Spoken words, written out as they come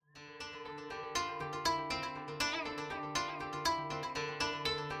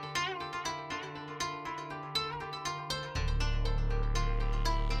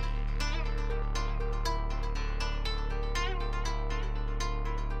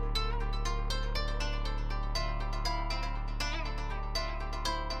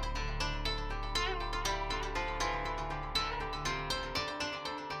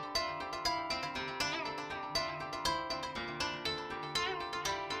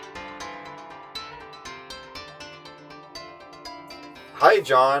Hi,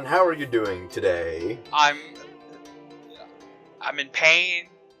 John. How are you doing today? I'm in pain.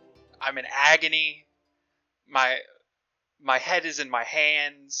 I'm in agony. My my head is in my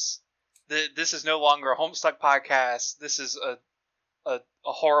hands. This is no longer a Homestuck podcast. This is a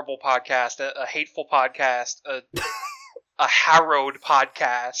horrible podcast, a hateful podcast, a harrowed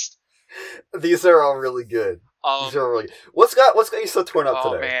podcast. These are all really good. These are all really. What's got you so torn up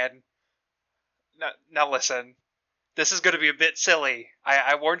Oh today? man. Now listen. This is going to be a bit silly.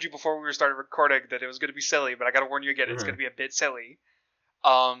 I warned you before we started recording that it was going to be silly, but I got to warn you again. It's going to be a bit silly.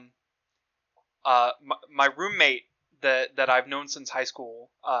 My roommate that I've known since high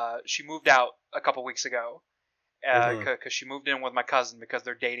school, she moved out a couple weeks ago, because she moved in with my cousin because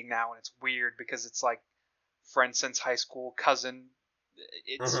they're dating now, and it's weird because it's like friend since high school, cousin.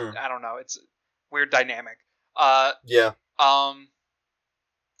 It's I don't know. It's a weird dynamic. Yeah.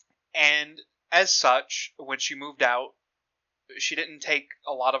 And as such, when she moved out, she didn't take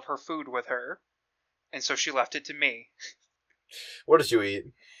a lot of her food with her, and so she left it to me. What did you eat?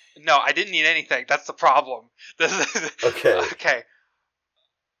 No, I didn't eat anything. That's the problem. Okay. Okay.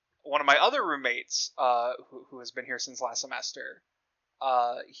 One of my other roommates, who has been here since last semester,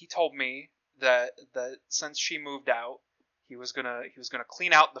 he told me that since she moved out, he was gonna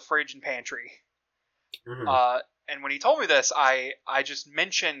clean out the fridge and pantry. And when he told me this, I just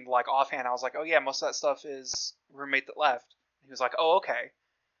mentioned like offhand. I was like, oh yeah, most of that stuff is roommate that left. He was like, oh okay.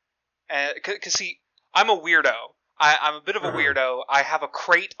 And cause see, I'm a weirdo. I'm a bit of a weirdo. I have a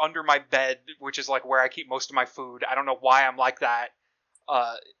crate under my bed, which is like where I keep most of my food. I don't know why I'm like that.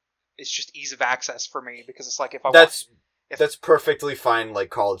 It's just ease of access for me because it's like that's perfectly fine, like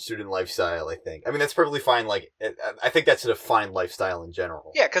college student lifestyle. I think. I mean, that's perfectly fine. Like, I think that's a fine lifestyle in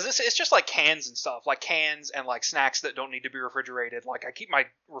general. Yeah, because it's just like cans and stuff, like cans and like snacks that don't need to be refrigerated. Like I keep my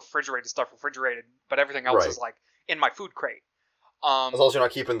refrigerated stuff refrigerated, but everything else is like in my food crate. As long as you're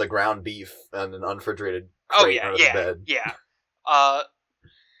not keeping the ground beef in an unrefrigerated crate under the bed. Yeah.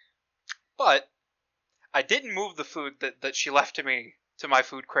 But I didn't move the food that she left to me to my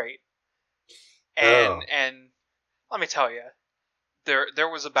food crate, and let me tell you, there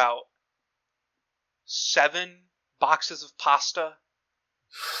was about 7 boxes of pasta,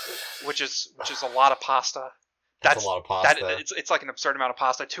 which is a lot of pasta. That's a lot of pasta. It's like an absurd amount of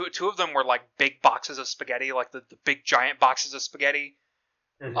pasta. Two of them were like big boxes of spaghetti, like the big giant boxes of spaghetti.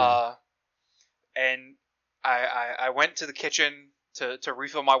 And I went to the kitchen to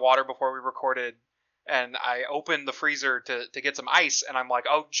refill my water before we recorded, and I opened the freezer to get some ice, and I'm like,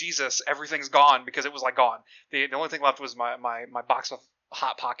 oh Jesus, everything's gone, because it was like gone. The only thing left was my box of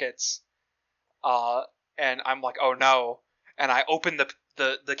Hot Pockets. And I'm like, oh no. And I opened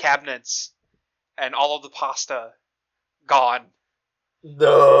the cabinets, and all of the pasta gone.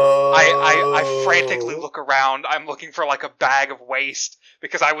 No. I frantically look around. I'm looking for like a bag of waste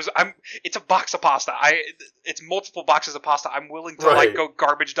because it's a box of pasta. It's multiple boxes of pasta. I'm willing to like go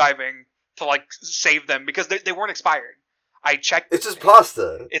garbage diving to like save them because they weren't expired. I checked. It's just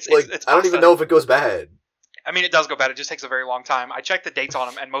pasta. It's pasta. I don't even know if it goes bad. I mean, it does go bad. It just takes a very long time. I checked the dates on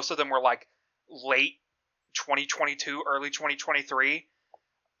them, and most of them were like late 2022, early 2023.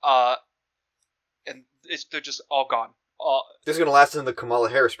 And they're just all gone. This is gonna last in the Kamala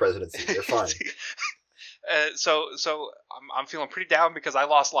Harris presidency. They're fine. So I'm feeling pretty down because I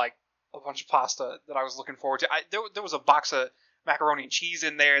lost like a bunch of pasta that I was looking forward to. There was a box of macaroni and cheese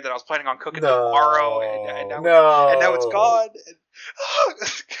in there that I was planning on cooking tomorrow, and now it's gone.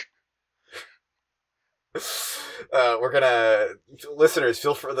 We're gonna listeners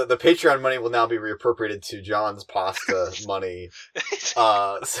feel for the Patreon money will now be reappropriated to John's pasta money.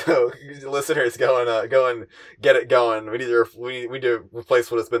 So listeners, go and get it going. We need to replace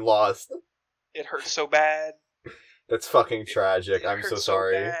what has been lost. It hurts so bad. That's fucking tragic. I'm so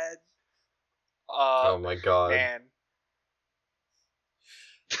sorry. So bad. Oh my god, man.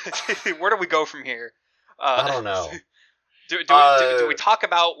 Where do we go from here? I don't know. Do we talk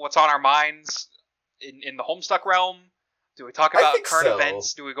about what's on our minds in the Homestuck realm? Do we talk about current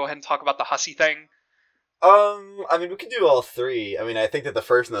events? Do we go ahead and talk about the hussy thing? I mean, we can do all three. I mean, I think that the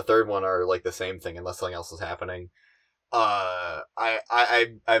first and the third one are like the same thing, unless something else is happening. I'm.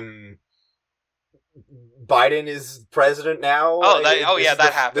 Biden is president now.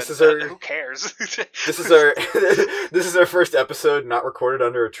 That happened. This is our. Who cares? This is our. This is our first episode not recorded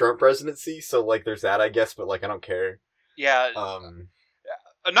under a Trump presidency, so like, there's that, I guess. But like, I don't care. Yeah.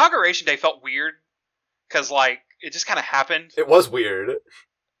 Inauguration day felt weird because like it just kind of happened. It was weird.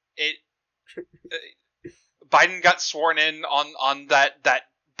 Biden got sworn in on that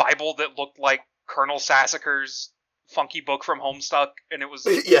Bible that looked like Colonel Sassacre's funky book from Homestuck, and it was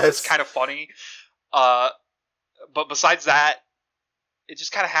yes. kind of funny. But besides that, it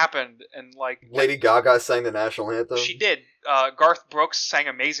just kind of happened, and like Lady Gaga sang the national anthem. she did. Garth Brooks sang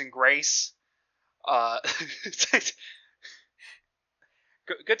 "Amazing Grace." Uh,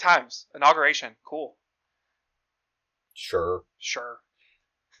 good times. Inauguration, cool. Sure.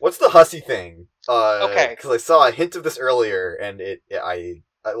 What's the hussy thing? Okay. Because I saw a hint of this earlier, and I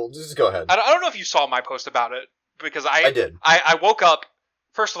will just go ahead. I don't know if you saw my post about it, because I did. I woke up.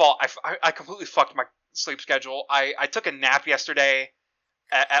 First of all, I completely fucked my sleep schedule. I took a nap yesterday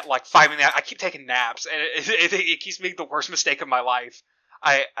at like 5 in the. I keep taking naps, and it keeps being the worst mistake of my life.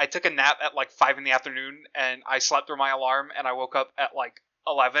 I took a nap at like 5 in the afternoon, and I slept through my alarm, and I woke up at like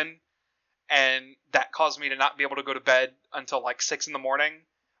 11, and that caused me to not be able to go to bed until like 6 in the morning,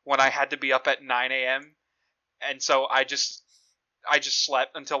 when I had to be up at 9 a.m. And so I just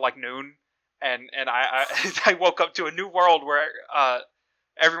slept until like noon, and I I woke up to a new world where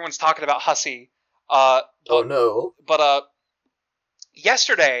everyone's talking about hussy. Oh no! But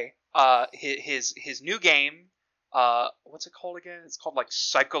yesterday, his new game, what's it called again? It's called like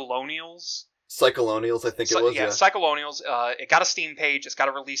Psycholonials. Psycholonials, I think it was. Yeah, Psycholonials. It got a Steam page. It's got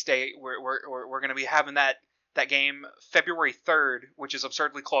a release date. We're going to be having that game February 3rd, which is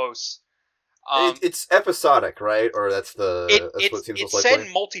absurdly close. It's episodic, right? Or that's what it seems most likely. It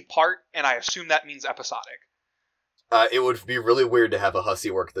said multi-part, and I assume that means episodic. It would be really weird to have a hussy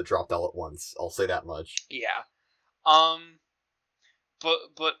work that dropped all at once. I'll say that much. Yeah. But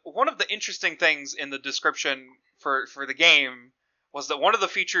one of the interesting things in the description for the game was that one of the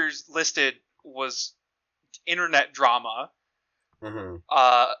features listed was internet drama. Mm-hmm.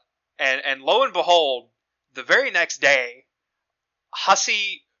 And lo and behold, the very next day,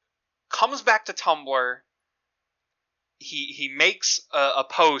 hussy comes back to Tumblr. He makes a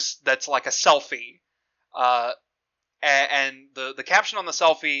post that's like a selfie, and the caption on the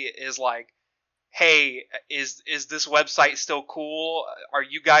selfie is like, "Hey, is this website still cool? Are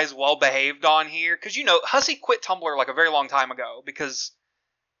you guys well behaved on here?" Because hussy quit Tumblr like a very long time ago because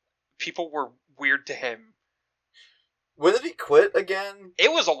people were weird to him. When did he quit again?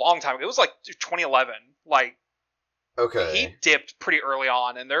 It was a long time ago. It was like 2011. Like. Okay. He dipped pretty early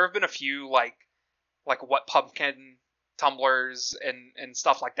on, and there have been a few like What Pumpkin Tumblrs and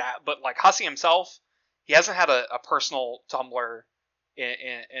stuff like that. But like Hussy himself, he hasn't had a personal Tumblr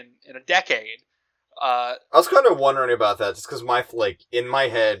in a decade. I was kind of wondering about that, just because in my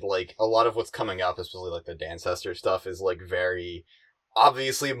head, like a lot of what's coming up, especially like the Dancester stuff, is like very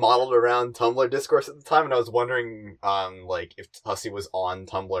obviously modeled around Tumblr discourse at the time, and I was wondering, like if Hussy was on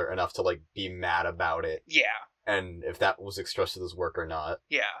Tumblr enough to like be mad about it. Yeah. And if that was expressed to his work or not.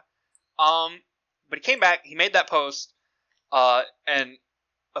 Yeah. But he came back, he made that post, and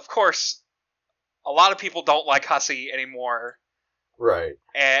of course, a lot of people don't like Hussy anymore. Right.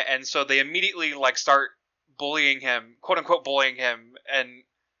 And so they immediately like start bullying him, quote unquote bullying him, and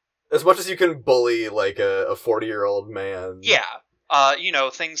as much as you can bully like a 40-year-old man. Yeah.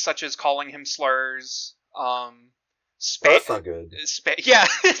 Things such as calling him slurs, that's not good. Yeah.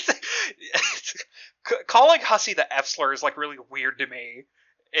 Calling Hussy the F slur is like really weird to me.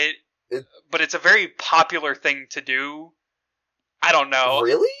 But it's a very popular thing to do. I don't know.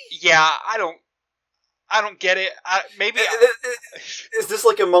 Really? Yeah, I don't get it. Maybe is this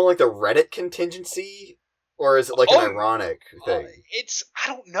like among like the Reddit contingency, or is it like an ironic thing? I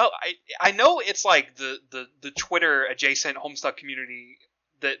don't know. I know it's like the Twitter adjacent Homestuck community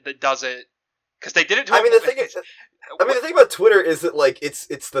that does it, because they did it to. The thing about Twitter is that like it's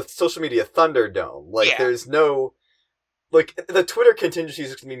the social media Thunderdome. Like there's no like the Twitter contingency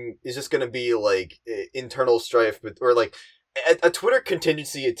is just going to be like internal strife, or like a Twitter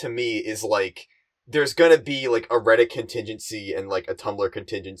contingency to me is like there's going to be like a Reddit contingency and like a Tumblr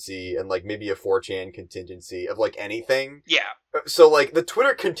contingency and like maybe a 4chan contingency of like anything. Yeah. So like the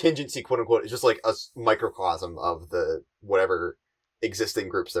Twitter contingency, quote unquote, is just like a microcosm of the whatever existing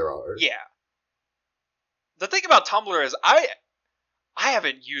groups there are. Yeah. The thing about Tumblr is I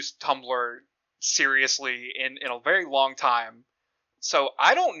haven't used Tumblr seriously in a very long time, so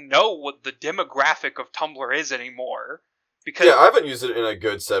I don't know what the demographic of Tumblr is anymore. Because I haven't used it in a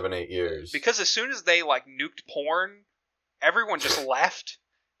good 7-8 years. Because as soon as they like nuked porn, everyone just left,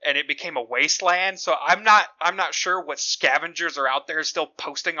 and it became a wasteland. So I'm not sure what scavengers are out there still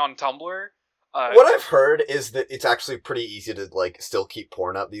posting on Tumblr. What I've heard is that it's actually pretty easy to like still keep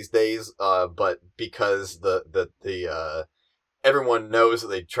porn up these days. But because the everyone knows that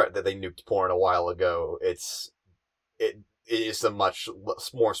they nuked porn a while ago, it is a much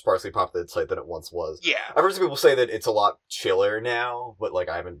more sparsely populated site than it once was. Yeah, I've heard some people say that it's a lot chiller now, but like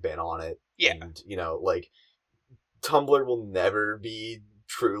I haven't been on it. Yeah, and like Tumblr will never be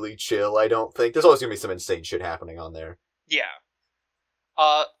truly chill. I don't think there's always gonna be some insane shit happening on there. Yeah.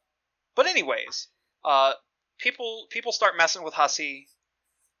 Uh, but anyways, people start messing with Hussey.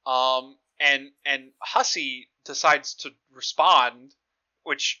 And Hussey decides to respond,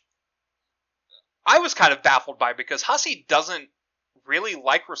 which I was kind of baffled by because Hussey doesn't really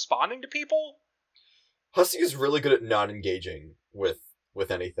like responding to people. Hussey is really good at not engaging with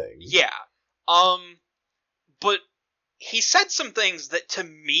anything. Yeah. But he said some things that to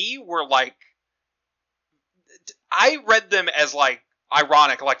me were like, I read them as like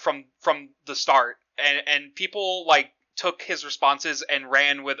ironic, like from the start, and people like took his responses and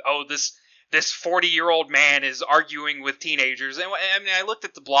ran with, oh, this 40-year-old man is arguing with teenagers. And I mean, I looked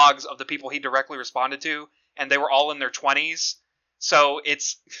at the blogs of the people he directly responded to, and they were all in their 20s. So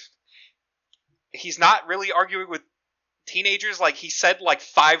he's not really arguing with teenagers. Like, he said like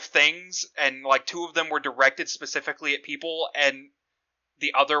 5 things, and like 2 of them were directed specifically at people, and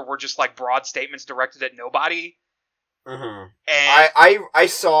the other were just like broad statements directed at nobody. Mm-hmm. And I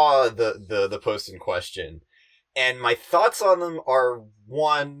saw the post in question, and my thoughts on them are,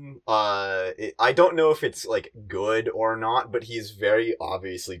 one, I don't know if it's like good or not, but he's very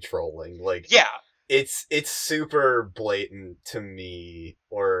obviously trolling. Like, yeah, it's super blatant to me,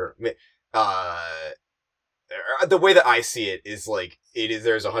 or the way that I see it is like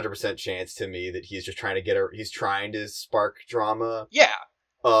there's 100% chance to me that he's just trying to he's trying to spark drama. Yeah.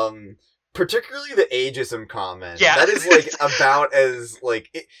 Particularly the ageism comment. Yeah. That is like about as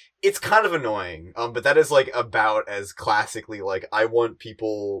like it's kind of annoying. But that is like about as classically like I want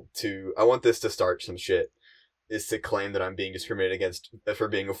this to start some shit, is to claim that I'm being discriminated against for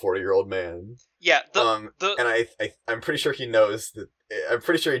being a 40-year-old man. Yeah. And I'm pretty sure he knows that. I'm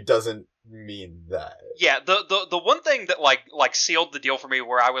pretty sure he doesn't mean that. Yeah. The one thing that like sealed the deal for me,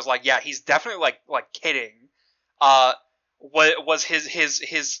 where I was like, yeah, he's definitely like kidding. Was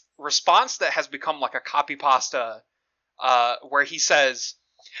his response that has become like a copy pasta, where he says,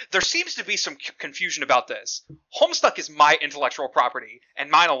 there seems to be some confusion about this. Homestuck is my intellectual property, and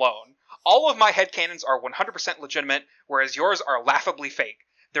mine alone. All of my headcanons are 100% legitimate, whereas yours are laughably fake.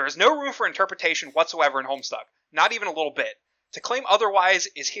 There is no room for interpretation whatsoever in Homestuck, not even a little bit. To claim otherwise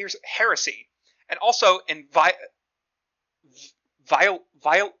is heresy, and also in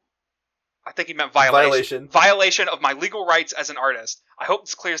I think he meant violation. Violation of my legal rights as an artist. I hope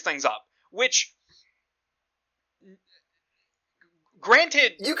this clears things up. Which,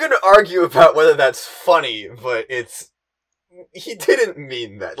 granted, you can argue about whether that's funny, but he didn't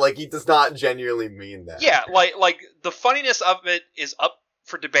mean that. Like, he does not genuinely mean that. Yeah, like the funniness of it is up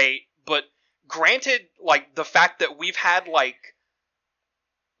for debate, but granted, like, the fact that we've had like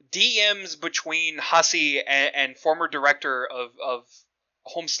DMs between Hussey and former director of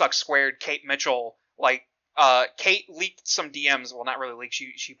Homestuck Squared, Kate Mitchell, like, Kate leaked some DMs. Well, not really leaked.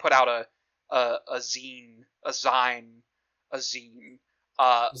 She put out a zine.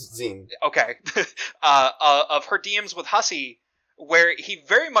 Okay. Of her DMs with Hussey, where he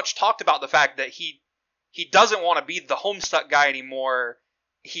very much talked about the fact that he doesn't want to be the Homestuck guy anymore.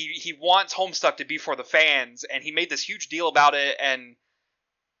 He wants Homestuck to be for the fans, and he made this huge deal about it, and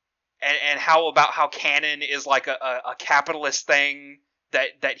how canon is like a capitalist thing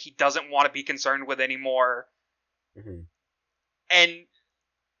that he doesn't want to be concerned with anymore. Mm-hmm. And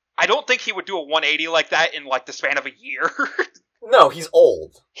I don't think he would do a 180 like that in like the span of a year. No, he's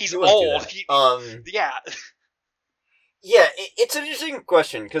old. He's old. Yeah. Yeah, it's an interesting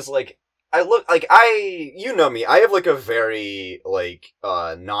question, because like you know me, I have like a very like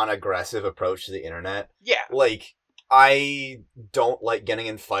non-aggressive approach to the internet. Yeah. Like, I don't like getting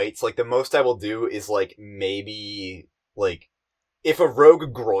in fights. Like, the most I will do is like maybe like if a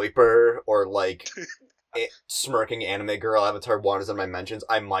rogue groiper or like smirking anime girl avatar wanders in my mentions,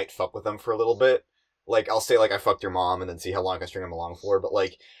 I might fuck with them for a little bit. Like, I'll say like I fucked your mom and then see how long I can string them along for. But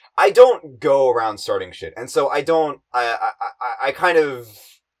like, I don't go around starting shit, and so I don't. I try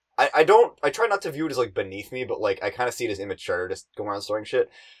not to view it as like beneath me, but like I kind of see it as immature to go around starting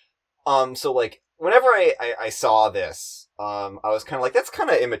shit. So like whenever I saw this, I was kind of like, that's kind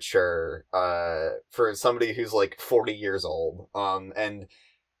of immature, for somebody who's like 40 years old. And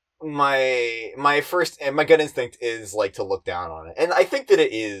my gut instinct is like to look down on it, and I think that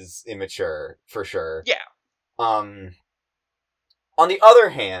it is immature for sure. Yeah. On the other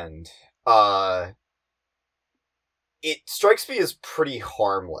hand, it strikes me as pretty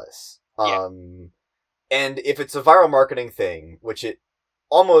harmless. Yeah. And if it's a viral marketing thing, which it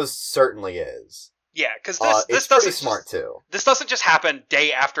almost certainly is. Yeah, because this doesn't smart too. This doesn't just happen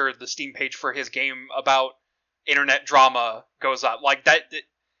day after the Steam page for his game about internet drama goes up. Like that.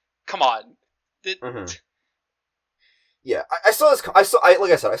 Come on. Mm-hmm. Yeah, I saw this.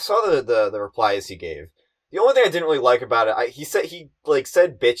 Like I said, I saw the replies he gave. The only thing I didn't really like about it, he said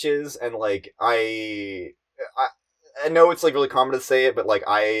bitches, and like I know it's like really common to say it, but like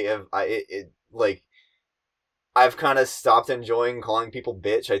I've kind of stopped enjoying calling people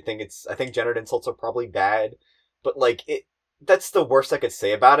bitch. I think gendered insults are probably bad, but like that's the worst I could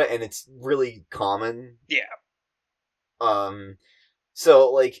say about it, and it's really common. Yeah. So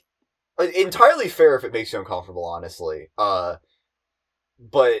like entirely fair if it makes you uncomfortable, honestly.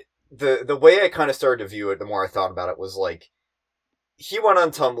 But the way I kind of started to view it, the more I thought about it, was like he went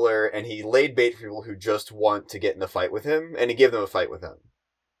on Tumblr and he laid bait for people who just want to get in a fight with him, and he gave them a fight with him.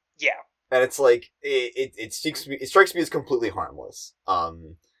 Yeah. And it's like it strikes me as completely harmless.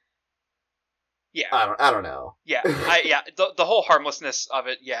 Yeah. I don't know. Yeah. The whole harmlessness of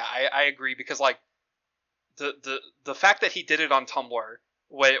it. Yeah, I agree, because like the fact that he did it on Tumblr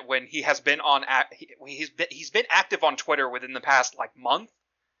when he has been on he's been active on Twitter within the past like month.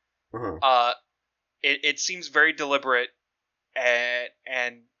 Mm-hmm. It seems very deliberate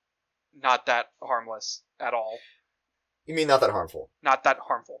and not that harmless at all. You mean not that harmful? Not that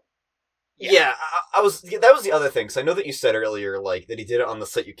harmful. Yeah, I was. Yeah, that was the other thing. So I know that you said earlier, like that he did it on the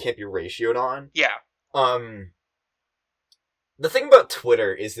site you can't be ratioed on. Yeah. The thing about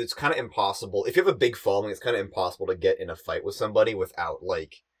Twitter is it's kind of impossible. If you have a big following, it's kind of impossible to get in a fight with somebody without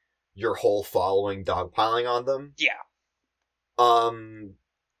like your whole following dogpiling on them. Yeah.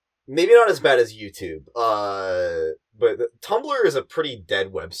 Maybe not as bad as YouTube. But Tumblr is a pretty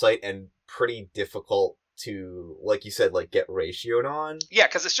dead website and pretty difficult to, like you said, like get ratioed on. Yeah,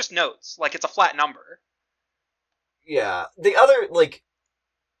 because it's just notes. Like, it's a flat number. Yeah. The other, like,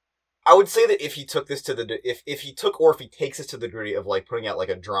 I would say that if he took this to the, if he took, or if he takes this to the degree of, like, putting out, like,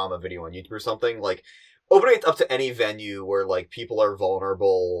 a drama video on YouTube or something, like, opening it up to any venue where, like, people are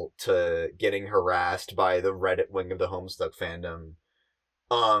vulnerable to getting harassed by the Reddit wing of the Homestuck fandom,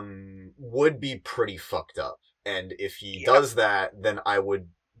 would be pretty fucked up. And if he does that, then I would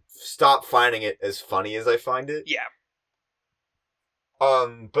stop finding it as funny as I find it. Yeah.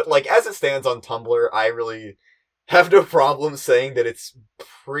 But like as it stands on Tumblr, I really have no problem saying that it's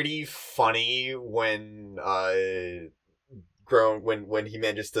pretty funny when when he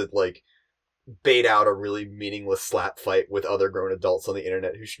manages to like bait out a really meaningless slap fight with other grown adults on the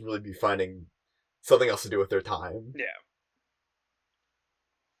internet who should really be finding something else to do with their time. Yeah.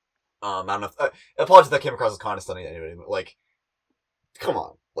 I don't know. Apologies that came across as condescending to anybody, but like, come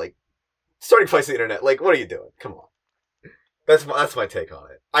on, like, starting fights on the internet, like, what are you doing? Come on. That's my take on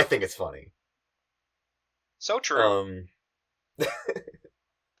it. I think it's funny. So true. Ticking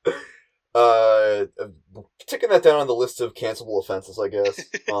that down on the list of cancelable offenses, I guess.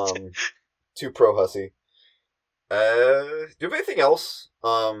 Too pro hussy. Do you have anything else?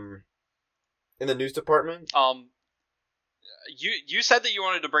 In the news department? You said that you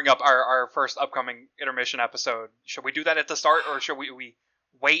wanted to bring up our first upcoming intermission episode. Should we do that at the start, or should we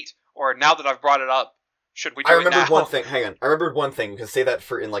wait? Or now that I've brought it up, should we do it now? I remembered one thing. Hang on. I remembered one thing. We can say that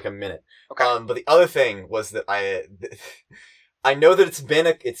for in like a minute. Okay. But the other thing was that I know that it's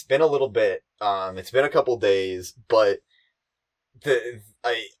been a little bit. It's been a couple days, but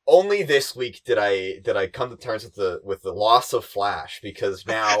only this week did I come to terms with the loss of Flash, because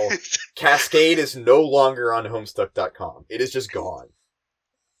now Cascade is no longer on Homestuck.com. It is just gone.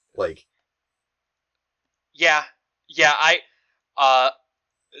 Like, yeah,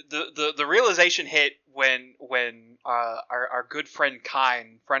 the realization hit when our good friend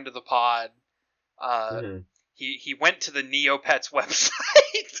Kine, friend of the pod, he went to the Neopets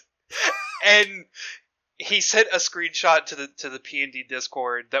website and he sent a screenshot to the P&D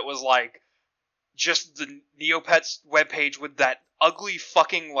Discord that was like just the Neopets webpage with that ugly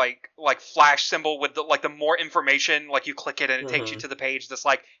fucking like flash symbol with the more information, like you click it and it takes you to the page that's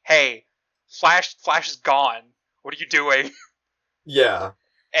like, hey, Flash is gone. What are you doing? Yeah.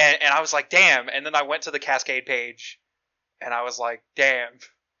 And I was like, damn. And then I went to the Cascade page and I was like, damn,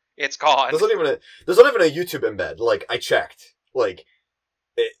 it's gone. There's not even a YouTube embed. Like, I checked. Like,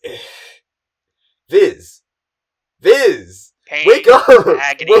 Viz, Pain, wake up,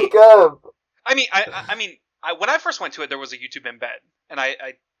 agony. wake up. I mean, when I first went to it, there was a YouTube embed, and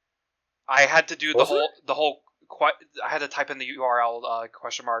I had to do the whole. I had to type in the URL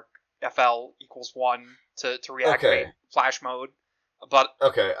 $FL=1 to reactivate Flash mode. But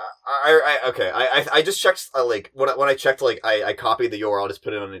okay, I just checked like when I checked, like I copied the URL, just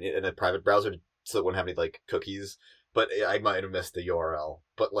put it in a private browser so it wouldn't have any like cookies. But I might have missed the URL.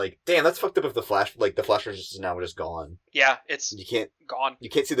 But like, damn, that's fucked up. If the Flash is now just gone. Yeah, it's gone. You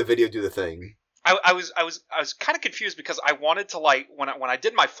can't see the video do the thing. I was kind of confused because I wanted to, like, when I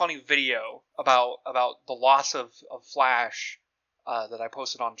did my funny video about the loss of Flash that I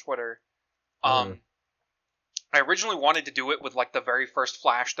posted on Twitter. I originally wanted to do it with like the very first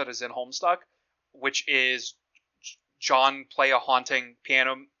Flash that is in Homestuck, which is John play a haunting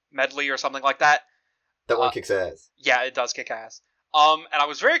piano medley or something like that. That one kicks ass. Yeah, it does kick ass. And I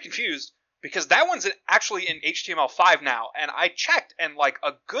was very confused because that one's actually in HTML5 now, and I checked, and like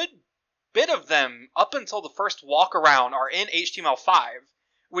a good bit of them up until the first walk around are in HTML5,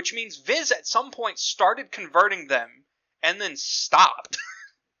 which means Viz at some point started converting them and then stopped.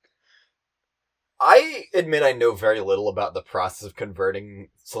 I admit I know very little about the process of converting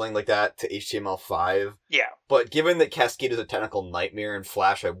something like that to HTML5. Yeah. But given that Cascade is a technical nightmare in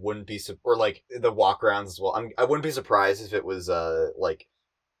Flash, I wouldn't be or like the walkarounds as well. I wouldn't be surprised if it was an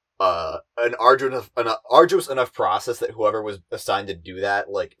arduous enough process that whoever was assigned to do that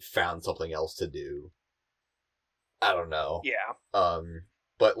like found something else to do. I don't know. Yeah.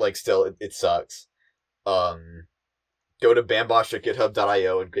 But like still, it sucks. Go to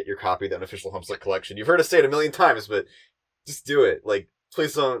bambosh.github.io and get your copy of the unofficial Homestuck collection. You've heard us say it a million times, but just do it. Like,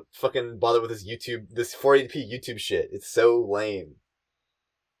 please don't fucking bother with this 480p YouTube shit. It's so lame.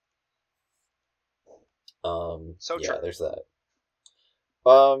 So yeah, true. there's that.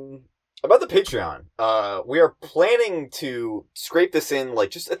 About the Patreon. We are planning to scrape this in,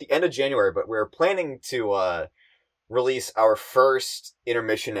 like, just at the end of January, but we're planning to, release our first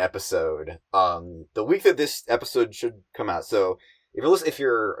intermission episode the week that this episode should come out. So if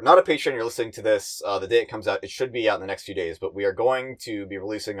you're not a patron, you're listening to this the day it comes out, it should be out in the next few days. But we are going to be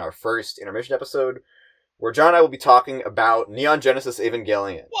releasing our first intermission episode where John and I will be talking about Neon Genesis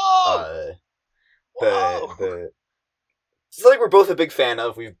Evangelion. Whoa! It's something we're both a big fan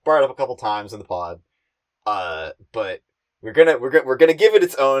of. We've brought it up a couple times in the pod. But we're gonna give it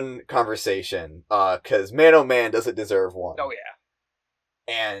its own conversation, cause man oh man does it deserve one. Oh yeah.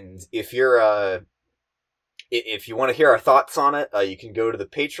 And if you want to hear our thoughts on it, you can go to the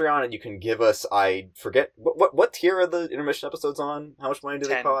Patreon and you can give us, I forget, what tier are the intermission episodes on? How much money do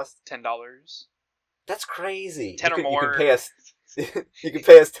they cost? $10. That's crazy. 10 or more. You can pay us, you can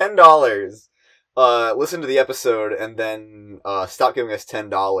pay us $10, listen to the episode, and then, stop giving us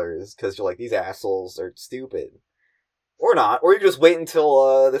 $10, cause you're like, these assholes are stupid. Or not. Or you can just wait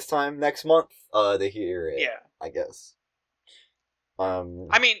until this time next month to hear it. Yeah. I guess. I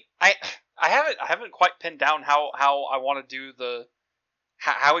mean, I haven't quite pinned down how I want to do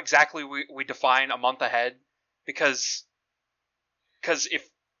how exactly we define a month ahead, because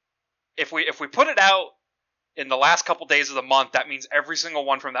if we put it out in the last couple days of the month, that means every single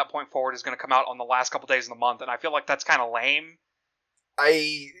one from that point forward is going to come out on the last couple days of the month, and I feel like that's kind of lame.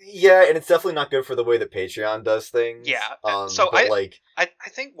 Yeah, and it's definitely not good for the way that Patreon does things. Yeah, so I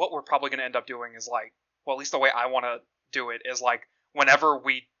think what we're probably going to end up doing is like, well, at least the way I want to do it is like, whenever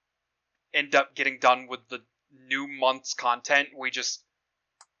we end up getting done with the new month's content, we just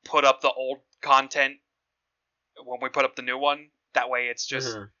put up the old content when we put up the new one. That way, it's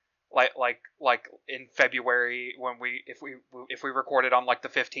just like in February when if we record it on like the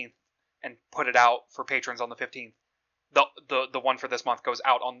 15th and put it out for patrons on the 15th. The one for this month goes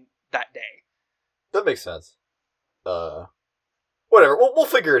out on that day. That makes sense. Whatever. We'll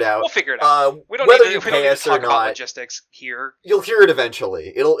figure it out. We'll figure it out. We don't whether need to, you we don't pay need us to talk or about not, logistics here. You'll hear it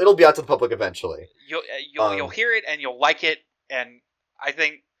eventually. It'll be out to the public eventually. You'll hear it and you'll like it. And I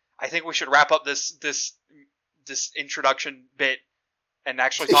think we should wrap up this introduction bit and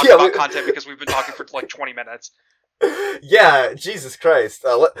actually talk about content, because we've been talking for like 20 minutes. Yeah, Jesus Christ.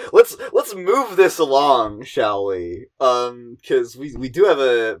 Let's move this along, shall we? Because we do have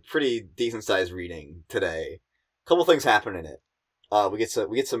a pretty decent sized reading today. A couple things happen in it. We get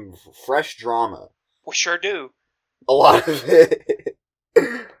some fresh drama. We sure do. A lot of it.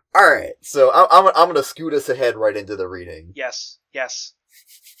 All right, so I'm gonna scoot us ahead right into the reading. Yes.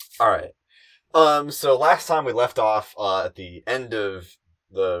 All right. So last time we left off at the end of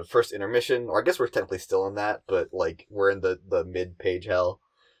the first intermission, or I guess we're technically still in that, but like we're in the mid-page hell.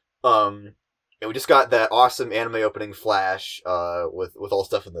 And we just got that awesome anime opening Flash, with all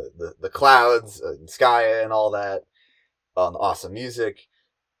stuff in the clouds and sky and all that, the awesome music.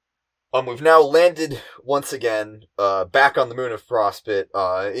 We've now landed once again, back on the moon of Prospit,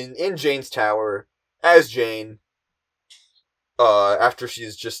 in Jane's tower as Jane, after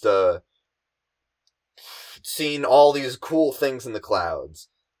she's just seen all these cool things in the clouds,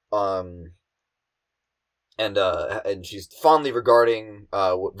 and she's fondly regarding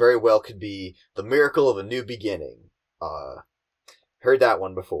what very well could be the miracle of a new beginning. Heard that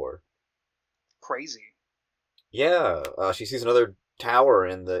one before. Crazy. Yeah, she sees another tower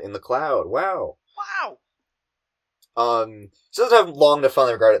in the cloud. Wow. She doesn't have long to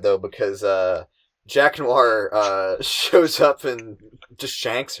fondly regard it though, because Jack Noir shows up and just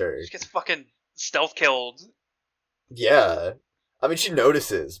shanks her. She gets fucking stealth killed. Yeah. I mean, she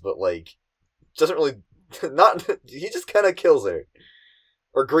notices, but, like, doesn't really, not, he just kind of kills her.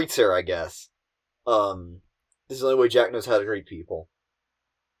 Or greets her, I guess. This is the only way Jack knows how to greet people.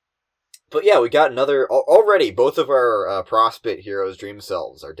 But yeah, we got another, already, both of our, Prospit heroes' dream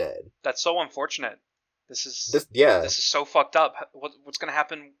selves are dead. That's so unfortunate. This Yeah. is so fucked up. What's going to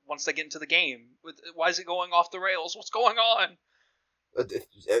happen once they get into the game? Why is it going off the rails? What's going on?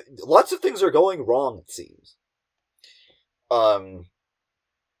 Lots of things are going wrong, it seems.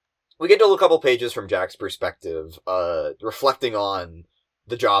 We get to a couple pages from Jack's perspective, reflecting on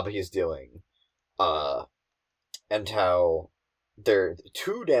the job he's doing, and how they're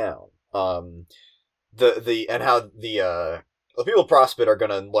two down. And how the people of Prospit are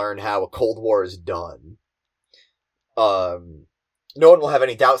gonna learn how a Cold War is done. No one will have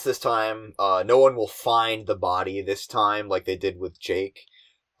any doubts this time. No one will find the body this time like they did with Jake.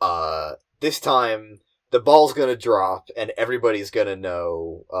 This time, the ball's gonna drop, and everybody's gonna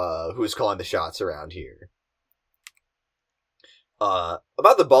know who's calling the shots around here.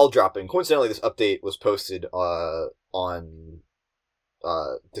 About the ball dropping, coincidentally, this update was posted on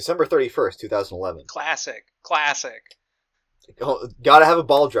December 31st, 2011. Classic. Gotta have a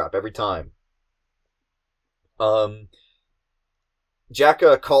ball drop every time. Jack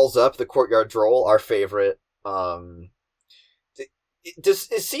calls up the Courtyard Droll, our favorite. Is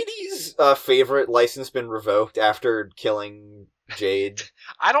CD's favorite license been revoked after killing Jade?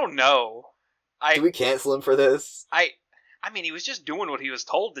 I don't know. Do we cancel him for this? I mean, he was just doing what he was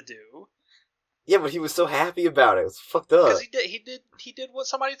told to do. Yeah, but he was so happy about it. It was fucked up. Because he did what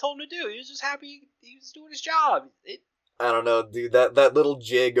somebody told him to do. He was just happy. He was doing his job. I don't know, dude. That little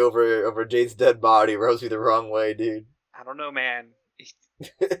jig over Jade's dead body rubs me the wrong way, dude. I don't know, man.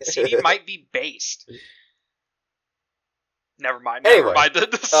 CD might be based. Never mind. Never mind.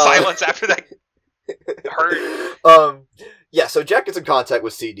 The silence after that hurt. Yeah, so Jack gets in contact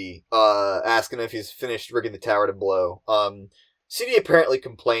with CD, asking if he's finished rigging the tower to blow. CD apparently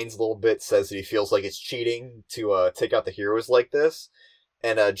complains a little bit, says that he feels like it's cheating to take out the heroes like this.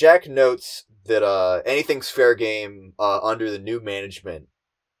 And Jack notes that anything's fair game under the new management.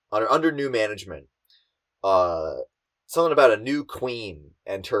 Under new management. Something about a new queen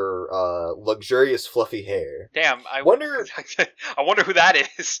and her luxurious fluffy hair. Damn, I wonder who that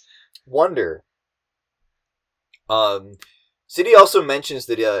is. Wonder. CD also mentions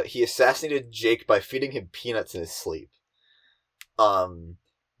that he assassinated Jake by feeding him peanuts in his sleep.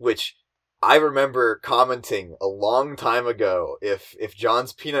 Which I remember commenting a long time ago if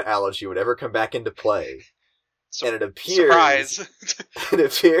John's peanut allergy would ever come back into play. And it appears it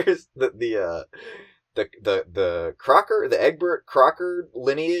appears that the Crocker, the Egbert Crocker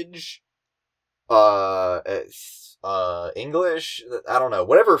lineage, English, I don't know,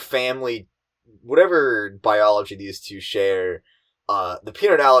 whatever biology these two share, the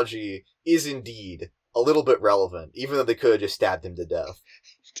peanut allergy is indeed a little bit relevant, even though they could have just stabbed him to death.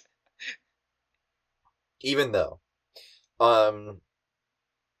 Even though.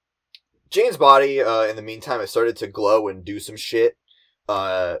 Jane's body, in the meantime, has started to glow and do some shit.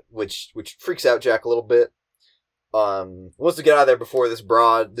 Which freaks out Jack a little bit. Wants to get out of there before this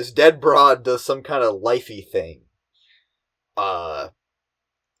dead broad does some kind of lifey thing.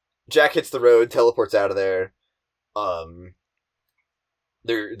 Jack hits the road, teleports out of there.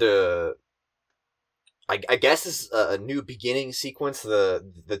 I guess it's a new beginning sequence.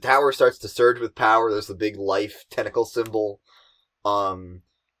 The tower starts to surge with power. There's the big life tentacle symbol. And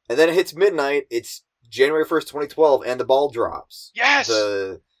then it hits midnight. It's January 1st, 2012, and the ball drops. Yes!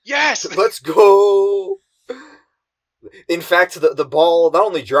 Yes! Let's go! In fact, the ball not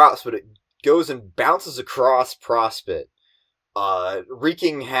only drops, but it goes and bounces across Prospit,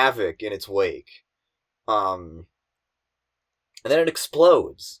 wreaking havoc in its wake. And then it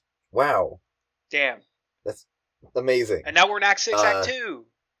explodes. Wow. Damn. That's amazing. And now we're in Act 6, Act 2.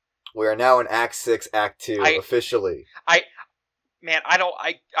 We are now in Act 6, Act 2, officially. I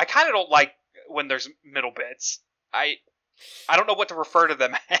kind of don't like when there's middle bits. I don't know what to refer to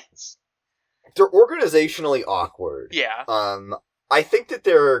them as. They're organizationally awkward. Yeah. I think that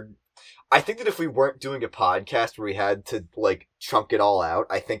if we weren't doing a podcast where we had to, like, chunk it all out,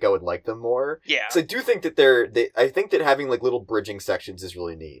 I think I would like them more. Yeah. So I do think that I think that having, like, little bridging sections is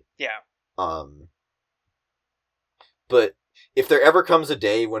really neat. Yeah. But if there ever comes a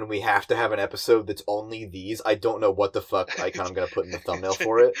day when we have to have an episode that's only these, I don't know what the fuck icon I'm gonna put in the thumbnail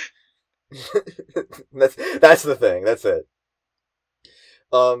for it. That's the thing. That's it.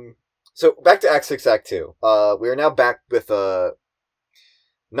 So back to Act 6, Act 2. We are now back with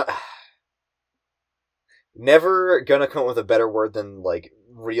never gonna come up with a better word than, like,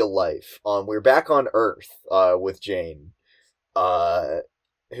 real life. We're back on Earth, with Jane, uh,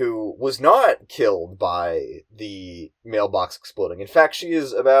 who was not killed by the mailbox exploding. In fact, she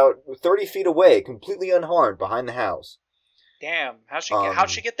is about 30 feet away, completely unharmed, behind the house. Damn, how'd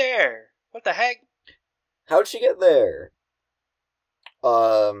she get there? What the heck? How'd she get there?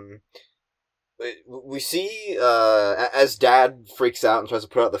 Um, we see, as Dad freaks out and tries to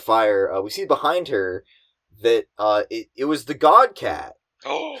put out the fire, we see behind her that, it was the God Cat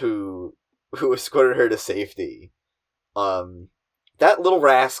who escorted her to safety. That little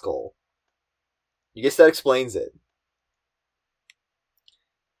rascal. You guess that explains it.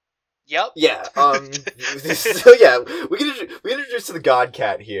 Yep. Yeah. So yeah, we get introduced to the God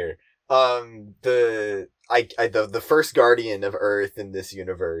Cat here. The first guardian of Earth in this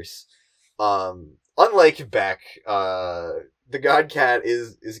universe. Unlike Beck, the God Cat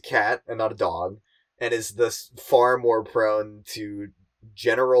is a cat and not a dog, and is thus far more prone to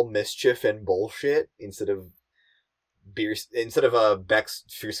general mischief and bullshit instead of Beck's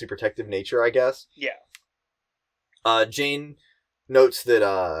fiercely protective nature, I guess. Yeah. Jane notes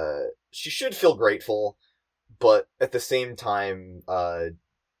that she should feel grateful, but at the same time,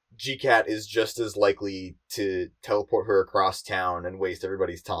 G-Cat is just as likely to teleport her across town and waste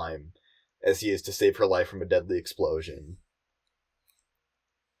everybody's time as he is to save her life from a deadly explosion.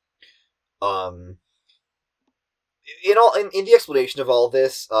 In the explanation of all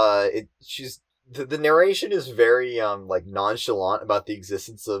this, the narration is very like nonchalant about the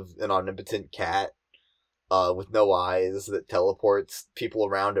existence of an omnipotent cat with no eyes that teleports people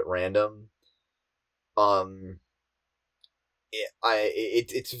around at random.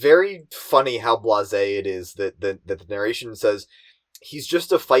 It's very funny how blasé it is that the narration says he's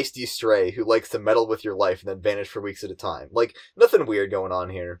just a feisty stray who likes to meddle with your life and then vanish for weeks at a time. Like, nothing weird going on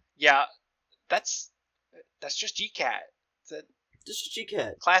here. Yeah, that's just G-Cat. Just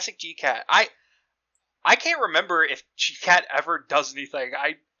G-Cat. Classic G-Cat. I can't remember if G-Cat ever does anything.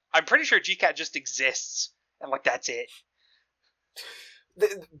 I'm pretty sure G-Cat just exists, and, like, that's it.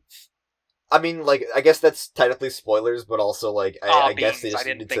 I mean, like, I guess that's technically spoilers, but also, like, I guess they just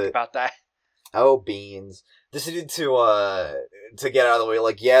didn't think about that. Oh, beans. Just needed to get out of the way,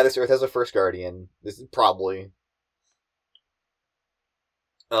 like, yeah, this Earth has a first guardian. This is probably.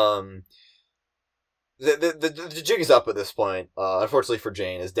 The jig is up at this point, unfortunately for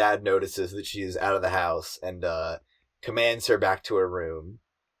Jane, as Dad notices that she is out of the house and, commands her back to her room.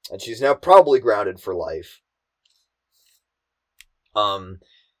 And she's now probably grounded for life.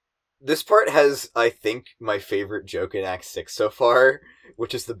 This part has, I think, my favorite joke in Act 6 so far,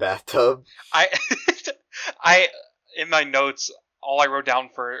 which is the bathtub. I in my notes, all I wrote down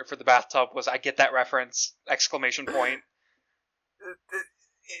for the bathtub was, I get that reference, exclamation point.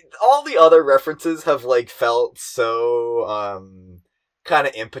 All the other references have, like, felt so, kind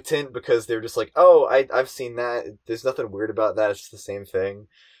of impotent because they're just like, oh, I've seen that. There's nothing weird about that. It's just the same thing.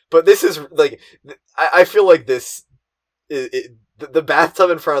 But this is, like, I feel like this, the bathtub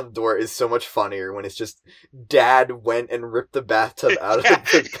in front of the door is so much funnier when it's just Dad went and ripped the bathtub out of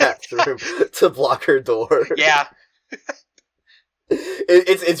the bathroom to block her door. Yeah.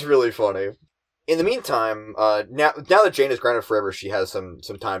 It's really funny. In the meantime, now that Jane is grounded forever, she has some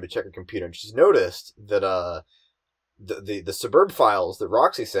time to check her computer, and she's noticed that the suburb files that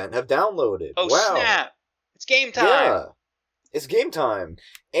Roxy sent have downloaded. Oh, wow. Snap! It's game time. Yeah, it's game time,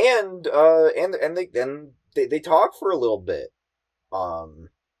 and they talk for a little bit,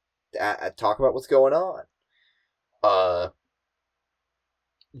 talk about what's going on.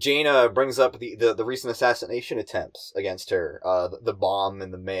 Jane brings up the recent assassination attempts against her, the bomb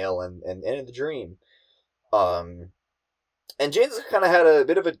in the mail and in the dream. And Jane's kind of had a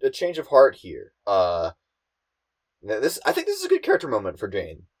bit of a change of heart here. I think this is a good character moment for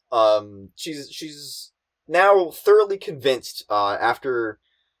Jane. She's now thoroughly convinced, after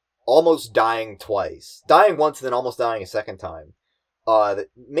almost dying twice, dying once and then almost dying a second time, that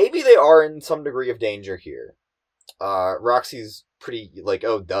maybe they are in some degree of danger here. Roxy's pretty, like,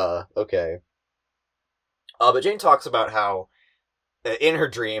 oh, duh, okay. But Jane talks about how, in her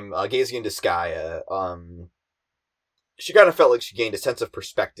dream, gazing into Skaya, she kind of felt like she gained a sense of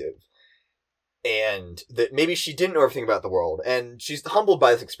perspective, and that maybe she didn't know everything about the world, and she's humbled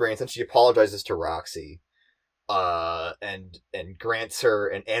by this experience, and she apologizes to Roxy, and grants her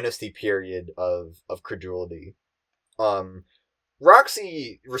an amnesty period of credulity.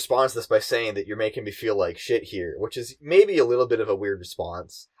 Roxy responds to this by saying that you're making me feel like shit here, which is maybe a little bit of a weird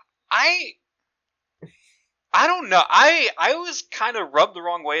response. I don't know. I was kind of rubbed the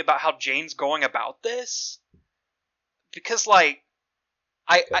wrong way about how Jane's going about this. Because, like,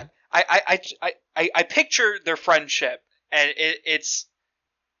 I I picture their friendship, and it's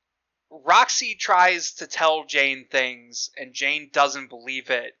Roxy tries to tell Jane things, and Jane doesn't believe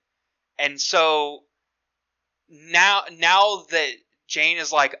it, and so now that Jane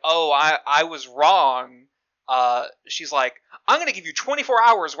is like, oh, I was wrong, she's like, I'm gonna give you 24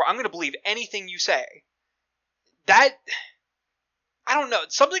 hours where I'm gonna believe anything you say. That, I don't know,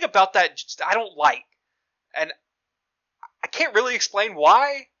 something about that just, I don't like, and I can't really explain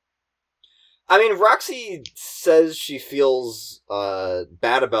why. I mean, Roxy says she feels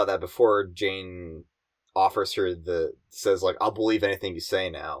bad about that before Jane offers her says, like, I'll believe anything you say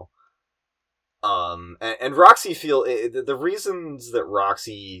now. And Roxy the reasons that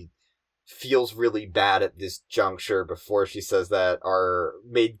Roxy feels really bad at this juncture before she says that are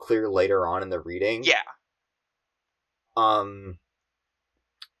made clear later on in the reading. Yeah.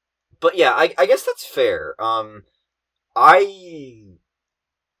 But yeah, I guess that's fair. I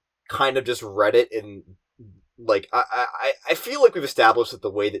kind of just read it in, like, I feel like we've established that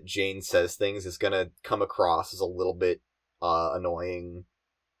the way that Jane says things is gonna come across as a little bit annoying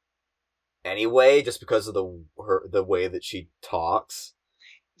anyway, just because of the way that she talks.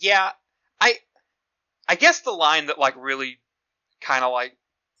 Yeah, I guess the line that, like, really kind of, like,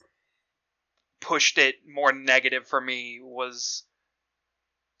 pushed it more negative for me was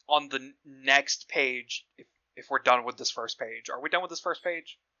on the next page. If we're done with this first page, are we done with this first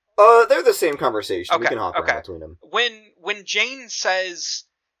page? They're the same conversation. Okay, we can hop around between them. When Jane says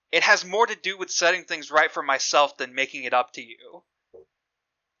it has more to do with setting things right for myself than making it up to you,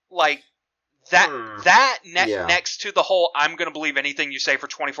 like that next to the whole I'm gonna believe anything you say for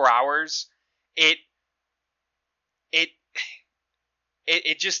 24 hours, it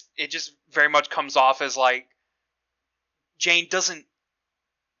just very much comes off as like Jane doesn't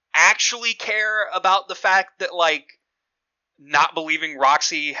actually care about the fact that, like, not believing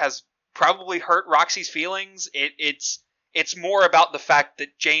Roxy has probably hurt Roxy's feelings. It's more about the fact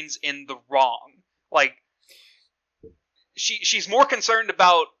that Jane's in the wrong. Like, she's more concerned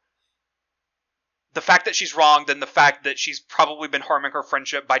about the fact that she's wrong than the fact that she's probably been harming her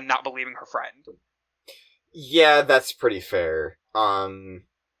friendship by not believing her friend. Yeah, that's pretty fair.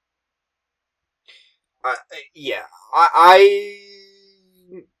 Yeah,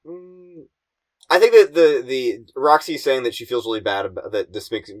 I think that the Roxy saying that she feels really bad about that this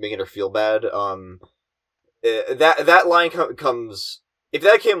making her feel bad. That line comes, if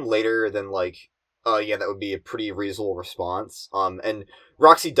that came later, then, like, yeah, that would be a pretty reasonable response. And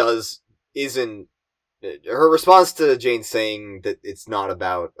Roxy isn't her response to Jane saying that it's not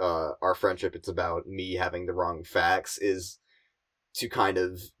about our friendship, it's about me having the wrong facts, is to kind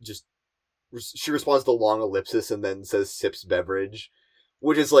of just, she responds to long ellipsis and then says sips beverage,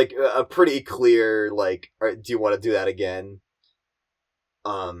 which is, like, a pretty clear, like, do you want to do that again?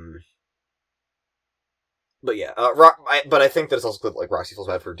 But yeah, but I think that it's also good, like, Roxy feels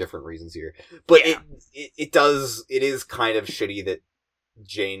bad for different reasons here. But yeah. It is kind of shitty that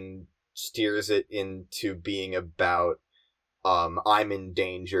Jane steers it into being about, I'm in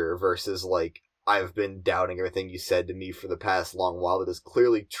danger versus, like, I've been doubting everything you said to me for the past long while that is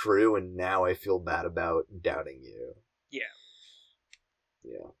clearly true, and now I feel bad about doubting you. Yeah.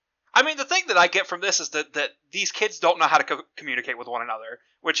 Yeah. I mean, the thing that I get from this is that these kids don't know how to communicate with one another,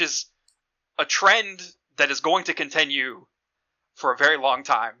 which is a trend that is going to continue for a very long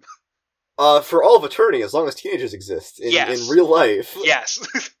time. For all of eternity, as long as teenagers exist in real life.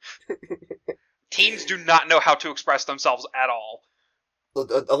 Yes. Teens do not know how to express themselves at all.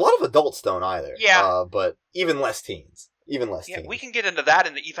 A lot of adults don't either. Yeah. But even less teens. Teens. We can get into that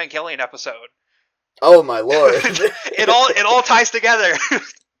in the Evangelion episode. Oh my lord. it all ties together.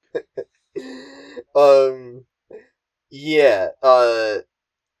 Yeah.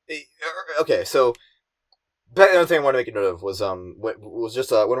 Okay, so the other thing I want to make a note of was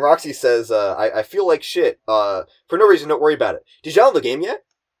just when Roxy says, I feel like shit, for no reason, don't worry about it. Did you download the game yet?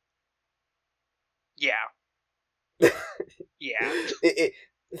 Yeah. Yeah. A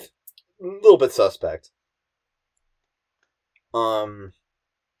little bit suspect.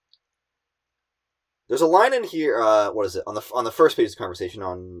 There's a line in here, what is it, on the first page of the conversation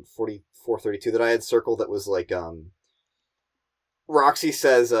on 4432 that I had circled that was like, Roxy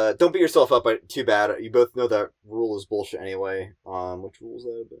says, don't beat yourself up, too bad, you both know that rule is bullshit anyway. Which rule is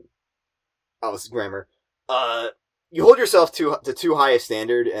that? Oh, it's grammar. You hold yourself to too high a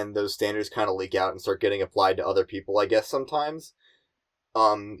standard, and those standards kind of leak out and start getting applied to other people, I guess, sometimes.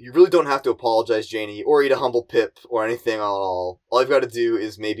 You really don't have to apologize, Janie, or eat a humble pip, or anything at all. All you've got to do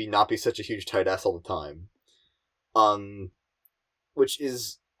is maybe not be such a huge tight ass all the time. Which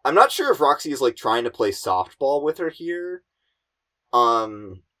is, I'm not sure if Roxy is, like, trying to play softball with her here.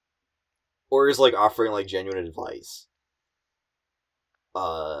 or is like offering like genuine advice.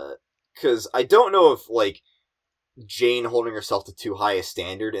 Because I don't know if like Jane holding herself to too high a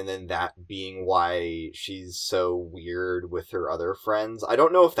standard, and then that being why she's so weird with her other friends. I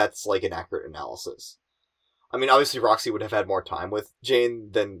don't know if that's like an accurate analysis. I mean, obviously Roxy would have had more time with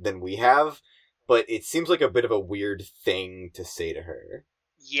Jane than we have, but it seems like a bit of a weird thing to say to her.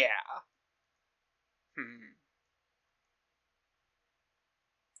 Yeah.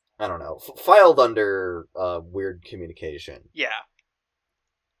 I don't know. Filed under weird communication. Yeah.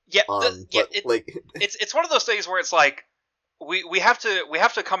 Yeah, like it's one of those things where it's like we have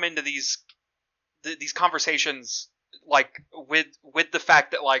to come into these conversations like with the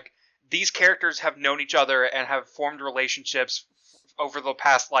fact that like these characters have known each other and have formed relationships over the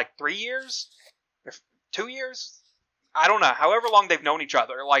past like 3 years, 2 years. I don't know. However long they've known each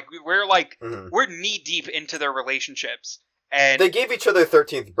other, like we're knee deep into their relationships, and they gave each other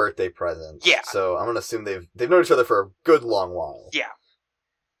 13th birthday presents. Yeah. So I'm gonna assume they've known each other for a good long while. Yeah.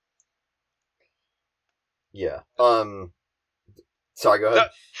 Yeah. Sorry, go ahead.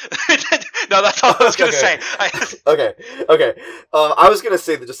 No, that's all I was gonna say. Okay. I was gonna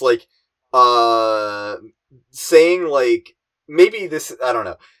say that just like, saying like, maybe this, I don't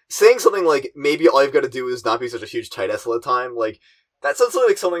know, saying something like, maybe all you've got to do is not be such a huge tight ass all the time, like, that sounds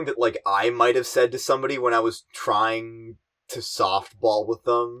like something that, like, I might have said to somebody when I was trying to softball with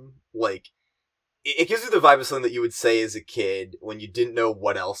them. Like, it gives you the vibe of something that you would say as a kid when you didn't know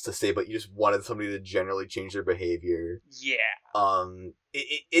what else to say, but you just wanted somebody to generally change their behavior. Yeah.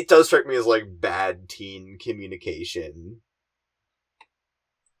 It does strike me as, like, bad teen communication.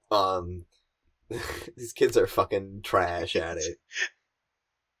 These kids are fucking trash at it.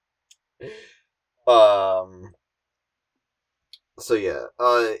 So yeah,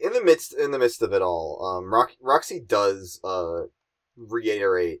 in the midst of it all, Roxy does,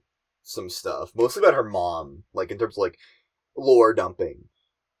 reiterate some stuff, mostly about her mom, like, in terms of, like, lore dumping.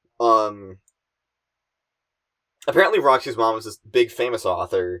 Apparently Roxy's mom is this big famous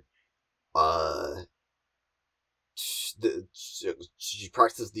author. She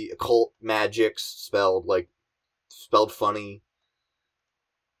practices the occult magics, spelled funny.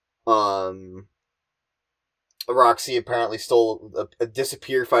 Roxy apparently stole a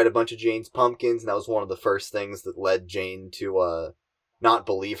disappeared a bunch of Jane's pumpkins, and that was one of the first things that led Jane to, not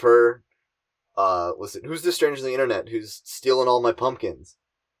believe her. Who's this stranger on the internet who's stealing all my pumpkins?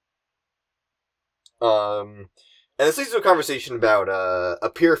 And this leads to a conversation about, a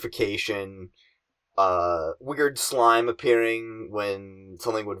purification, weird slime appearing when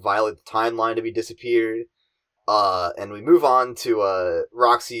something would violate the timeline to be disappeared. And we move on to,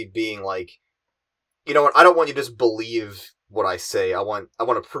 Roxy being like, you know what, I don't want you to just believe what I say, I want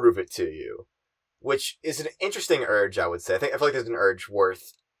to prove it to you. Which is an interesting urge, I would say. I feel like there's an urge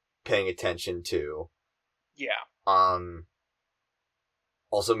worth paying attention to. Yeah.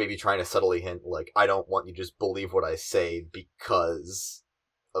 Also maybe trying to subtly hint, like, I don't want you to just believe what I say because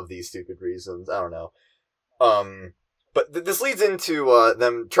of these stupid reasons. I don't know. But this leads into,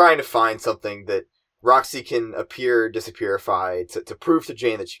 them trying to find something that Roxy can disappearify to prove to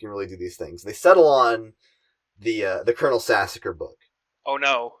Jane that she can really do these things. They settle on the Colonel Sassacre book. Oh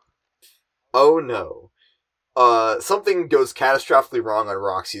no. Oh no. Something goes catastrophically wrong on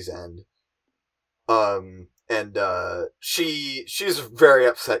Roxy's end. And she's very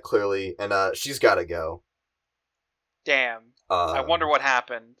upset, clearly, and she's gotta go. Damn. I wonder what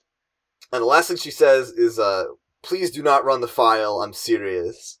happened. And the last thing she says is, please do not run the file, I'm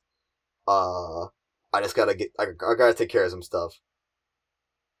serious. I just gotta I gotta take care of some stuff.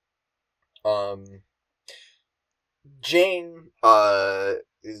 Jane,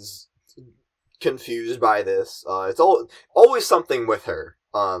 is confused by this. It's always something with her.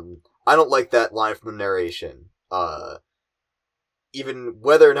 I don't like that line from the narration. Even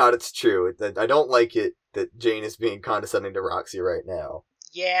whether or not it's true, I don't like it that Jane is being condescending to Roxy right now.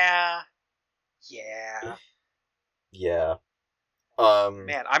 Yeah.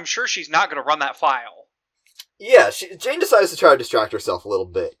 Man, I'm sure she's not gonna run that file. Yeah, Jane decides to try to distract herself a little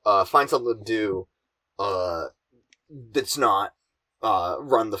bit. Find something to do, that's not,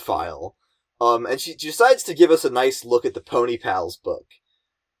 run the file. And she decides to give us a nice look at the Pony Pals book.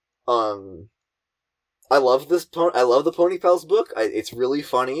 I love the Pony Pals book. It's really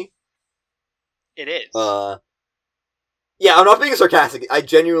funny. It is. Yeah, I'm not being sarcastic. I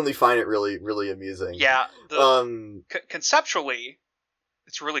genuinely find it really, really amusing. Yeah. Conceptually,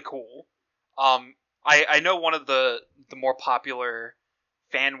 it's really cool. I know one of the more popular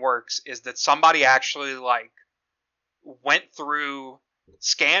fan works is that somebody actually like went through,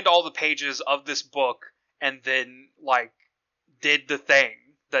 scanned all the pages of this book, and then like did the thing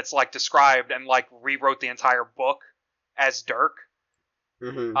that's like described and like rewrote the entire book as Dirk.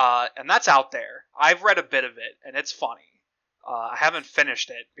 Mm-hmm. And that's out there. I've read a bit of it, and it's funny. I haven't finished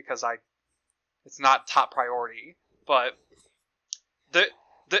it because it's not top priority. But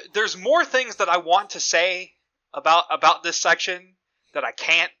there's more things that I want to say about this section that I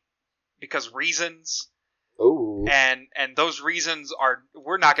can't because reasons. Oh. And those reasons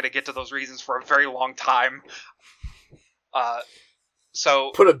we're not going to get to those reasons for a very long time.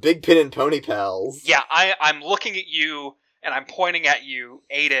 So put a big pin in Pony Pals. Yeah, I'm looking at you and I'm pointing at you,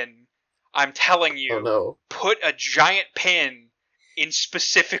 Aiden. I'm telling you, oh, no. Put a giant pin in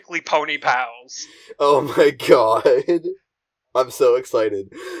specifically Pony Pals. Oh my god. I'm so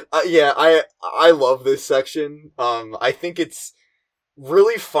excited. Yeah, I love this section. I think it's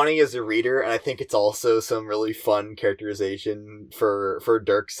really funny as a reader, and I think it's also some really fun characterization for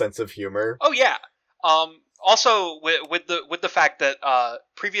Dirk's sense of humor. Oh yeah. Also with the fact that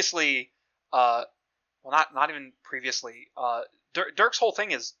previously, well, not even previously. Dirk's whole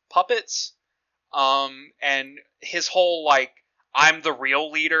thing is puppets. And his whole like, I'm the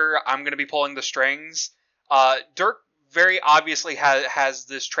real leader. I'm gonna be pulling the strings. Dirk very obviously has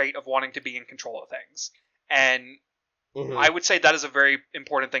this trait of wanting to be in control of things, and mm-hmm. I would say that is a very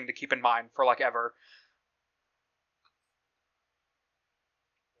important thing to keep in mind for like ever.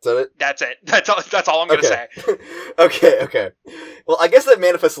 Is that it? That's it. That's all I'm gonna say. Okay. Well, I guess that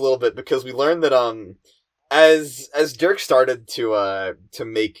manifests a little bit because we learned that as Dirk started to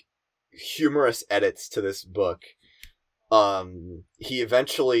make humorous edits to this book, he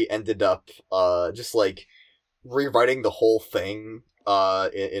eventually ended up just like rewriting the whole thing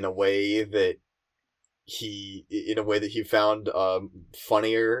in a way that he found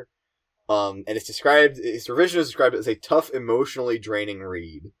funnier. And his revision is described as a tough, emotionally draining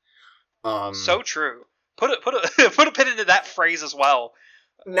read. So true. Put a pin into that phrase as well.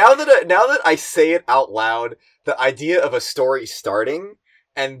 Now that I say it out loud, the idea of a story starting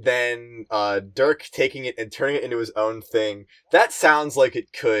and then Dirk taking it and turning it into his own thing, that sounds like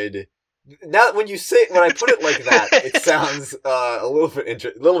it could. Now, when I put it like that, it sounds a little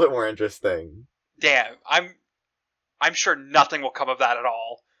bit more interesting. Damn, I'm sure nothing will come of that at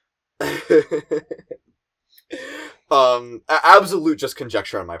all. Absolute just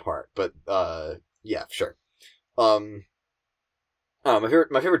conjecture on my part, but yeah, sure. My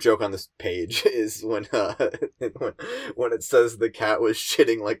favorite joke on this page is when it says the cat was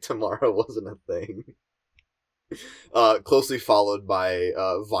shitting like tomorrow wasn't a thing. Closely followed by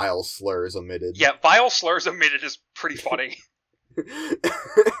vile slurs omitted. Yeah, vile slurs omitted is pretty funny.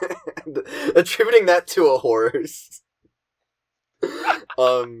 Attributing that to a horse.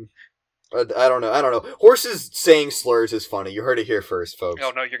 I don't know. Horses saying slurs is funny. You heard it here first, folks.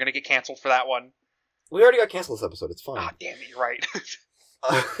 Oh no, you're gonna get canceled for that one. We already got canceled this episode. It's fine. Ah, damn it, you're right.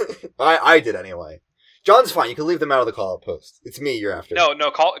 I did anyway. John's fine. You can leave them out of the call-out post. It's me you're after.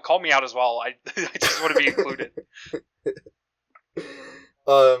 No, call me out as well. I just want to be included.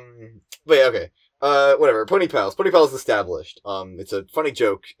 But yeah, okay. Whatever. Pony Pals. Pony Pals established. It's a funny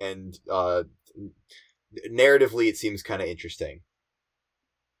joke, and narratively it seems kind of interesting.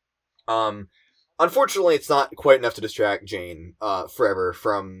 Unfortunately, it's not quite enough to distract Jane, forever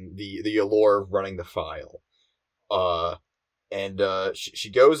from the allure of running the file. And she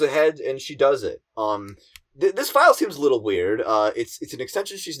goes ahead and she does it. This file seems a little weird. It's an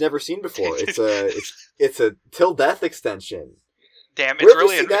extension she's never seen before. It's a Till Death extension. Damn, Where have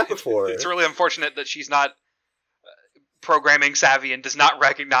you seen that before? It's really unfortunate that she's not programming savvy and does not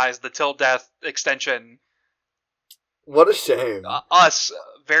recognize the Till Death extension. What a shame. Us,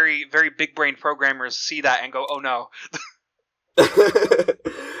 very, very big brain programmers see that and go, oh no.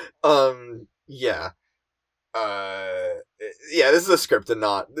 Yeah. Yeah, this is a script and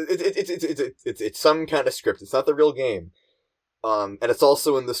not... It's some kind of script. It's not the real game. And it's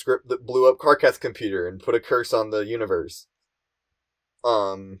also in the script that blew up Karkat's computer and put a curse on the universe.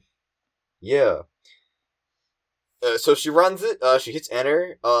 Yeah. So she runs it, she hits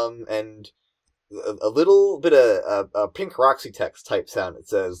enter, and a little bit of a Pink Roxy text type sound. It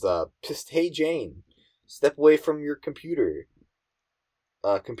says, "Psst, hey Jane, step away from your computer.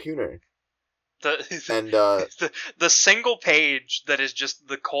 Computer." The single page that is just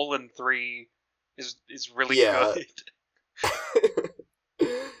the :3 is really good.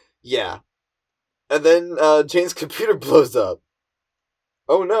 Yeah. And then Jane's computer blows up.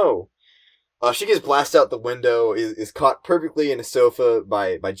 Oh no. She gets blasted out the window, is caught perfectly in a sofa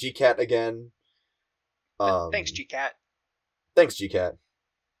by GCat again. Thanks, GCat. Thanks, GCat.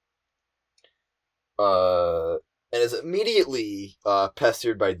 And is immediately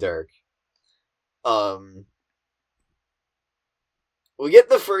pestered by Dirk. we get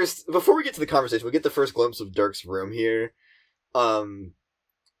the first, before we get to the conversation, we get the first glimpse of Dirk's room here.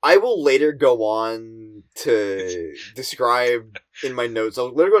 I will later go on to describe, in my notes,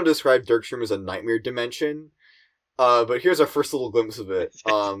 I'll later go on to describe Dirk's room as a nightmare dimension. But here's our first little glimpse of it.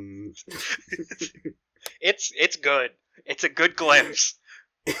 It's good. It's a good glimpse.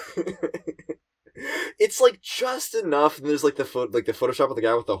 It's like just enough, and there's like the Photoshop of the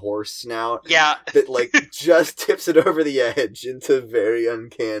guy with the horse snout. Yeah. That like just tips it over the edge into very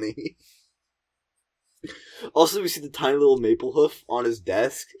uncanny. Also, we see the tiny little maple hoof on his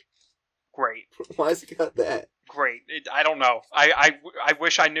desk. Great. Why has he got that? Great. I don't know. I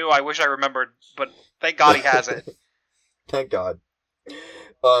wish I knew. I wish I remembered. But thank God he has it. Thank God.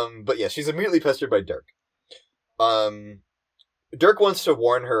 But yeah, she's immediately pestered by Dirk. Dirk wants to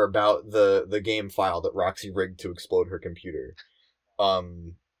warn her about the game file that Roxy rigged to explode her computer.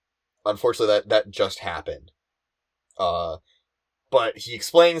 Unfortunately, that just happened. But he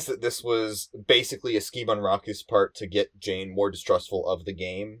explains that this was basically a scheme on Roxy's part to get Jane more distrustful of the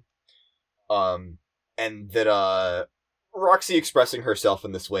game. And that, Roxy expressing herself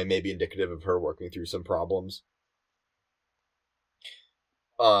in this way may be indicative of her working through some problems.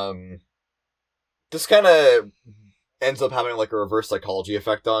 This kind of ends up having, like, a reverse psychology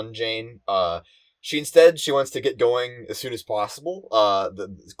effect on Jane. She wants to get going as soon as possible.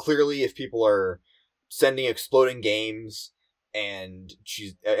 Clearly, if people are sending exploding games, and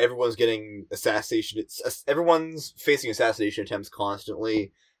everyone's getting everyone's facing assassination attempts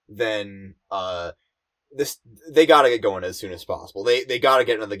constantly, then they gotta get going as soon as possible. They gotta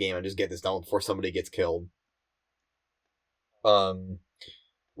get into the game and just get this done before somebody gets killed.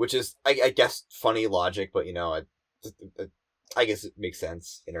 Which is, I guess, funny logic, but, you know, I guess it makes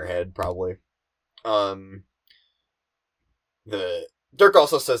sense in her head, probably. Dirk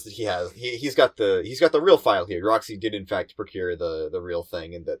also says that he's got the real file here. Roxy did in fact procure the real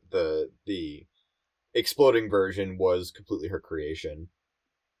thing, and that the exploding version was completely her creation.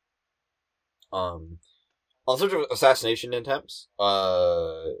 On subject of assassination attempts,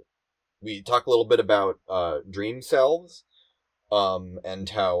 we talk a little bit about dream selves, and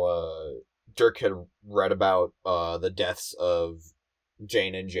how Dirk had read about the deaths of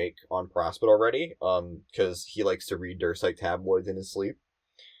Jane and Jake on Prospect already, because he likes to read Durslake tabloids in his sleep.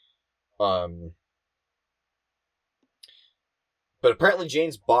 But apparently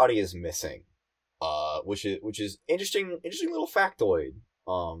Jane's body is missing, which is interesting little factoid,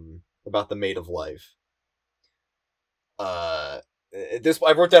 about the Maid of Life. I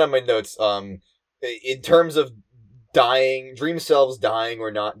wrote down in my notes, in terms of dream selves dying or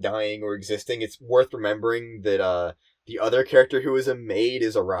not dying or existing, it's worth remembering that, the other character who is a maid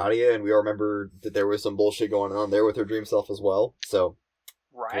is Aradia, and we all remember that there was some bullshit going on there with her dream self as well, so...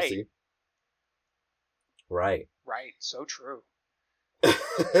 Right. We'll see. Right. Right, so true.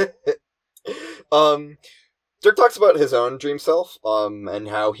 Dirk talks about his own dream self, and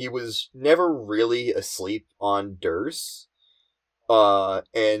how he was never really asleep on Durs,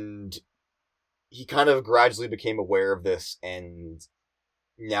 and he kind of gradually became aware of this, and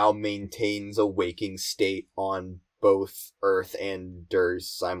now maintains a waking state on both Earth and Durs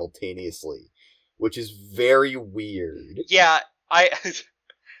simultaneously, which is very weird. Yeah, I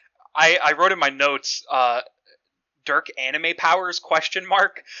wrote in my notes, Dirk anime powers ?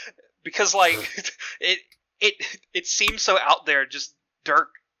 Because, like, it seems so out there, just Dirk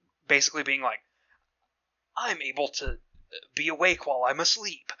basically being like, I'm able to be awake while I'm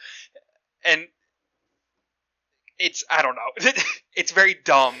asleep. And I don't know, it's very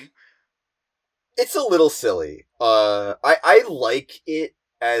dumb. It's a little silly. I like it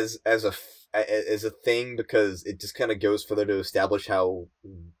as a thing, because it just kind of goes further to establish how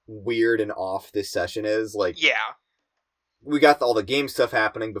weird and off this session is. Like, yeah, we got all the game stuff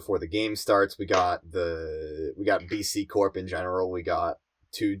happening before the game starts. We got BC Corp in general. We got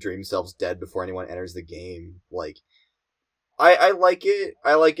 2 dream selves dead before anyone enters the game. Like, I like it.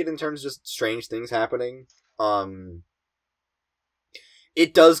 I like it in terms of just strange things happening.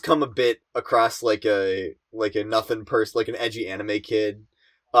 It does come a bit across like a nothing person, like an edgy anime kid,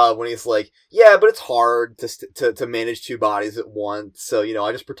 when he's like, yeah, but it's hard to manage 2 bodies at once, so, you know,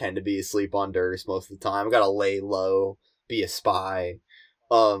 I just pretend to be asleep on Durs most of the time. I gotta lay low, be a spy.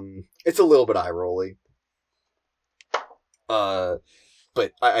 It's a little bit eye-rolly. But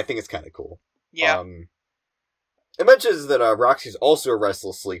I think it's kind of cool. Yeah. It mentions that Roxy's also a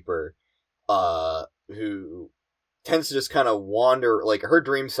restless sleeper, who tends to just kind of wander, like, her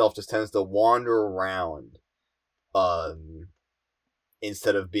dream self just tends to wander around,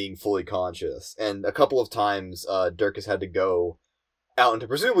 instead of being fully conscious. And a couple of times, Dirk has had to go out into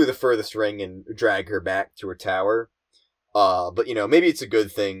presumably the furthest ring and drag her back to her tower. But maybe it's a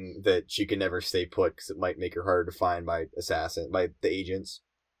good thing that she can never stay put because it might make her harder to find by the agents.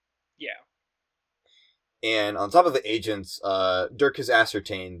 Yeah. And on top of the agents, Dirk has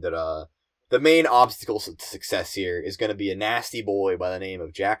ascertained that the main obstacle to success here is going to be a nasty boy by the name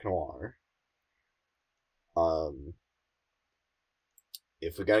of Jack Noir.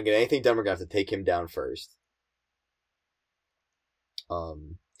 If we're gonna get anything done, we're gonna have to take him down first.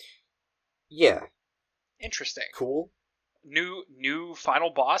 Yeah. Interesting. Cool. New final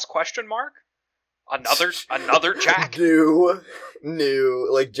boss? Question mark. Another Jack. New.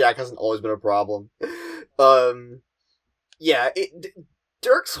 Like Jack hasn't always been a problem. Yeah.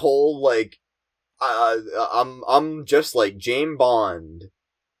 Dirk's whole like, I'm just like James Bond.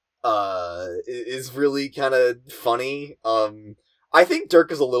 Is really kind of funny. I think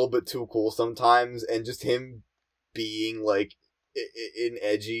Dirk is a little bit too cool sometimes, and just him being like an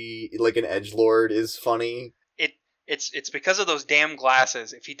edgelord is funny. It's because of those damn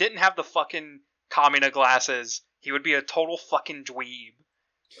glasses. If he didn't have the fucking Kamina glasses, he would be a total fucking dweeb.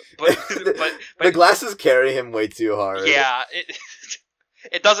 But the glasses carry him way too hard. Yeah,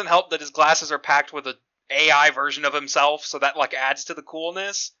 it doesn't help that his glasses are packed with an AI version of himself, so that like adds to the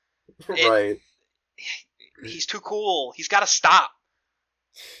coolness. Right. He's too cool. He's got to stop.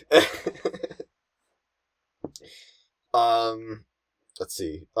 Let's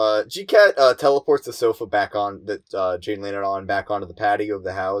see. GCat teleports the sofa back on that Jane landed on back onto the patio of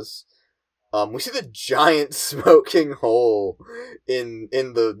the house. We see the giant smoking hole in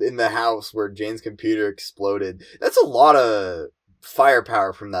the house where Jane's computer exploded. That's a lot of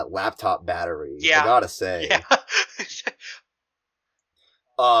firepower from that laptop battery. Yeah. I gotta say. Yeah.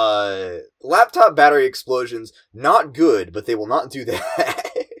 Laptop battery explosions, not good, but they will not do that.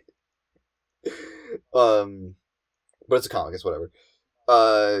 But it's a comic, it's whatever.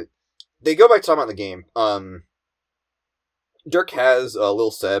 They go back to talking about the game. Dirk has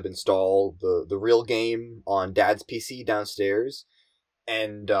Lil Seb install the real game on Dad's PC downstairs,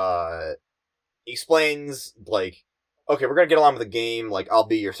 and explains, like, okay, we're gonna get along with the game, like, I'll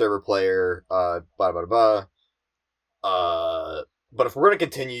be your server player, blah, blah, blah. But if we're gonna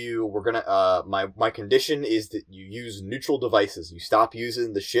continue, we're gonna, my condition is that you use neutral devices. You stop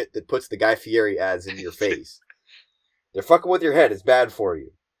using the shit that puts the Guy Fieri ads in your face. They're fucking with your head. It's bad for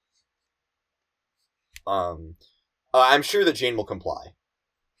you. I'm sure that Jane will comply.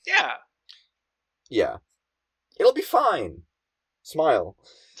 Yeah. Yeah. It'll be fine. Smile.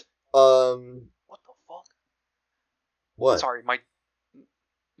 What the fuck? What? Sorry, my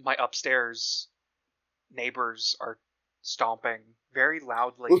upstairs neighbors are stomping very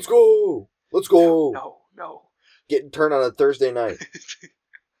loudly. Let's go! Let's go! No. Getting turned on a Thursday night.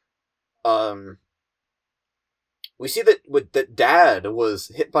 We see that Dad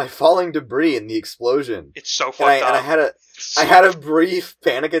was hit by falling debris in the explosion. It's so fucked up. And I had a brief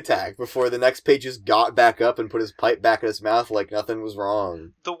panic attack before the next page just got back up and put his pipe back in his mouth like nothing was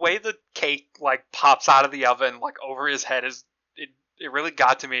wrong. The way the cake like pops out of the oven like over his head it really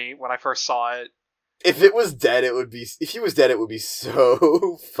got to me when I first saw it. If he was dead, it would be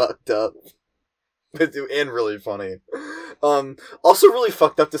so fucked up. And really funny. Also really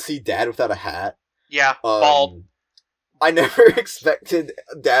fucked up to see Dad without a hat. Yeah, bald. I never expected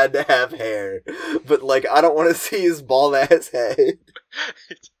Dad to have hair, but, like, I don't want to see his bald-ass head.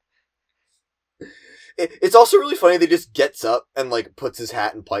 It's also really funny that he just gets up and, like, puts his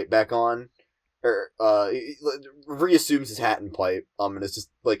hat and pipe back on. Or, reassumes his hat and pipe, and it's just,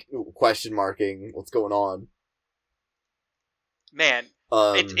 like, question marking what's going on. Man,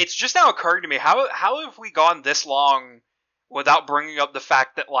 it's just now occurring to me, how have we gone this long without bringing up the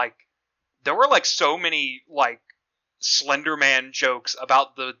fact that, like, there were, like, so many, like, Slender Man jokes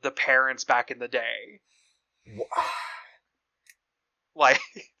about the parents back in the day. Like,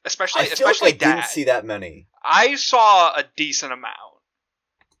 especially like I Dad. didn't see that many. I saw a decent amount.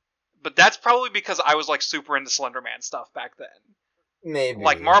 But that's probably because I was, like, super into Slender Man stuff back then. Maybe.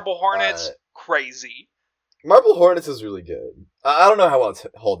 Like, Marble Hornets, crazy. Marble Hornets is really good. I don't know how well to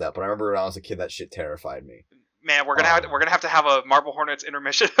hold that, but I remember when I was a kid, that shit terrified me. Man, we're gonna have to have a Marble Hornets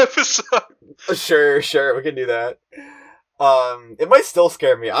intermission episode. Sure, we can do that. It might still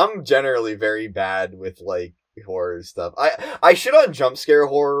scare me. I'm generally very bad with, like, horror stuff. I shit on jump scare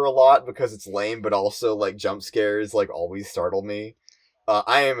horror a lot because it's lame, but also, like, jump scares, like, always startle me.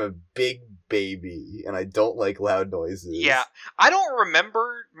 I am a big baby, and I don't like loud noises. Yeah, I don't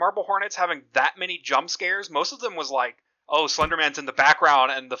remember Marble Hornets having that many jump scares. Most of them was like, oh, Slenderman's in the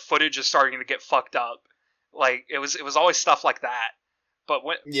background, and the footage is starting to get fucked up. Like, it was always stuff like that. But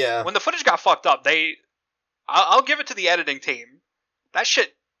when the footage got fucked up, I'll give it to the editing team. That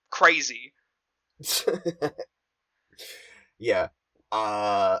shit crazy. Yeah.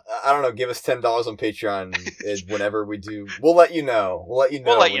 I don't know. Give us $10 on Patreon whenever we do. We'll let you know. We'll let you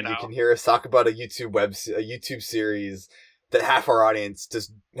know when you can hear us talk about a YouTube series that half our audience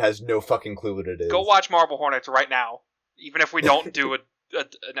just has no fucking clue what it is. Go watch Marble Hornets right now. Even if we don't do an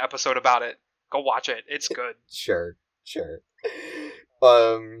episode about it, go watch it. It's good. Sure.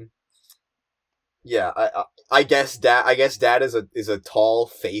 Yeah. I guess Dad is a tall,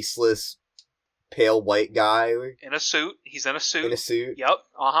 faceless, pale white guy in a suit. He's in a suit. Yep.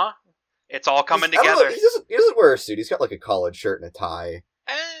 It's all coming together. He doesn't wear a suit. He's got like a collared shirt and a tie.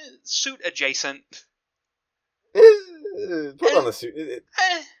 Suit adjacent. Put on the suit.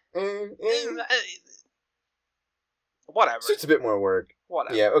 Whatever. Suit's a bit more work.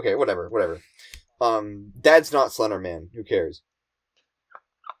 Whatever. Yeah. Okay. Whatever. Dad's not Slender Man. Who cares?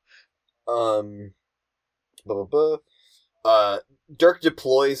 Blah blah blah. Dirk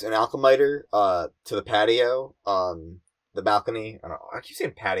deploys an alchemiter to the patio, the balcony. I don't know. I keep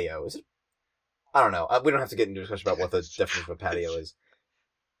saying patio. Is it? I don't know. We don't have to get into a discussion about what the definition of a patio is.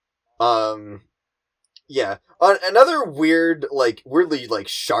 Yeah. Another weirdly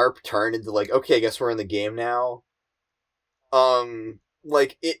sharp turn into okay, I guess we're in the game now.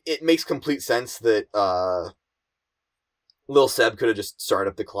 It makes complete sense that Lil Seb could have just started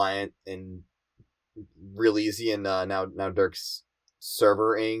up the client and real easy, and now Dirk's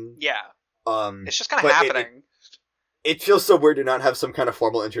servering. Yeah. It's just kind of happening. It feels so weird to not have some kind of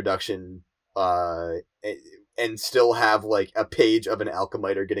formal introduction, and still have a page of an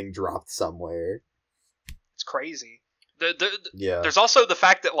alchemiter getting dropped somewhere. It's crazy. Yeah. There's also the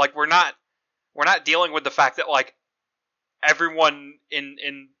fact that we're not dealing with the fact that everyone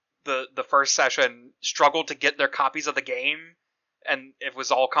in the first session struggled to get their copies of the game, and it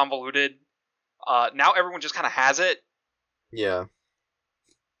was all convoluted. Now everyone just kind of has it. Yeah.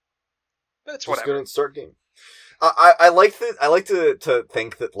 But it's just whatever. Gonna start game. I like to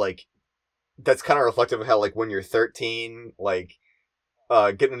think that that's kind of reflective of how when you're 13,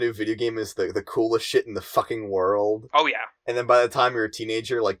 getting a new video game is the coolest shit in the fucking world. Oh yeah. And then by the time you're a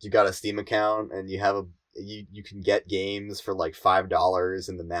teenager, you got a Steam account and you have you can get games for $5,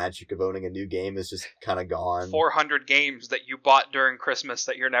 and the magic of owning a new game is just kind of gone. 400 games that you bought during Christmas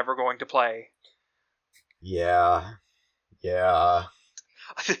that you're never going to play. Yeah.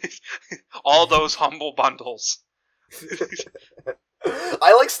 All those humble bundles.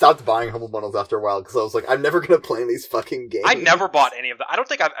 I stopped buying humble bundles after a while because I was I'm never gonna play these fucking games. I never bought any of them. I don't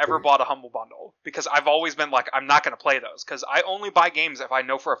think I've ever bought a humble bundle because I've always been I'm not gonna play those because I only buy games if I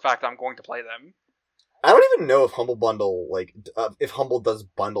know for a fact I'm going to play them. I don't even know if Humble Bundle if Humble does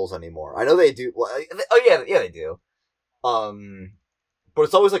bundles anymore. I know they do. Yeah, they do. But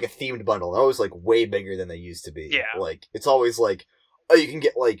it's always a themed bundle. They're always way bigger than they used to be. Yeah. It's always oh, you can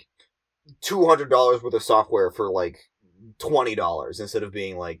get $200 worth of software for $20 instead of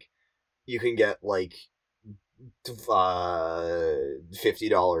being you can get $50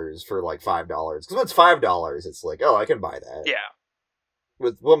 for $5. Because when it's $5, it's oh, I can buy that. Yeah.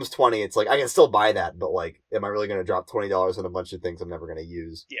 With Wilm's 20, it's I can still buy that, but am I really going to drop $20 on a bunch of things I'm never going to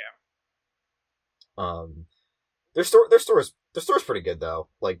use? Yeah. Their store's pretty good though.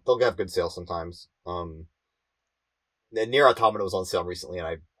 They'll have good sales sometimes. Nier Automata was on sale recently, and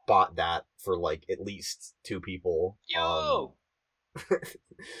I bought that for at least 2 people. Yo.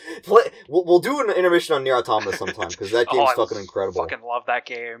 We'll do an intermission on Nier Automata sometime because that game's fucking incredible. Fucking love that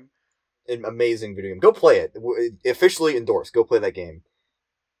game. An amazing video game. Go play it. Officially endorsed. Go play that game.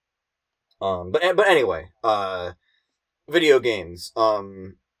 But anyway, video games.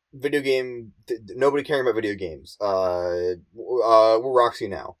 Nobody caring about video games. We're Roxy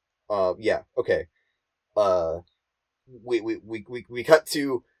now. Yeah, okay. We cut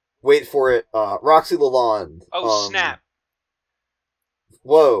to, wait for it, Roxy Lalonde. Oh, snap.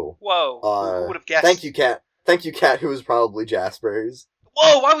 Whoa. Who would have guessed? Thank you, Kat, who was probably Jasper's.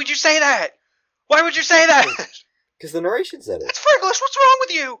 Whoa, why would you say that? Why would you say that? Because the narration said it. It's frigglish, what's wrong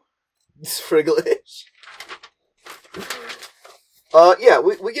with you? It's frigglish. Yeah,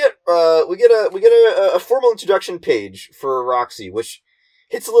 we get a formal introduction page for Roxy, which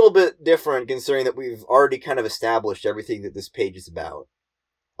hits a little bit different considering that we've already kind of established everything that this page is about.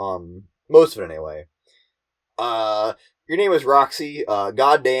 Most of it anyway. Your name is Roxy.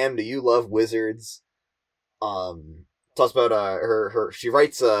 Goddamn, do you love wizards? Talks about her. She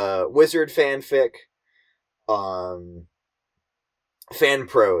writes wizard fanfic. Fan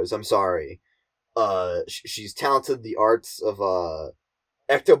prose. I'm sorry. She's talented the arts of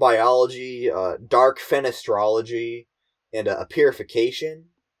ectobiology, dark fenestrology, and purification.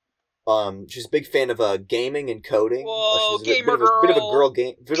 She's a big fan of gaming and coding. Whoa, she's gamer bit of a girl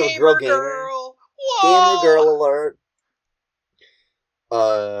gamer. Whoa. Gamer girl alert.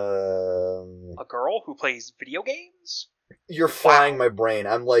 A girl who plays video games? You're frying my brain.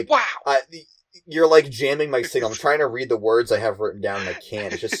 I'm like, wow. You're like jamming my signal. I'm trying to read the words I have written down and I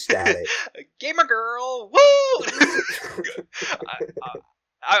can't. It's just static. Gamer girl, woo!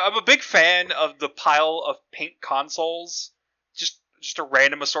 I'm a big fan of the pile of pink consoles. Just a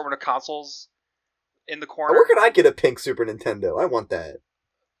random assortment of consoles in the corner. Where can I get a pink Super Nintendo? I want that.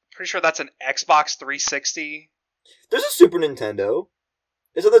 Pretty sure that's an Xbox 360. There's a Super Nintendo.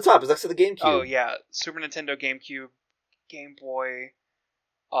 It's at the top. It's next to the GameCube. Oh yeah, Super Nintendo, GameCube, Game Boy.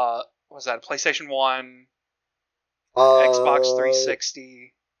 What was that? PlayStation 1, Xbox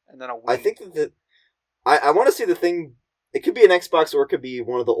 360, and then a Wii. I think that I want to see the thing. It could be an Xbox or it could be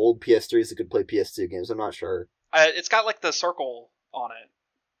one of the old PS3s that could play PS2 games. I'm not sure. It's got like the circle on it.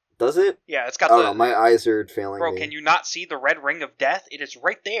 Does it? Yeah, it's got no, my eyes are failing Bro, me. can you not see the red ring of death? It is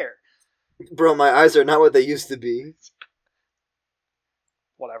right there. Bro, my eyes are not what they used to be.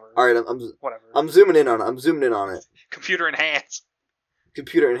 Whatever. All right, whatever. I'm zooming in on it. Computer enhanced.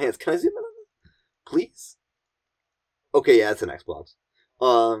 Computer enhanced. Can I zoom in on it? Please? Okay, yeah, it's an Xbox.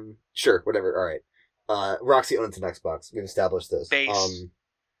 Sure, whatever. All right. Roxy owns an Xbox. We've established this. Base.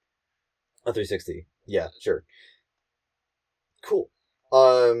 A 360. Yeah, sure. Cool.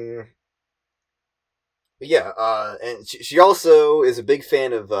 Yeah, and she also is a big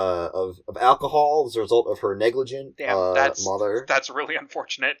fan of alcohol as a result of her negligent mother. That's really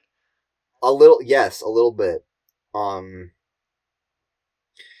unfortunate. A little bit. The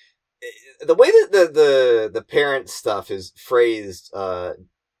way that the parent stuff is phrased,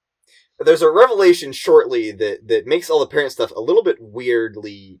 there's a revelation shortly that makes all the parent stuff a little bit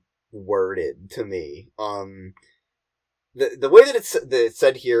weirdly worded to me. The way that it's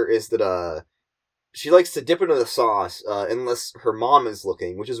said here is that she likes to dip into the sauce unless her mom is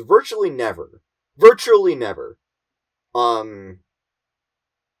looking, which is virtually never. Considering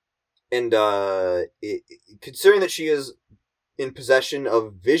that she is in possession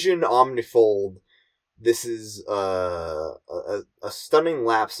of vision omnifold, this is a stunning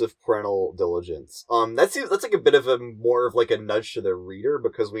lapse of parental diligence. That's like a bit of more of like a nudge to the reader,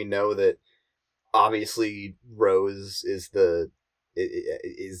 because we know that obviously Rose is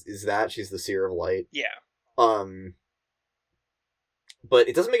she's the seer of light. Yeah. But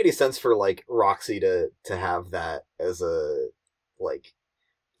it doesn't make any sense for like Roxy to have that as a like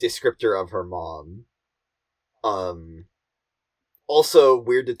descriptor of her mom. Also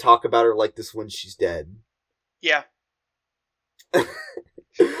weird to talk about her like this when she's dead. Yeah.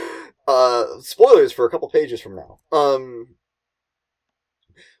 Spoilers for a couple pages from now.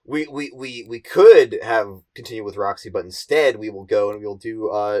 We could have continued with Roxy, but instead we will go and we'll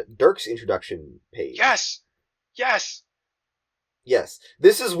do Dirk's introduction page. Yes.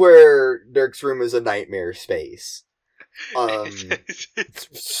 This is where Dirk's room is a nightmare space.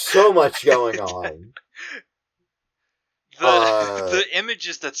 So much going on. The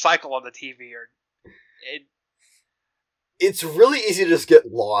images that cycle on the TV are. It's really easy to just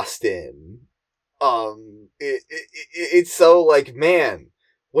get lost in. It's so like, man,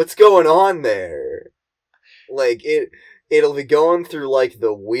 what's going on there? Like it'll be going through like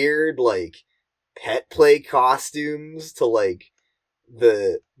the weird like pet play costumes to like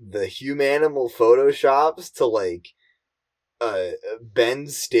the humanimal photoshops to like Ben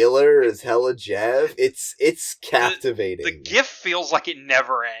Stiller as Hella Jeff. It's captivating. The GIF feels like it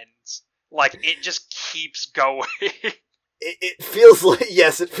never ends. Like it just keeps going. It feels like,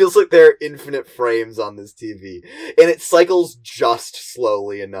 yes, it feels like there are infinite frames on this TV. And it cycles just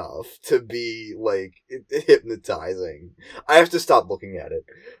slowly enough to be, like, hypnotizing. I have to stop looking at it.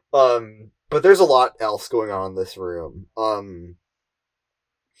 But there's a lot else going on in this room.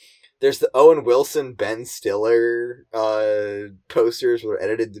 There's the Owen Wilson, Ben Stiller, posters were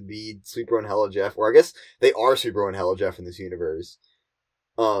edited to be Sweet Bro and Hella Jeff, or I guess they are Sweet Bro and Hella Jeff in this universe.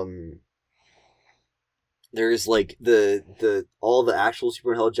 There's like the all the actual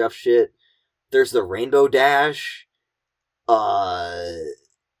Super Hell Jeff shit. There's the Rainbow Dash.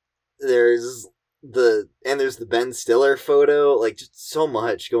 There's the Ben Stiller photo. Like just so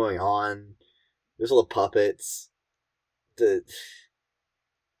much going on. There's all the puppets. The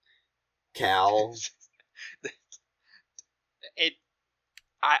Cal.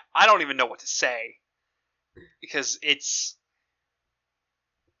 I don't even know what to say because it's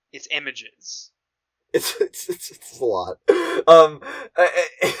images. It's a lot.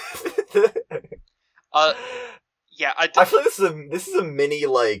 Yeah, I feel like this is a mini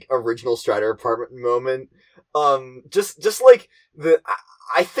like original Strider apartment moment. Just like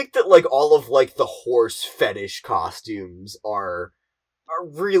I think that like all of like the horse fetish costumes are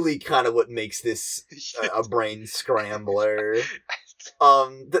really kind of what makes this a brain scrambler.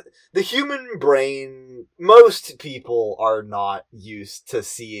 The human brain, most people are not used to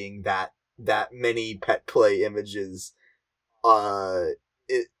seeing that many pet play images.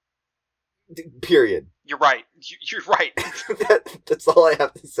 It, period. You're right. You're right. That's all I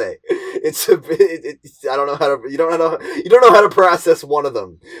have to say. I don't know how to. You don't know how to process one of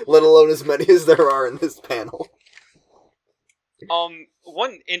them, let alone as many as there are in this panel.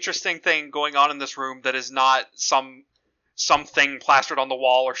 One interesting thing going on in this room that is not something plastered on the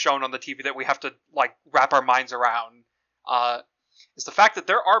wall or shown on the TV that we have to like wrap our minds around, is the fact that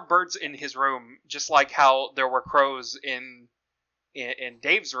there are birds in his room, just like how there were crows in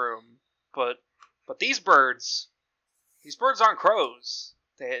Dave's room, but these birds aren't crows.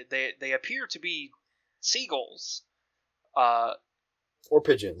 They appear to be seagulls. Or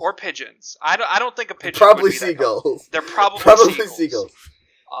pigeons. I don't think a pigeon probably would be seagulls. They're probably seagulls.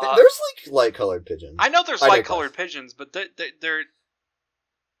 There's like light-colored pigeons. I know there's light-colored pigeons, but they're.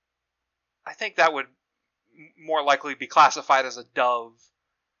 I think that would more likely be classified as a dove.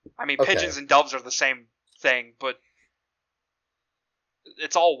 I mean, pigeons and doves are the same thing, but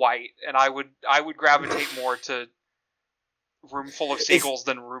it's all white, and I would gravitate more to room full of seagulls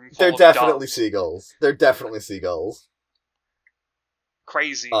than room full of doves. They're definitely seagulls. They're definitely seagulls.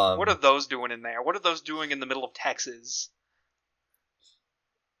 Crazy. What are those doing in there? What are those doing in the middle of Texas?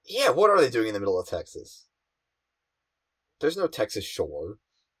 Yeah, what are they doing in the middle of Texas? There's no Texas shore.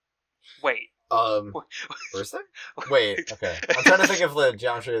 Wait. Where's there? Wait, okay. I'm trying to think of the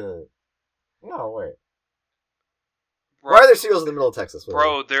geometry of the... No, wait. Bro, why are there seagulls in the middle of Texas?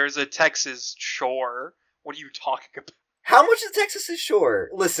 Bro, there's a Texas shore. What are you talking about? How much is Texas'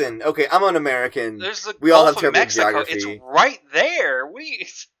 shore? Listen, okay, I'm an American. There's the we Gulf all have of terrible Mexico. geography. It's right there. What do you...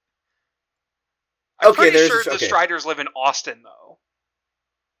 I'm pretty sure the Striders live in Austin, though.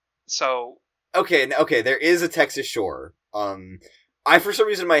 So... Okay, there is a Texas shore. I, for some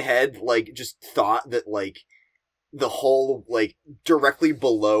reason in my head, like, just thought that, like, the whole, like, directly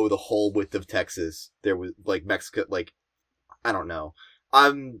below the whole width of Texas, there was, like, Mexico, like, I don't know.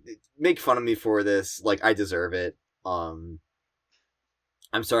 Make fun of me for this. Like, I deserve it. I'm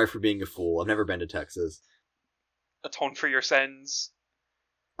sorry for being a fool. I've never been to Texas. Atone for your sins.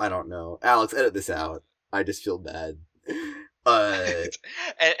 I don't know. Alex, edit this out. I just feel bad.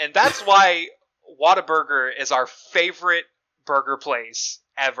 And that's why Whataburger is our favorite burger place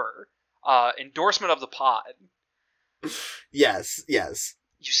ever. Endorsement of the pod. Yes.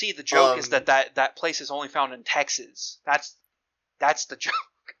 You see, the joke is that place is only found in Texas. That's the joke.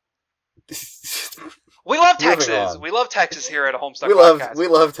 We love Texas. We love Texas here at a Homestuck Podcast. We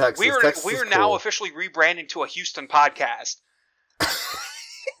love Texas. We are now officially rebranding to a Houston podcast.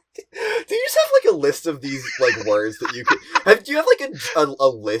 Do you just have like a list of these like words that you could? Do you have like a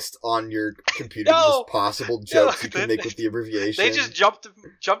list on your computer of just possible jokes you can make with the abbreviation? They just jumped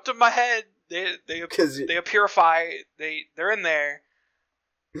in my head. They purify. They're in there.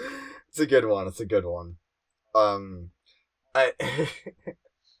 It's a good one.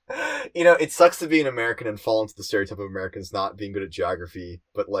 It sucks to be an American and fall into the stereotype of Americans not being good at geography,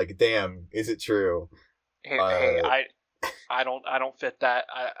 but like, damn, is it true? Hey, I don't fit that.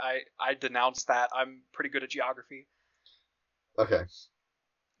 I denounce that. I'm pretty good at geography. Okay.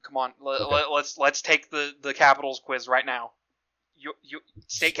 Come on, let's take the capitals quiz right now. You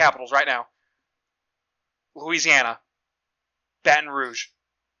state capitals right now. Louisiana, Baton Rouge,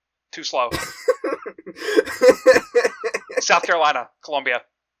 too slow. South Carolina, Columbia.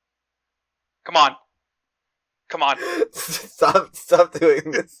 Come on. Stop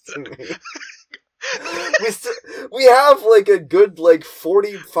doing this to me. We have like a good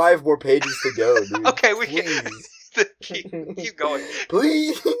 45 more pages to go, dude. Okay, we can keep going.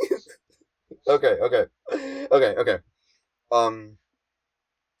 Please. Okay.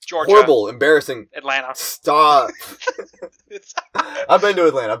 Georgia. Horrible, embarrassing. Atlanta. Stop. I've been to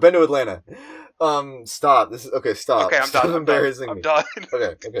Atlanta. Stop. This is okay. Stop. Okay, I'm done. Stop embarrassing me. I'm done.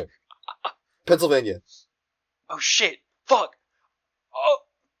 Okay. Pennsylvania. Oh shit! Fuck! Oh!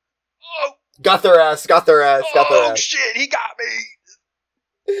 Got their ass. Oh shit! He got me.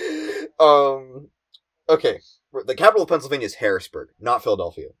 Okay. The capital of Pennsylvania is Harrisburg, not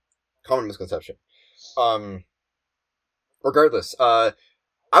Philadelphia. Common misconception. Regardless,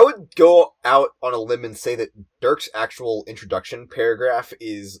 I would go out on a limb and say that Dirk's actual introduction paragraph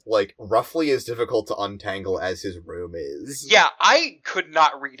is, roughly as difficult to untangle as his room is. Yeah, I could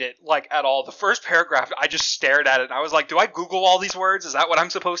not read it, at all. The first paragraph, I just stared at it, and I was like, do I Google all these words? Is that what I'm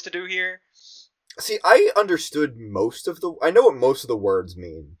supposed to do here? See, I understood I know what most of the words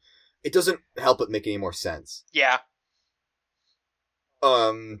mean. It doesn't help it make any more sense. Yeah.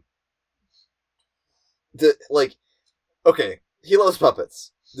 Okay. He loves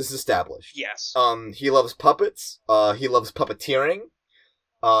puppets. This is established. Yes. He loves puppets. He loves puppeteering.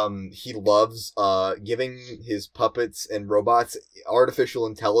 He loves giving his puppets and robots artificial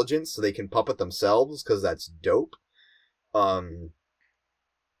intelligence so they can puppet themselves, because that's dope. And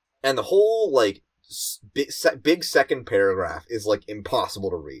the whole like big second paragraph is like impossible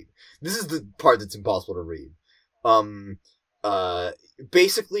to read. This is the part that's impossible to read.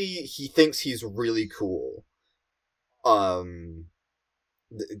 Basically he thinks he's really cool. The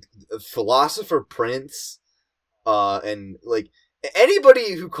philosopher Prince, and like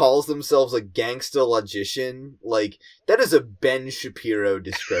anybody who calls themselves a gangsta logician, like that is a Ben Shapiro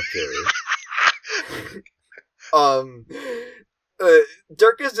descriptor.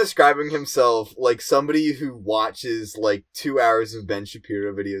 Dirk is describing himself like somebody who watches like 2 hours of Ben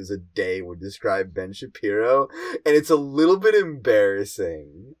Shapiro videos a day would describe Ben Shapiro, and it's a little bit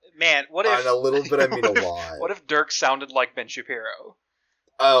embarrassing. Man, what if... And a little bit, I mean a lot. What if Dirk sounded like Ben Shapiro?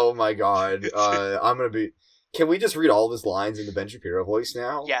 Oh my god. I'm gonna be... Can we just read all of his lines in the Ben Shapiro voice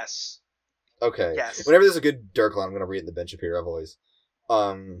now? Yes. Okay. Yes. Whenever there's a good Dirk line, I'm gonna read it in the Ben Shapiro voice.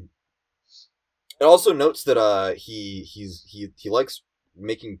 It also notes that he likes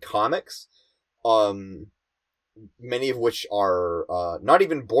making comics, many of which are not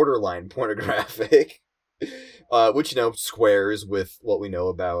even borderline pornographic, which squares with what we know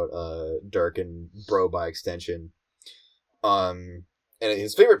about Dirk and Bro by extension. And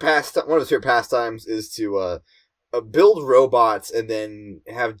his favorite one of his favorite pastimes is to build robots and then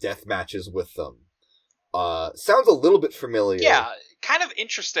have death matches with them. Sounds a little bit familiar. Yeah, kind of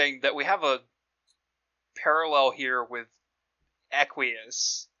interesting that we have a parallel here with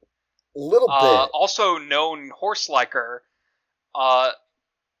Equius. Little bit. Also known horse-liker.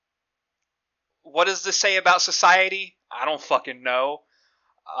 What does this say about society? I don't fucking know.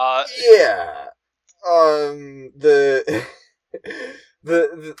 Yeah.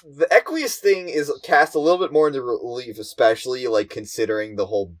 The Equius thing is cast a little bit more into relief, especially like considering the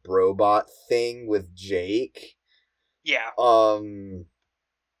whole Brobot thing with Jake. Yeah.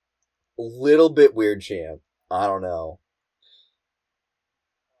 Little bit weird, champ. I don't know.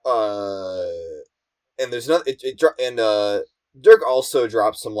 And there's nothing. Dirk also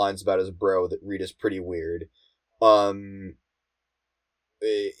drops some lines about his bro that read as pretty weird. He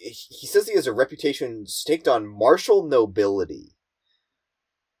says he has a reputation staked on martial nobility.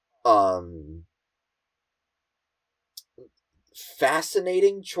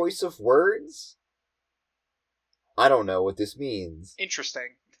 Fascinating choice of words? I don't know what this means.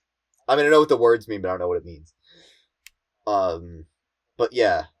 Interesting. I mean, I know what the words mean, but I don't know what it means. But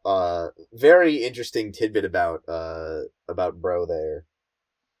yeah, very interesting tidbit about Bro there.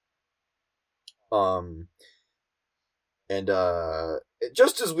 And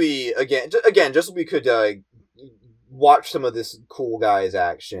just as we could watch some of this cool guy's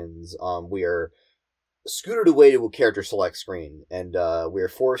actions, we are scooted away to a character select screen, and we are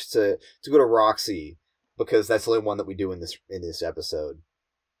forced to go to Roxy, because that's the only one that we do in this episode.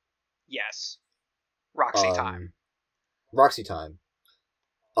 Yes. Roxy time. Roxy time.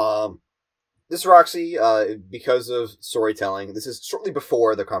 This Roxy, because of storytelling, this is shortly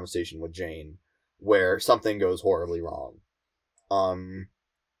before the conversation with Jane, where something goes horribly wrong.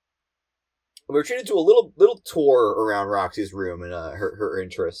 We're treated to a little tour around Roxy's room and her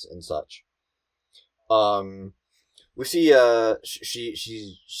interests and such. We see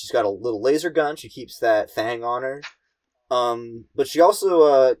she's got a little laser gun. She keeps that thing on her. But she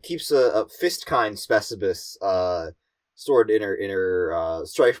also keeps a fist-kind specibus stored in her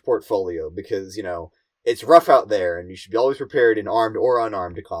strife portfolio, because it's rough out there and you should be always prepared in armed or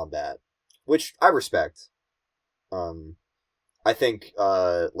unarmed to combat, which I respect. I think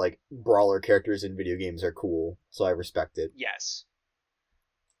like brawler characters in video games are cool, so I respect it. Yes.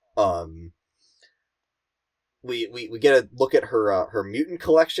 We get a look at her mutant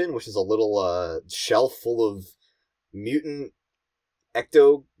collection, which is a little shelf full of mutant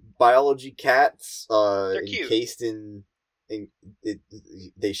ectobiology cats. They're cute. Encased in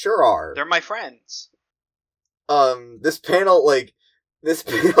they sure are. They're my friends. This panel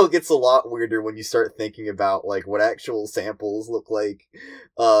gets a lot weirder when you start thinking about like what actual samples look like.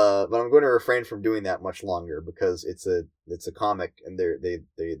 But I'm going to refrain from doing that much longer, because it's a comic, and they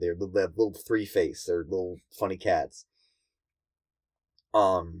have little three face. They're little funny cats.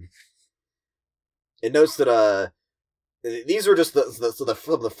 It notes that these were just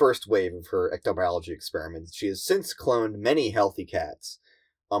the first wave of her ectobiology experiments. She has since cloned many healthy cats.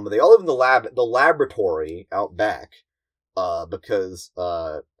 But they all live in the laboratory out back. Because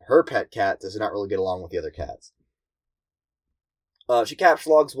her pet cat does not really get along with the other cats. She caps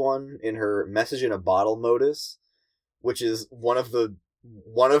logs one in her message in a bottle modus, which is one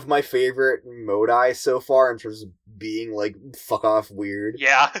of my favorite modi so far in terms of being like fuck off weird.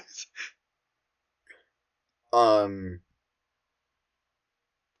 Yeah.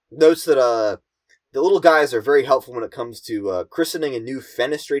 Notes that the little guys are very helpful when it comes to christening a new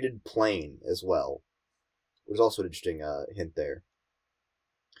fenestrated plane as well. There's also an interesting hint there.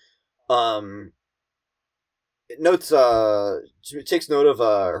 It takes note of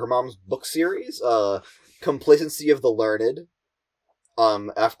her mom's book series, Complacency of the Learned,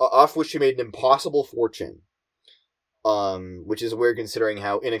 off which she made an impossible fortune, which is weird considering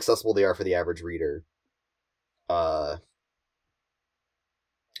how inaccessible they are for the average reader.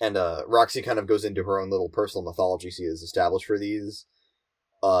 And Roxy kind of goes into her own little personal mythology she has established for these,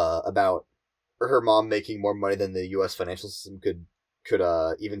 about her mom making more money than the U.S. financial system could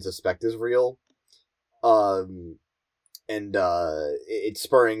even suspect is real. And it's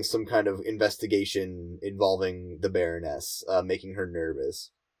spurring some kind of investigation involving the Baroness, making her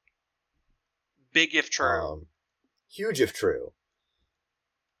nervous. Big if true. Huge if true.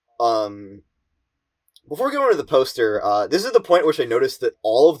 Before we go into the poster, this is the point at which I noticed that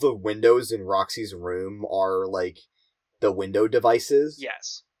all of the windows in Roxy's room are, like, the window devices.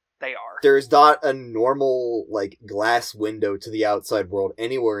 Yes, they are. There's not a normal, like, glass window to the outside world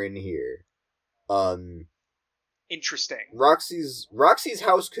anywhere in here. Interesting. Roxy's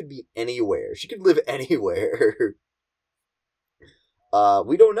house could be anywhere. She could live anywhere.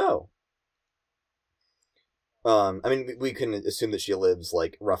 We don't know. I mean, we can assume that she lives,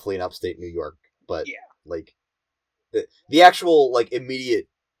 like, roughly in upstate New York, but, yeah. Like, the actual, like, immediate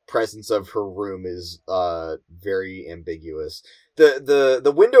presence of her room is, very ambiguous.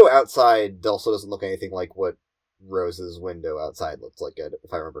 The window outside also doesn't look anything like what Rose's window outside looked like,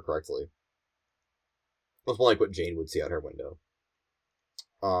 if I remember correctly. It was more like what Jane would see out her window.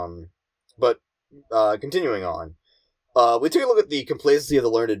 But, continuing on. We took a look at the Complacency of the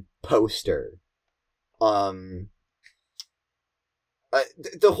Learned poster.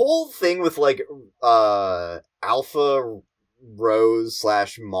 The whole thing with, like, Alpha Rose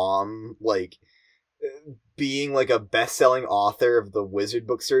 / Mom, like, being, like, a best-selling author of the Wizard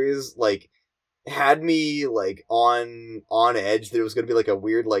book series, like, had me, like, on edge that it was gonna be, like, a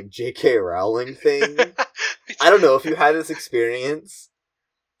weird, like, J.K. Rowling thing. I don't know if you had this experience.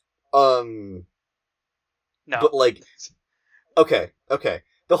 No. But, like, okay.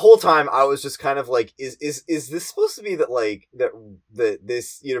 The whole time I was just kind of like, is this supposed to be that, like, that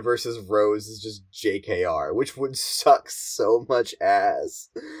this universe's Rose is just JKR, which would suck so much ass.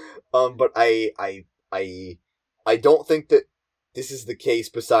 But I don't think that this is the case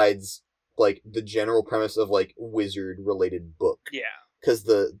besides, like, the general premise of, like, wizard related book. Yeah. Because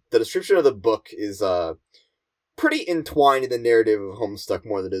the description of the book is pretty entwined in the narrative of Homestuck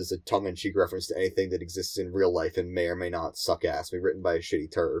more than it is a tongue-in-cheek reference to anything that exists in real life and may or may not suck ass, be written by a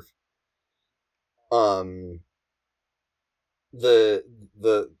shitty turf. The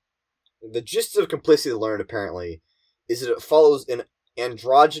gist of Complicity of the Learned, apparently, is that it follows an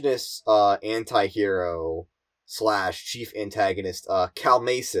androgynous anti-hero / chief antagonist,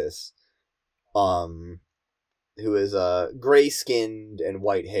 Calmasis, who is gray-skinned and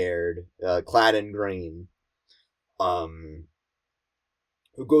white-haired, clad in green. Who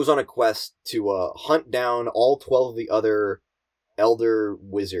goes on a quest to hunt down all 12 of the other elder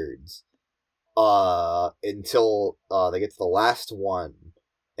wizards until they get to the last one,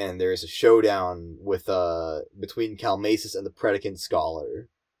 and there's a showdown with between Calmasis and the predicant scholar,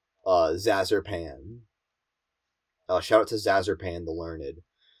 Zazarpan. Shout out to Zazarpan the Learned.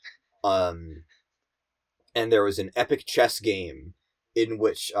 And there was an epic chess game in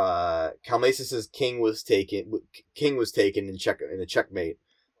which Calmasis' king was taken in a checkmate,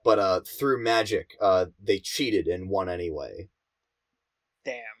 but through magic, they cheated and won anyway.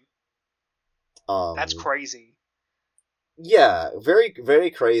 Damn. That's crazy. Yeah, very, very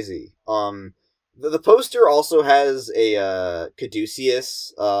crazy. The poster also has a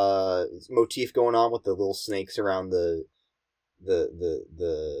caduceus motif going on with the little snakes around the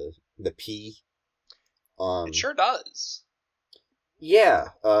P. It sure does. Yeah,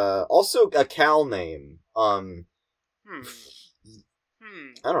 also a Cal name. I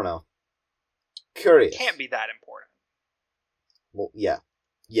don't know. Curious. It can't be that important. Well, yeah.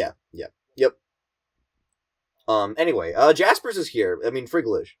 Yep. Anyway, Jaspers is here. I mean,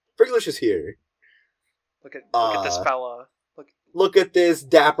 frigglish. Frigglish is here. Look at this fella. Look at this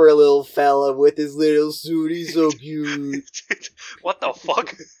dapper little fella with his little suit. He's so cute. What the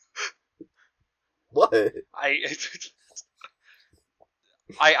fuck? What?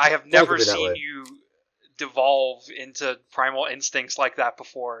 I have never seen you devolve into primal instincts like that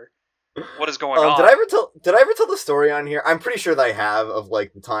before. What is going on? Did I ever tell the story on here? I'm pretty sure that I have, of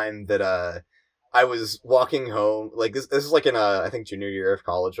like the time that I was walking home, like this is like in I think junior year of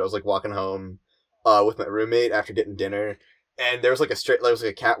college. I was like walking home with my roommate after getting dinner, and there was like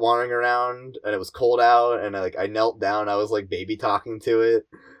a cat wandering around, and it was cold out, and I knelt down. I was like baby talking to it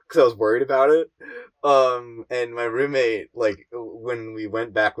because I was worried about it. And my roommate, like, when we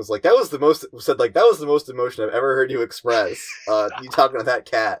went back, was like, that was the most emotion I've ever heard you express. You talking to that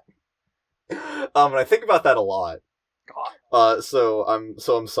cat. And I think about that a lot. God. So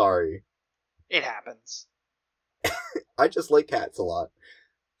I'm sorry. It happens. I just like cats a lot.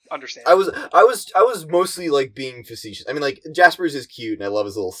 Understand. I was mostly like being facetious. I mean, like, Jasper's is cute and I love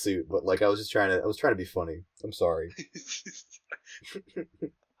his little suit, but like I was trying to be funny. I'm sorry.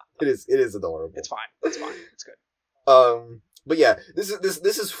 It is adorable. It's fine. It's fine. It's good. But yeah, this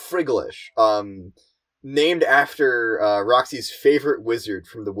is frigglish. Named after Roxy's favorite wizard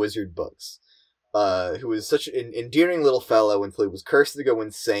from the Wizard books. Who was such an endearing little fellow until he was cursed to go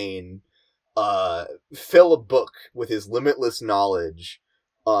insane. Fill a book with his limitless knowledge.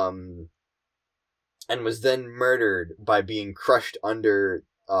 And was then murdered by being crushed under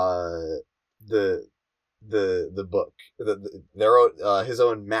the book, his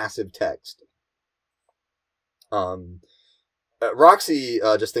own massive text. Roxy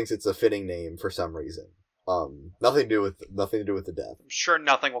just thinks it's a fitting name for some reason. Nothing to do with the death. I'm sure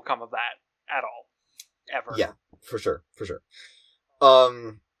nothing will come of that at all, ever. Yeah, for sure.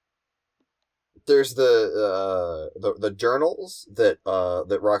 There's the journals that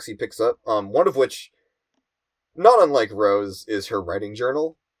Roxy picks up. One of which, not unlike Rose, is her writing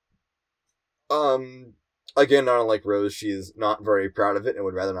journal. Again, not unlike Rose, she is not very proud of it and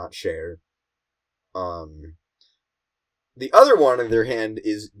would rather not share. The other one, on the other hand,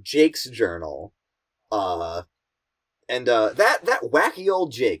 is Jake's journal. And that wacky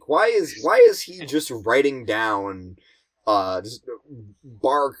old Jake. Why is he just writing down just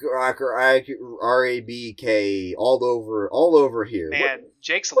bark RABK all over here? Man,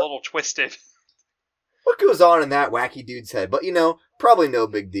 Jake's a little twisted. What goes on in that wacky dude's head? But probably no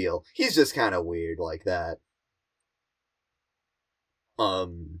big deal. He's just kind of weird like that.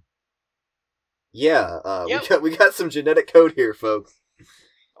 Yeah, yep. we got some genetic code here, folks.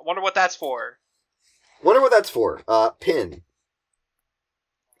 I wonder what that's for. Pin.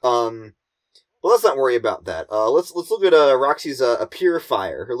 Well, let's not worry about that. Let's look at Roxy's a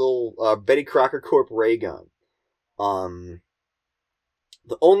purifier, her little Betty Crocker Corp ray gun.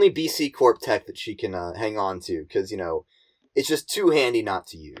 The only BC Corp tech that she can hang on to, because it's just too handy not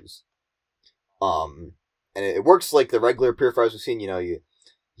to use. And it works like the regular purifiers we've seen. You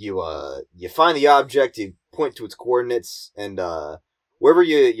find the object, you point to its coordinates, and wherever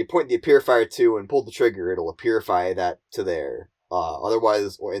you point the purifier to and pull the trigger, it'll purify that to there.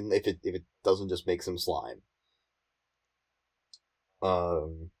 Otherwise, and if it doesn't, just make some slime.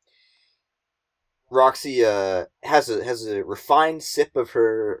 Roxy has a refined sip of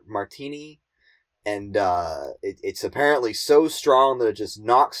her martini, and it's apparently so strong that it just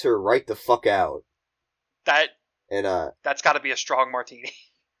knocks her right the fuck out. That's got to be a strong martini.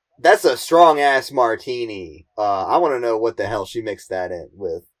 That's a strong ass martini. I want to know what the hell she mixed that in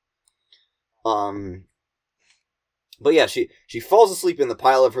with. But yeah, she falls asleep in the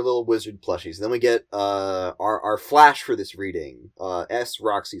pile of her little wizard plushies. Then we get our flash for this reading. S.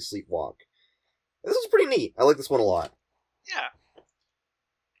 Roxy Sleepwalk. This is pretty neat. I like this one a lot. Yeah.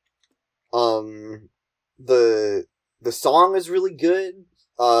 The song is really good.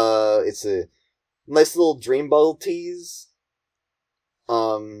 It's a nice little dream bubble tease.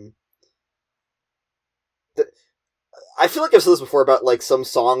 I feel like I've said this before about like some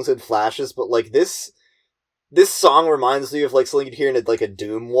songs and flashes, but like this song reminds me of like something you'd hear in like a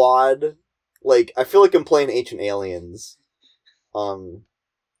Doom wad. Like, I feel like I'm playing Ancient Aliens.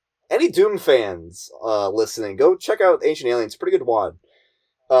 Any Doom fans listening, go check out Ancient Aliens. Pretty good wad.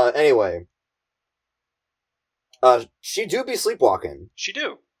 Anyway. She do be sleepwalking. She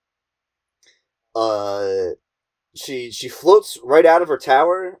do. She floats right out of her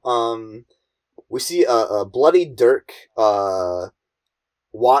tower. We see a bloody Dirk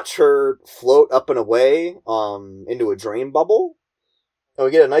watch her float up and away into a dream bubble. And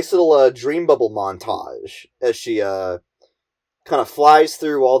we get a nice little dream bubble montage as she kind of flies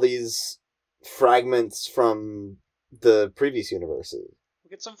through all these fragments from the previous universes. We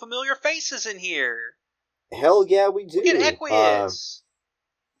get some familiar faces in here. Hell yeah, we do. We get Equius.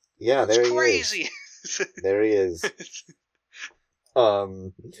 Yeah, there it's he crazy. is. There he is.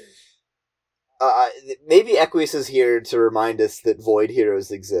 Maybe Equius is here to remind us that void heroes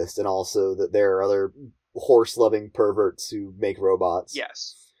exist, and also that there are other horse-loving perverts who make robots.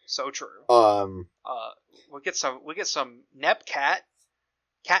 Yes. So true. Um, We get some Nep catnip.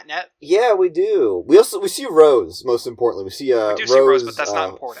 yeah, we do. We see Rose. Most importantly, we see We do see Rose, but Rose that's not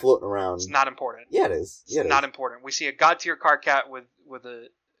important. floating around. It's not important. Yeah, it is. It's not important. We see a god tier Karkat with a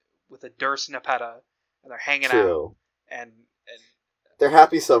Durst Nepeta, and they're hanging out, and they're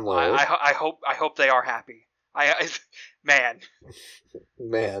happy somewhere. I hope they are happy. Man,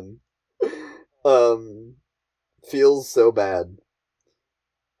 feels so bad.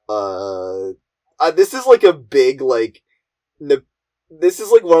 This is like a big like. This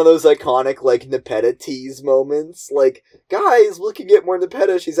is like one of those iconic like Nepeta tease moments. Like, guys, we can get more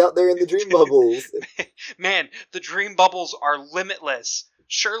Nepeta. She's out there in the dream bubbles. Man, the dream bubbles are limitless.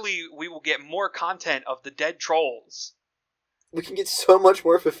 Surely we will get more content of the dead trolls. We can get so much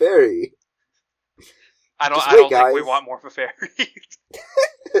more Feferi. I don't think we want more Feferi.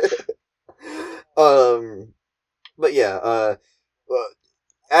 But yeah,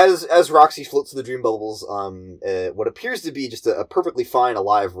 as Roxy floats to the dream bubbles, what appears to be just a perfectly fine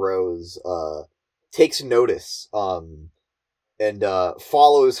alive Rose, takes notice, and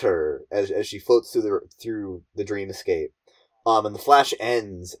follows her as she floats through the dream escape. And the flash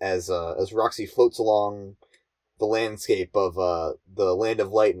ends as Roxy floats along the landscape of the land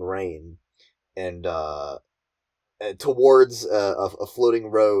of light and rain, and towards a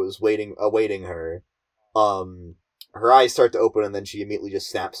floating Rose awaiting her. Her eyes start to open, and then she immediately just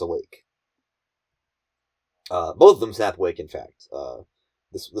snaps awake. Both of them snap awake, in fact.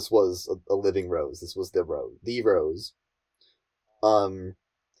 This was a living Rose. This was the Rose.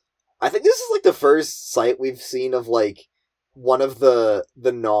 I think this is like the first sight we've seen of like one of the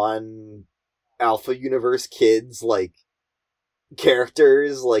non-Alpha Universe kids like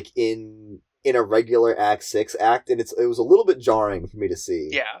characters like in a regular Act 6 act, and it was a little bit jarring for me to see.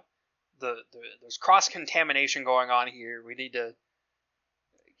 Yeah. There's cross-contamination going on here. We need to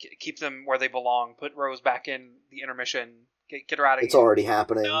keep them where they belong. Put Rose back in the intermission. Get her out of here. It's already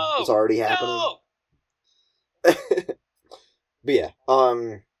happening. No! It's already happening. No! But yeah,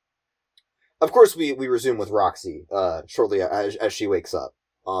 of course we resume with Roxy, shortly as she wakes up.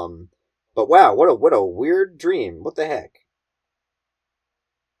 But wow, what a weird dream. What the heck?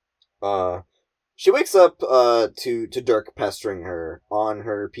 She wakes up, to Dirk pestering her on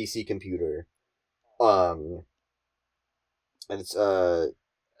her PC computer. And it's, Oh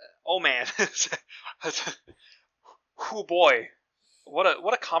man. Oh boy. What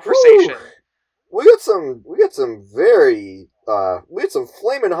a conversation. We got some very, we had some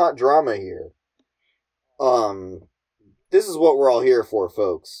flaming hot drama here. This is what we're all here for,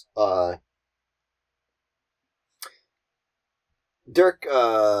 folks. Dirk,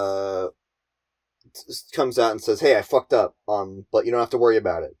 comes out and says, "Hey, I fucked up. But you don't have to worry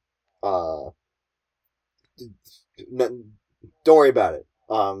about it. Don't worry about it.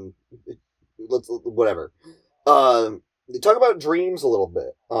 Whatever. They talk about dreams a little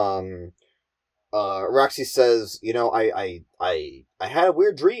bit. Roxy says, you know, I had a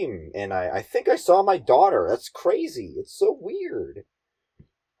weird dream, and I think I saw my daughter. That's crazy. It's so weird.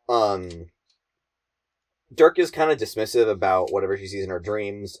 Dirk is kind of dismissive about whatever she sees in her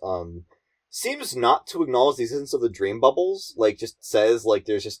dreams. Seems not to acknowledge the existence of the dream bubbles. Like, just says, like,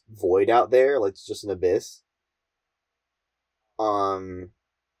 there's just void out there. Like, it's just an abyss. But,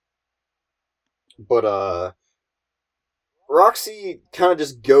 Roxy kind of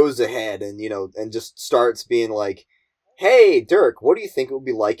just goes ahead and, and just starts being like, "Hey, Dirk, what do you think it would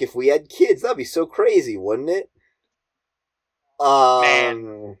be like if we had kids? That'd be so crazy, wouldn't it?"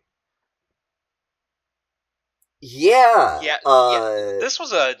 Man. Yeah. Yeah. This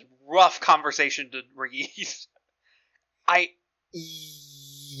was a rough conversation to read.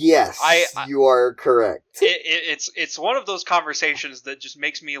 Yes, you are correct. It's one of those conversations that just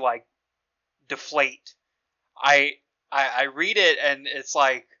makes me like deflate. I read it and it's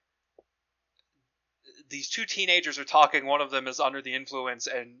like these two teenagers are talking. One of them is under the influence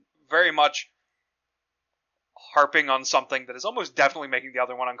and very much harping on something that is almost definitely making the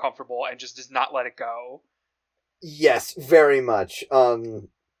other one uncomfortable and just does not let it go. Yes, very much.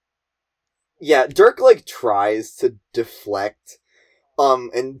 Yeah, Dirk like tries to deflect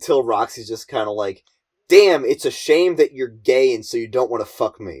until Roxy's just kind of like, "Damn, it's a shame that you're gay and so you don't want to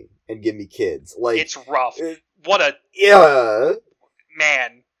fuck me and give me kids." Like, it's rough. What yeah,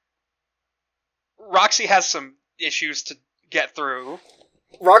 man. Roxy has some issues to get through.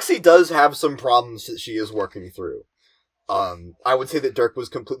 Roxy does have some problems that she is working through. I would say that Dirk was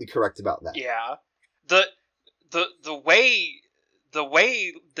completely correct about that. Yeah. The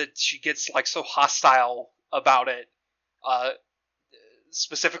way that she gets like so hostile about it,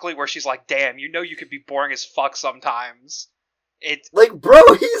 specifically where she's like, "Damn, you know you could be boring as fuck sometimes," it Like, bro,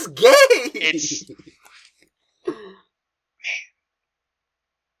 he's gay! it's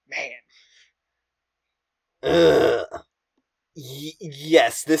man.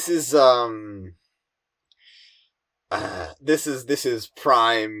 Yes, this is, this is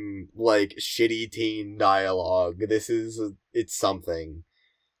prime, like, shitty teen dialogue. It's something.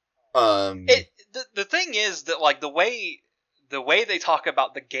 The thing is that, like, the way they talk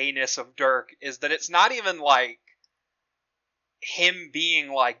about the gayness of Dirk is that it's not even like him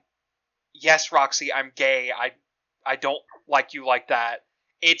being like, yes, Roxy, I'm gay. I don't like you like that.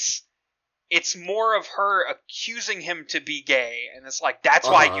 It's more of her accusing him to be gay, and it's like, that's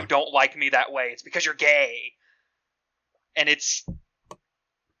why you don't like me that way. It's because you're gay. And it's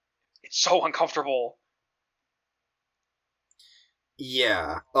so uncomfortable.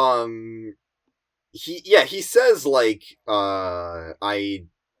 Yeah. He says, like, he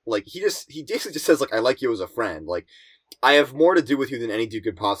basically just says, like, I like you as a friend. Like, I have more to do with you than any dude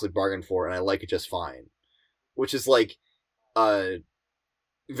could possibly bargain for, and I like it just fine. Which is, like,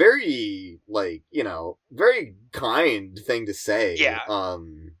 very, like, very kind thing to say. Yeah.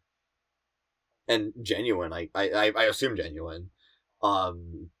 And genuine. I assume genuine.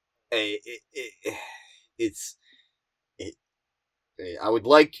 It's I would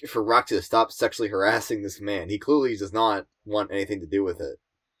like for Roxy to stop sexually harassing this man. He clearly does not want anything to do with it.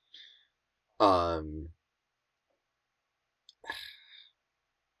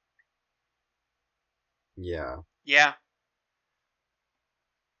 Yeah. Yeah.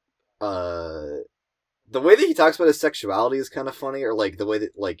 The way that he talks about his sexuality is kind of funny, or, like, the way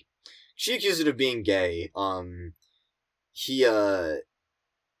that, like, she accused him of being gay. He,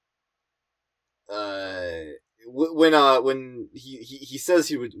 when he says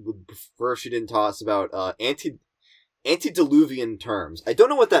he would prefer if she didn't toss about, antediluvian terms. I don't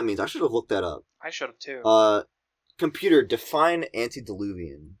know what that means. I should have looked that up. I should have too. Computer, define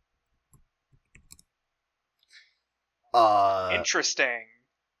antediluvian. Interesting.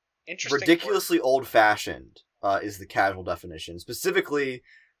 Ridiculously old-fashioned, is the casual definition. Specifically,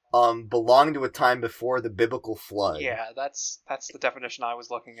 belonging to a time before the biblical flood. Yeah, that's the definition I was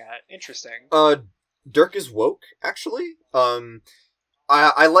looking at. Interesting. Dirk is woke, actually.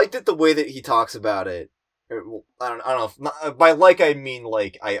 I liked it the way that he talks about it. I don't know if, not, by like I mean,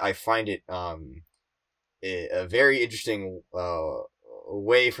 like, I find it, a very interesting,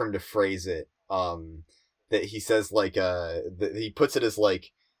 way for him to phrase it. That he says, like, that he puts it as,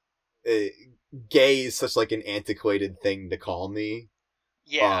 like, gay is such, like, an antiquated thing to call me.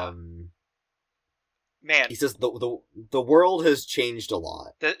 Yeah. Man. He says the world has changed a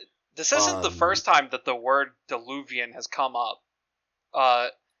lot. This isn't the first time that the word diluvian has come up.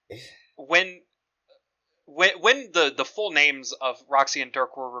 When the full names of Roxy and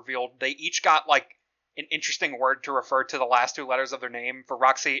Dirk were revealed, they each got, like, an interesting word to refer to the last two letters of their name. For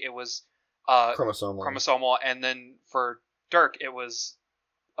Roxy, it was chromosomal, and then for Dirk, it was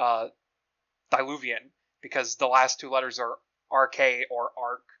diluvian, because the last two letters are RK or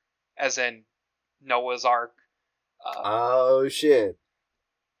Ark, as in Noah's Ark. Oh shit.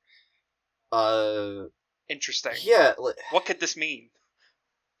 Interesting. Yeah. What could this mean?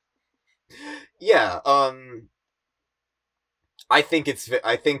 Yeah. I think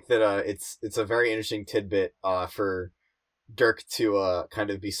that it's a very interesting tidbit for Dirk to kind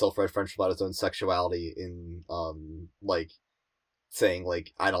of be self-referential about his own sexuality in like saying,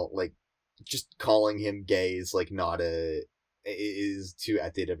 like, I don't, like, just calling him gay is, like, not is too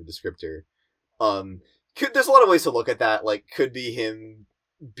outdated of a descriptor. There's a lot of ways to look at that. Like, could be him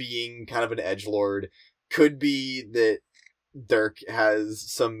being kind of an edgelord. Could be that Dirk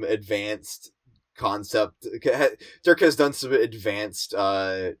has some advanced concept. Dirk has done some advanced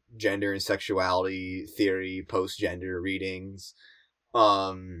gender and sexuality theory, post-gender readings.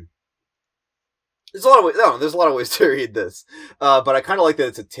 There's a lot of ways. No, there's a lot of ways to read this, but I kind of like that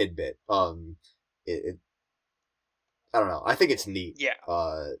it's a tidbit. I don't know. I think it's neat. Yeah.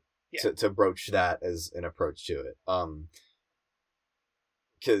 To broach that as an approach to it.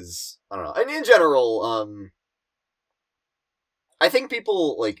 Because I don't know. And in general, I think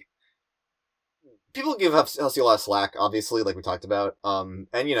people give Halsey a lot of slack, obviously, like we talked about. And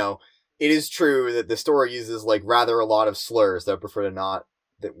it is true that the story uses, like, rather a lot of slurs that I prefer that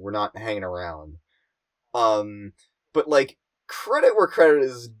we're not hanging around. But, like, credit where credit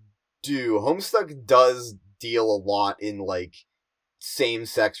is due. Homestuck does deal a lot in, like,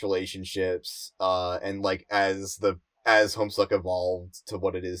 same-sex relationships, and, like, as Homestuck evolved to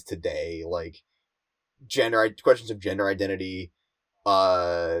what it is today, like, questions of gender identity,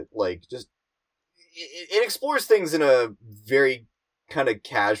 like, just, it explores things in a very kind of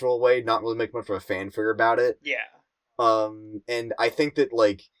casual way, not really making much of a fanfare about it. Yeah. And I think that,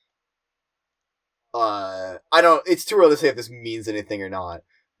 like, I don't, it's too early to say if this means anything or not,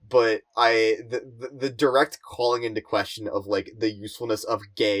 but the direct calling into question of, like, the usefulness of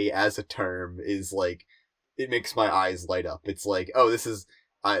gay as a term is, like, it makes my eyes light up. It's like, oh, this is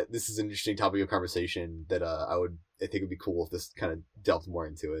an interesting topic of conversation that, I think would be cool if this kind of delved more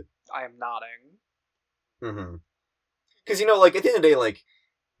into it. I am nodding. Mm-hmm. Because, you know, like, at the end of the day, like,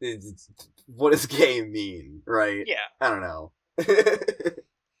 what does gay mean, right? Yeah. I don't know.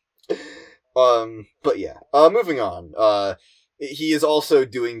 But yeah. Moving on. He is also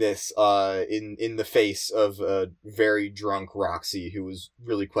doing this, in the face of a very drunk Roxy, who was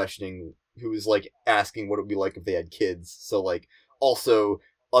really questioning, who was, like, asking what it would be like if they had kids. So, like, also,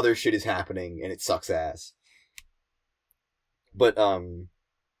 other shit is happening, and it sucks ass. But,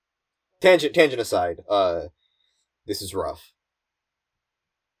 tangent aside, this is rough.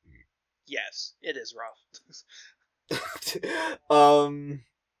 Yes, it is rough. Do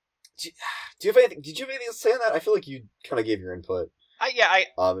you have anything? Did you have anything to say on that? I feel like you kind of gave your input. I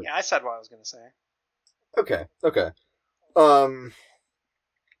said what I was gonna say. Okay. I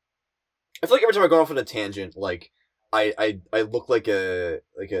feel like every time I go off on a tangent, like, I look like a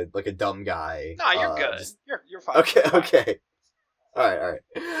dumb guy. No, you're good. You're fine. Okay. Fine. Okay. All right.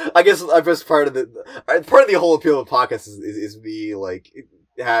 I guess part of the whole appeal of the podcast is me, like,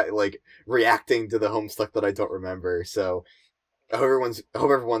 like, reacting to the Homestuck that I don't remember. So I hope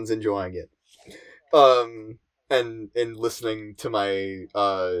everyone's enjoying it. And listening to my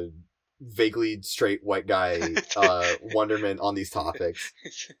vaguely straight white guy wonderment on these topics.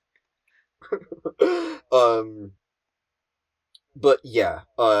 But yeah,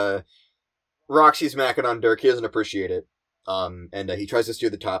 Roxy's macking on Dirk. He doesn't appreciate it. And he tries to steer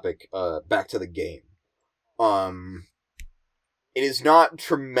the topic back to the game. It is not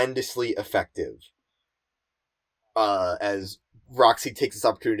tremendously effective. As Roxy takes this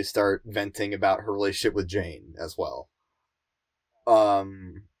opportunity to start venting about her relationship with Jane as well.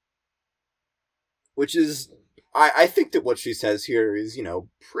 Which is, I think that what she says here is, you know,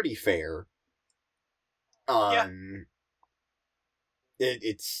 pretty fair. Yeah.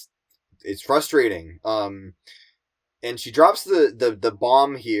 It's frustrating. And she drops the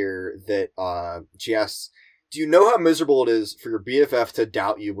bomb here that, she asks, do you know how miserable it is for your BFF to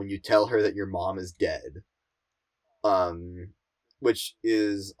doubt you when you tell her that your mom is dead? Which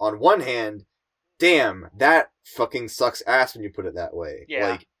is, on one hand, damn, that fucking sucks ass when you put it that way. Yeah.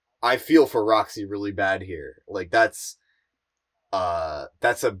 Like, I feel for Roxy really bad here. Like, that's a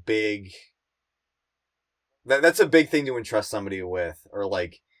big... That's a big thing to entrust somebody with, or,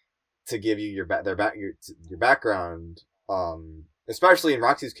 like, to give you your background, especially in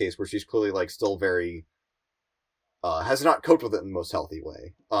Roxy's case, where she's clearly, like, still very, has not coped with it in the most healthy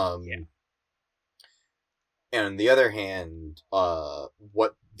way. Yeah. And on the other hand,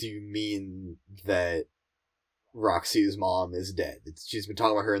 what do you mean that Roxy's mom is dead? She's been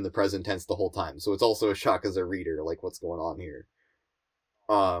talking about her in the present tense the whole time, so it's also a shock as a reader, like, what's going on here.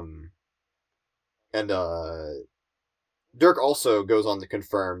 And Dirk also goes on to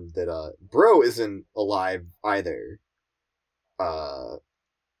confirm that Bro isn't alive either.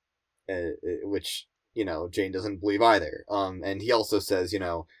 Which, you know, Jane doesn't believe either. And he also says, you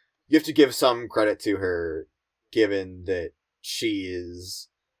know, you have to give some credit to her, given that she is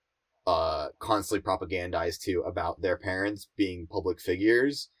constantly propagandized to about their parents being public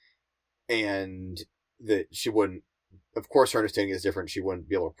figures, and that she wouldn't, of course her understanding is different, she wouldn't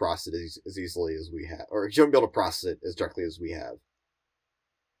be able to process it as easily as we have, or she wouldn't be able to process it as directly as we have.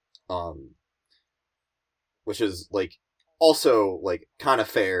 Which is, like, also, like, kind of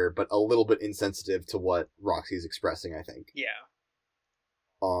fair, but a little bit insensitive to what Roxy's expressing, I think. Yeah.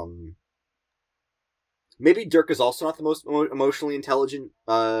 Maybe Dirk is also not the most emotionally intelligent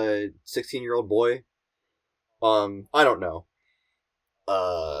 16-year-old boy. I don't know.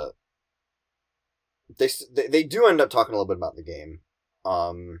 They do end up talking a little bit about the game.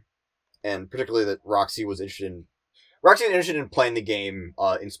 And particularly that Roxy's interested in playing the game,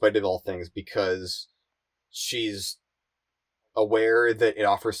 in spite of all things, because she's aware that it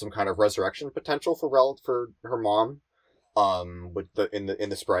offers some kind of resurrection potential for her mom, with in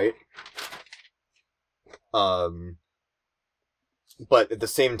the sprite. But at the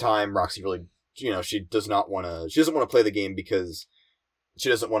same time, Roxy really, you know, she doesn't want to play the game because she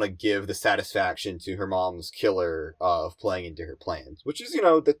doesn't want to give the satisfaction to her mom's killer of playing into her plans, which is, you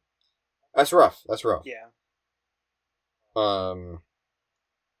know, that's rough. Yeah.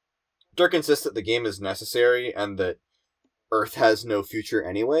 Dirk insists that the game is necessary and that Earth has no future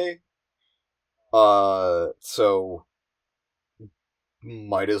anyway. So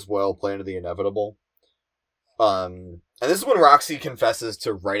might as well play into the inevitable. And this is when Roxy confesses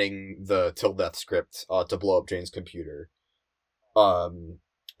to writing the Till Death script to blow up Jane's computer. And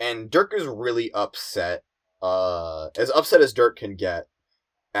Dirk is really upset, as upset as Dirk can get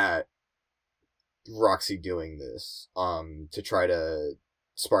at Roxy doing this, to try to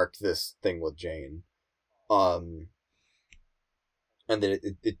spark this thing with Jane. And that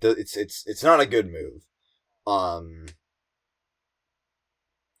it's not a good move.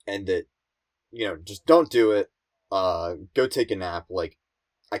 And that, just don't do it. Go take a nap. Like,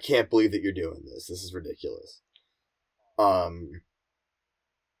 I can't believe that you're doing this. This is ridiculous.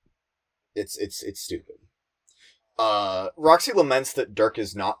 It's stupid. Roxy laments that Dirk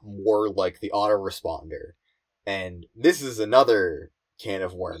is not more like the autoresponder, and this is another can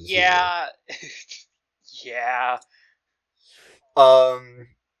of worms. Yeah. Yeah.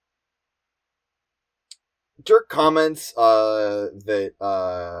 Dirk comments that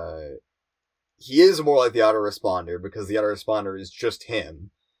he is more like the autoresponder because the autoresponder is just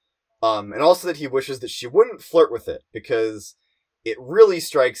him. And also that he wishes that she wouldn't flirt with it because it really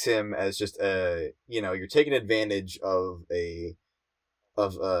strikes him as just you're taking advantage of a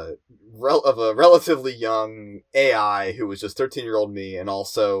relatively young AI who was just 13-year-old me and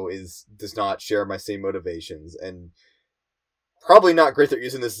also does not share my same motivations, and probably not great that you're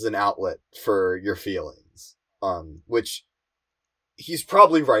using this as an outlet for your feelings. Which he's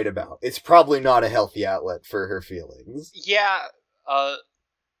probably right about. It's probably not a healthy outlet for her feelings. Yeah,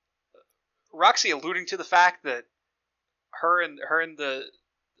 Roxy alluding to the fact that her and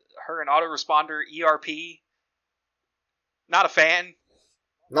autoresponder ERP, not a fan.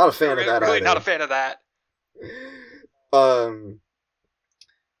 Not a fan of that really either. Not a fan of that.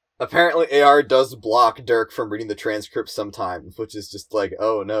 Apparently AR does block Dirk from reading the transcript sometimes, which is just like,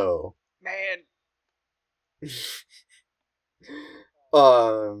 oh no. Man. He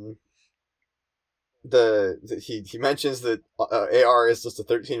mentions that AR is just a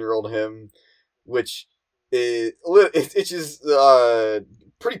 13-year-old him, which is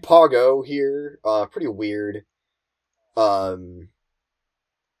pretty poggo here, pretty weird.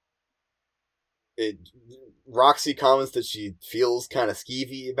 Roxy comments that she feels kind of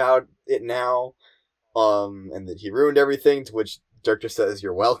skeevy about it now, and that he ruined everything, to which Dirk just says,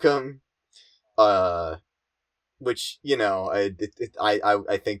 "You're welcome." Which, I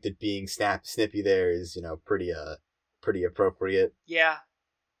think that being snippy there is, pretty appropriate. Yeah.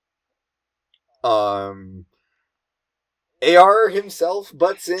 AR himself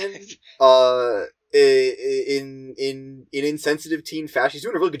butts in, in insensitive teen fashion. He's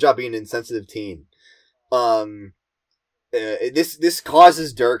doing a really good job being an insensitive teen. This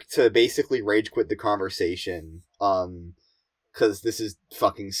causes Dirk to basically rage quit the conversation, because this is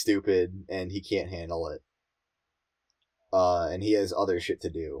fucking stupid, and he can't handle it. And he has other shit to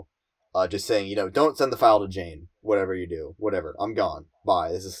do. Just saying, don't send the file to Jane. Whatever you do. Whatever. I'm gone.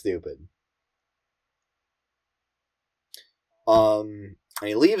 Bye. This is stupid. And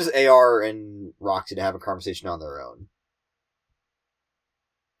he leaves AR and Roxy to have a conversation on their own.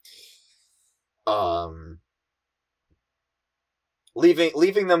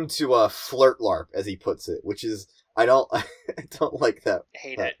 Leaving them to flirt LARP, as he puts it, which is, I don't like that.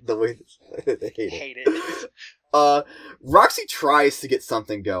 Hate it. The way they hate it. Roxy tries to get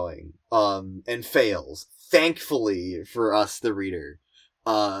something going, and fails. Thankfully for us, the reader,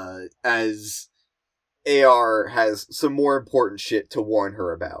 as AR has some more important shit to warn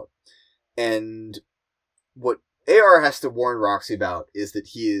her about. And what AR has to warn Roxy about is that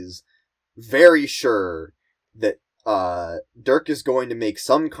he is very sure that Dirk is going to make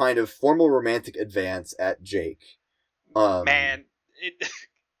some kind of formal romantic advance at Jake. Man,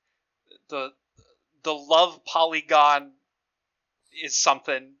 the love polygon is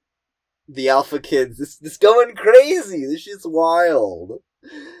something. The alpha kids, this going crazy. This shit's wild.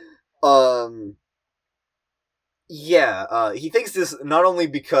 Yeah, he thinks this not only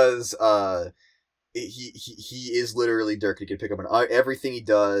because he is literally Dirk. He can pick up on everything he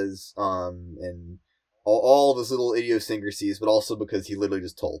does, and all of his little idiosyncrasies, but also because he literally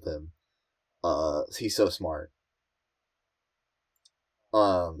just told him. He's so smart.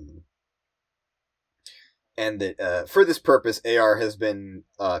 And that for this purpose, AR has been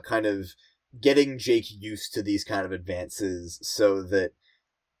kind of getting Jake used to these kind of advances, so that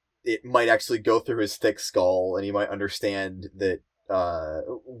it might actually go through his thick skull, and he might understand that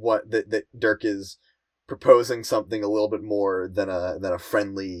that Dirk is proposing something a little bit more than a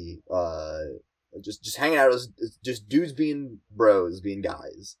friendly just hanging out as just dudes being bros, being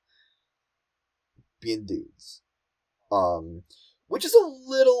guys, being dudes. Which is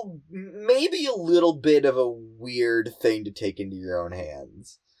maybe a little bit of a weird thing to take into your own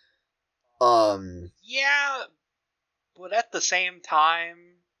hands. Yeah, but at the same time,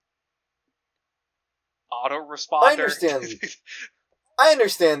 I autoresponder. understand. I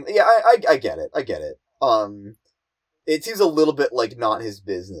understand. Yeah, I get it. I get it. It seems a little bit like not his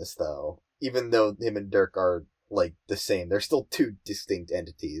business, though. Even though him and Dirk are, like, the same. They're still two distinct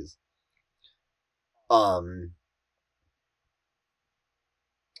entities.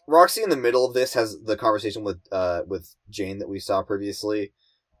 Roxy in the middle of this has the conversation with Jane that we saw previously.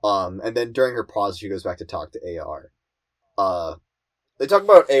 And then during her pause, she goes back to talk to AR. They talk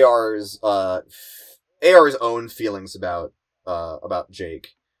about AR's own feelings about Jake.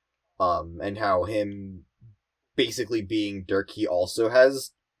 And how him basically being Dirk, he also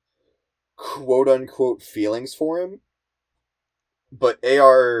has quote unquote feelings for him. But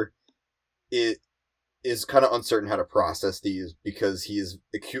AR is kind of uncertain how to process these because he is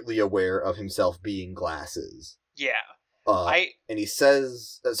acutely aware of himself being glasses. Yeah. And he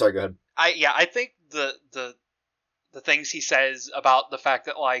says, sorry, go ahead. I think the things he says about the fact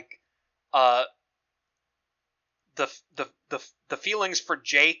that, like, the feelings for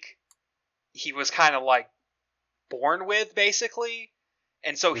Jake, he was kind of like born with, basically,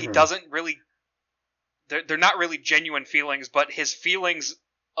 and so he doesn't really. They're not really genuine feelings, but his feelings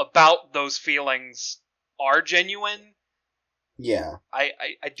about those feelings are genuine. Yeah. I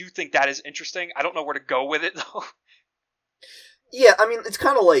do think that is interesting. I don't know where to go with it, though. Yeah, I mean, it's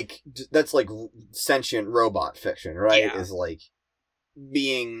kind of like, that's like sentient robot fiction, right? Yeah. Is like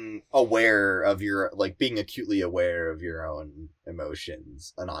being aware of your, like, being acutely aware of your own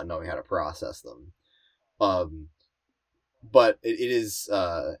emotions and not knowing how to process them. But it is, it's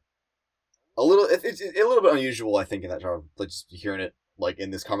a little bit unusual, I think, in that genre, like, just hearing it, like,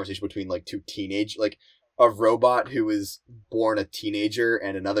 in this conversation between, like, like, a robot who is born a teenager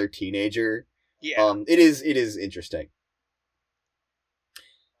and another teenager. Yeah. It is interesting.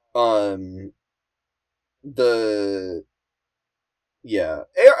 We're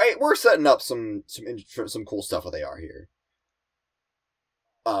setting up some cool stuff with AR here.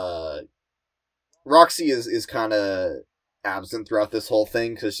 Roxy is kind of absent throughout this whole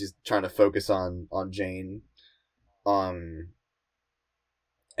thing because she's trying to focus on Jane, and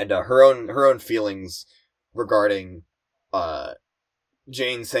her own feelings regarding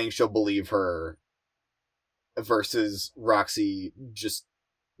Jane saying she'll believe her versus Roxy just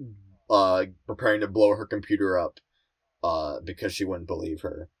preparing to blow her computer up because she wouldn't believe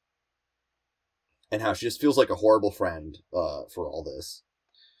her, and how she just feels like a horrible friend for all this.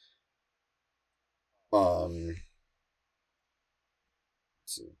 Let's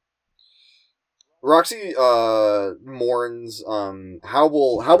see. Roxy mourns how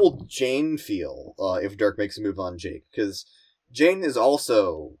will Jane feel if Dirk makes a move on Jake, because Jane is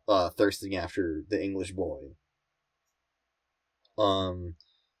also thirsting after the English boy.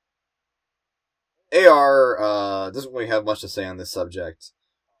 AR doesn't really have much to say on this subject,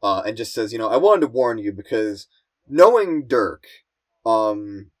 and just says, I wanted to warn you because knowing Dirk,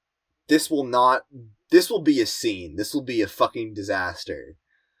 this will be a scene. This will be a fucking disaster.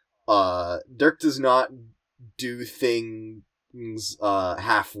 Dirk does not do things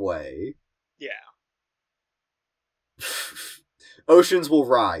halfway. Yeah. Oceans will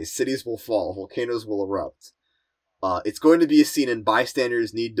rise, cities will fall, volcanoes will erupt. It's going to be a scene, and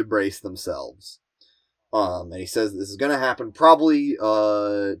bystanders need to brace themselves. And he says this is going to happen probably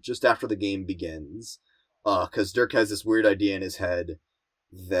just after the game begins, because Dirk has this weird idea in his head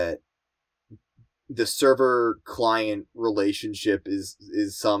that the server-client relationship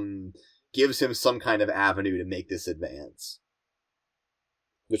gives him some kind of avenue to make this advance.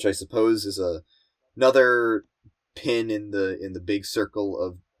 Which I suppose is another pin in the big circle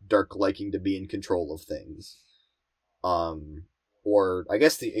of Dirk liking to be in control of things. Or I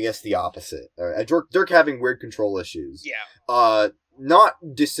guess the opposite. Dirk having weird control issues. Yeah. Not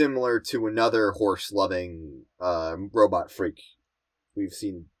dissimilar to another horse-loving robot freak we've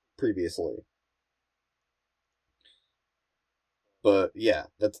seen previously. But yeah,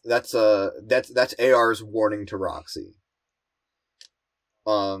 that's AR's warning to Roxy.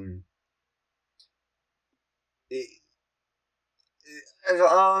 The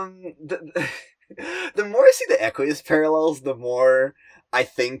more I see the Equius parallels, the more I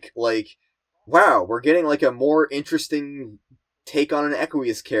think, like, wow, we're getting, like, a more interesting take on an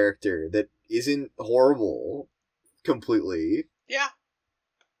Equius character that isn't horrible completely. Yeah,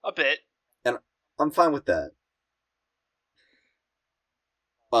 a bit. And I'm fine with that.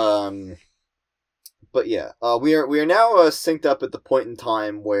 But yeah, we are now synced up at the point in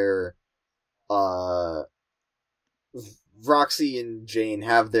time where Roxy and Jane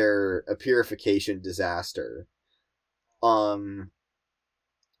have their purification disaster.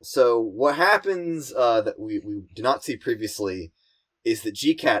 So what happens that we did not see previously is that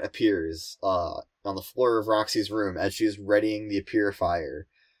G-Cat appears on the floor of Roxy's room as she is readying the purifier,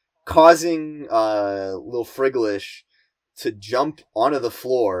 causing little frigglish to jump onto the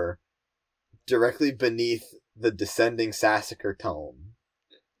floor directly beneath the descending Sassacre tome.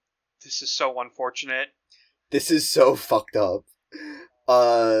 This is so unfortunate. This is so fucked up.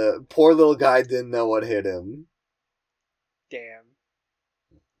 Poor little guy didn't know what hit him. Damn.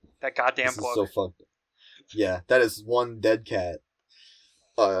 That goddamn This book. is so fucked up. Yeah, that is one dead cat.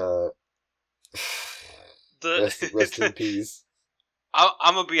 Rest in peace.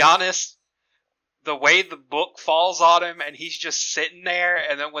 I'm gonna be honest. The way the book falls on him, and he's just sitting there,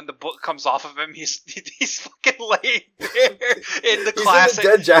 and then when the book comes off of him, he's fucking laying there in the classic. He's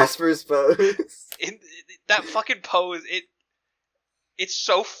in the dead Jasper's pose. In that fucking pose, it's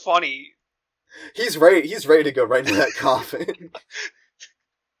so funny. He's ready to go right into that coffin.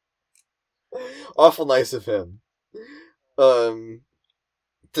 Awful nice of him.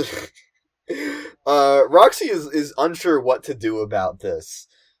 Roxy is unsure what to do about this.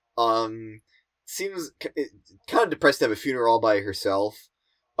 Seems kind of depressed to have a funeral all by herself.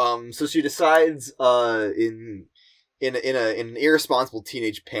 So she decides, in an irresponsible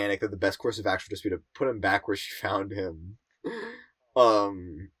teenage panic, that the best course of action would just be to put him back where she found him.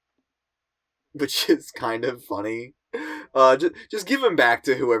 Which is kind of funny. Just give him back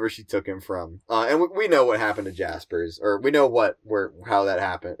to whoever she took him from. And we know what happened to Jasper's, or we know how that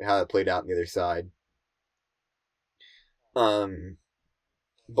happened, how that played out on the other side.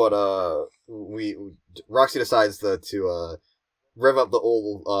 But Roxy decides to rev up the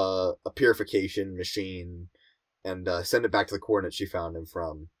old purification machine and send it back to the coordinates she found him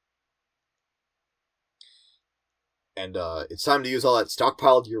from. And it's time to use all that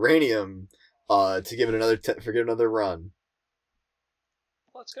stockpiled uranium to give it another run.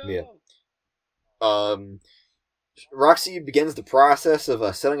 Let's go. Yeah. Roxy begins the process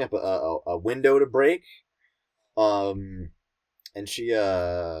of setting up a window to break. And she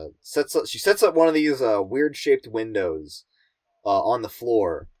sets up one of these weird shaped windows on the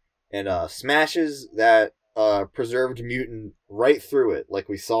floor and smashes that preserved mutant right through it, like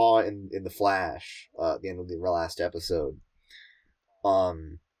we saw in the Flash at the end of the last episode.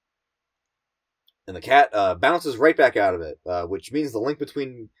 And the cat bounces right back out of it, which means the link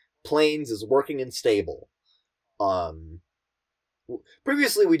between planes is working and stable.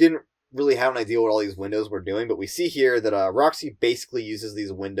 Previously, we didn't really have an idea what all these windows were doing, but we see here that Roxy basically uses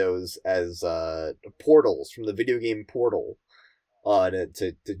these windows as portals from the video game Portal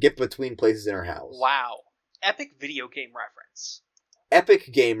to get between places in her house. Wow. Epic video game reference.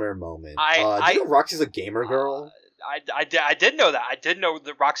 Epic gamer moment. Do you know Roxy's a gamer girl? I did know that. I did know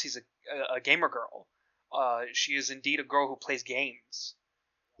that Roxy's a gamer girl. She is indeed a girl who plays games.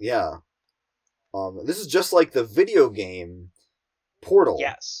 Yeah. This is just like the video game Portal.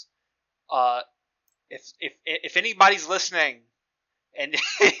 Yes. If anybody's listening, and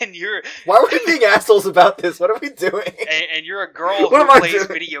you're why are we being assholes about this? What are we doing? And you're a girl who plays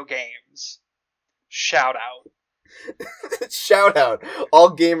video games, shout out. Shout out, all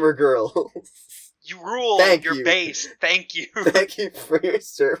gamer girls. You rule. Your base. Thank you. Thank you for your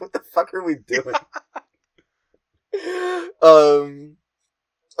service. What the fuck are we doing?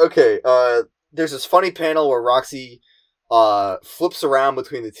 Okay. There's this funny panel where Roxy flips around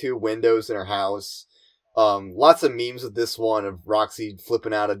between the two windows in her house. Lots of memes with this one of Roxy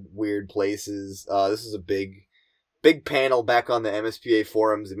flipping out of weird places. This is a big panel back on the MSPA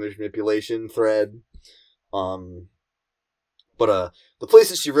forums image manipulation thread. But the place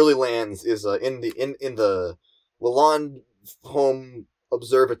that she really lands is in the Lalonde home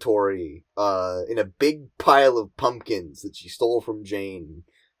observatory, in a big pile of pumpkins that she stole from Jane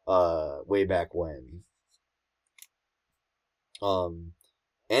way back when. And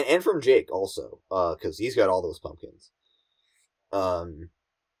from Jake also, because he's got all those pumpkins.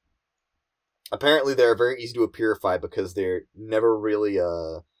 Apparently they're very easy to purify because they're never really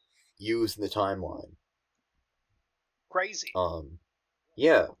used in the timeline. Crazy.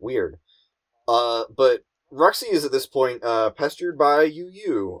 Yeah, weird. But Roxy is at this point pestered by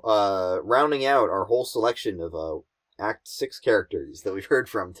Yu, rounding out our whole selection of Act 6 characters that we've heard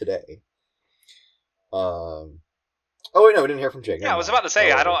from today. Oh wait, no, we didn't hear from Jake. Yeah, I was about to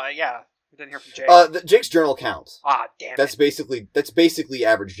say, we didn't hear from Jake. Jake's journal counts. Ah, damn That's it. That's basically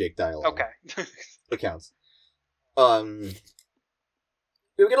average Jake dialogue. Okay. It counts.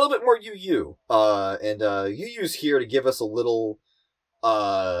 We get a little bit more Yu, and Yu's here to give us a little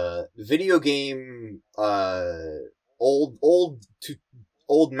video game old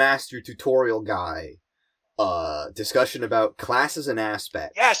master tutorial guy discussion about classes and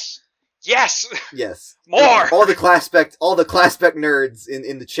aspects. Yes. More. All the class spec nerds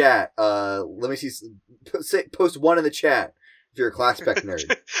in the chat. Let me see. Post one in the chat if you're a class spec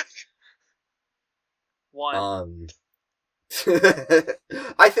nerd. One.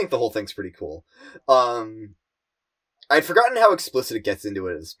 I think the whole thing's pretty cool. I'd forgotten how explicit it gets into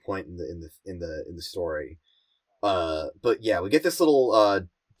it at this point in the story. But yeah, we get this little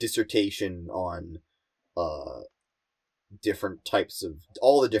dissertation on different types of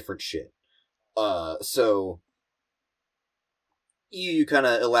all the different shit. So EU kind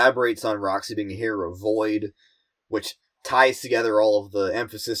of elaborates on Roxy being a hero of Void, which ties together all of the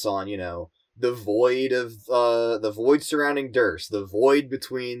emphasis on, the void of the void surrounding Durst, the void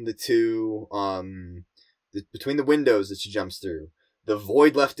between the two between the windows that she jumps through, the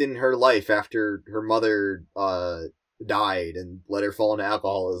void left in her life after her mother died and let her fall into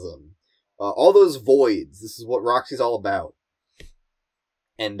alcoholism. All those voids. This is what Roxy's all about.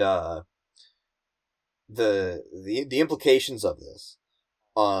 And the implications of this,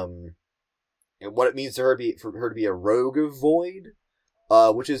 and what it means for her to be a rogue of Void,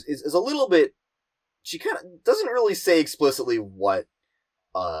 which is a little bit. She kind of doesn't really say explicitly what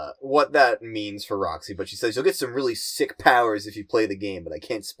that means for Roxy, but she says you'll get some really sick powers if you play the game, but I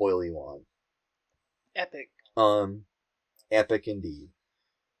can't spoil you on. Epic. Epic indeed.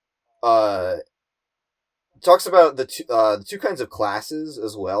 Talks about the two kinds of classes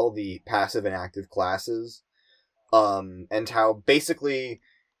as well, the passive and active classes, and how basically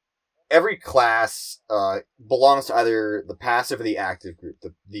every class belongs to either the passive or the active group.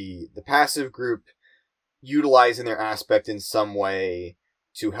 The passive group utilizing their aspect in some way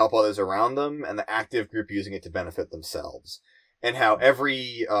to help others around them, and the active group using it to benefit themselves. And how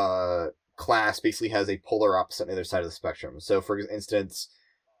every class basically has a polar opposite on the other side of the spectrum. So, for instance,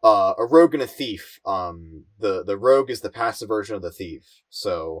 a rogue and a thief. The rogue is the passive version of the thief.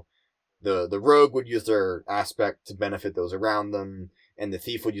 So the rogue would use their aspect to benefit those around them, and the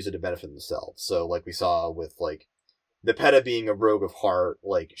thief would use it to benefit themselves. So like we saw with like the Peta being a rogue of heart,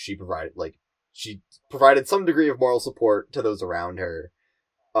 like she provided some degree of moral support to those around her.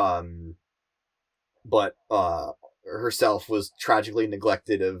 But herself was tragically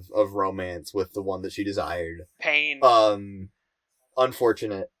neglected of romance with the one that she desired. Pain.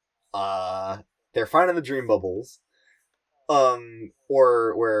 Unfortunate. They're finding the dream bubbles.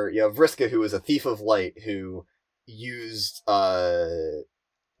 Or where you have Vriska, who is a thief of light, who used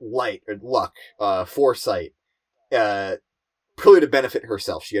light or luck, foresight, purely to benefit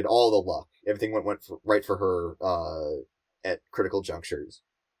herself. She had all the luck. Everything went right for her at critical junctures.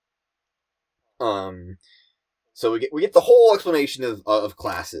 So we get the whole explanation of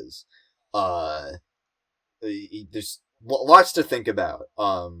classes. There's lots to think about.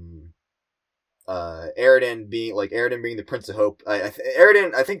 Eridan being the Prince of Hope.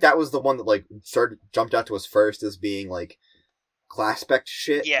 Eridan, I think that was the one that jumped out to us first as being like class spec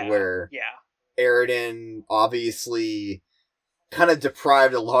shit. Yeah. Where yeah. Eridan obviously kind of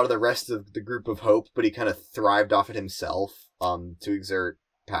deprived a lot of the rest of the group of hope, but he kind of thrived off it himself to exert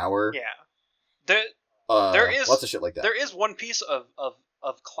power. Yeah. There is lots of shit like that. There is one piece of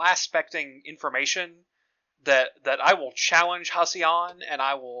class specting information that I will challenge Hussey on, and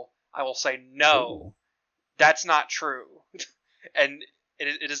I will say no. Ooh. That's not true. And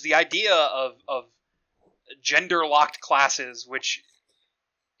it is the idea of gender locked classes, which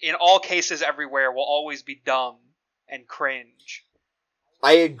in all cases everywhere will always be dumb and cringe.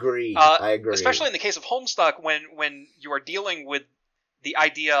 I agree. Especially in the case of Homestuck, when you are dealing with the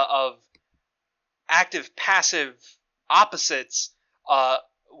idea of active passive opposites.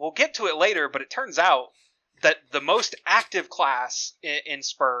 We'll get to it later, but it turns out that the most active class in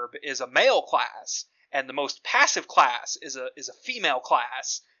Spurb is a male class, and the most passive class is a female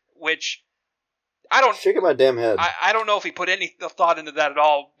class, which I don't shaking my damn head. I don't know if he put any thought into that at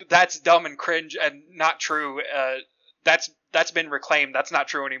all. That's dumb and cringe and not true. That's been reclaimed. That's not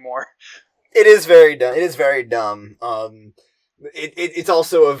true anymore. It is very dumb. It is very dumb. It's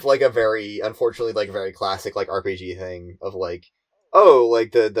also of like a very, unfortunately, like very classic like RPG thing of like, oh,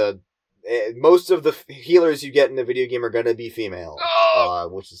 like the most of the healers you get in a video game are gonna be female,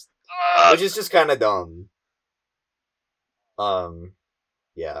 which is just kind of dumb.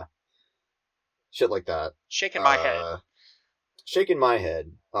 Yeah, shit like that. Shaking my head. Shaking my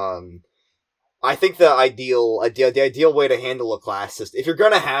head. I think the ideal way to handle a class system, if you're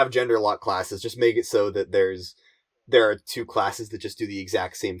gonna have gender lock classes, just make it so that there are two classes that just do the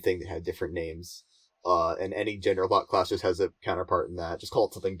exact same thing that have different names. And any gender lock class just has a counterpart in that. Just call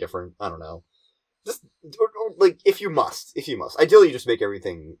it something different. I don't know. Just or like if you must. Ideally, you just make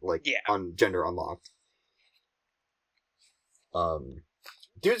everything on gender unlocked.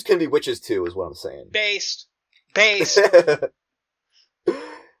 Dudes can be witches too, is what I'm saying. Based.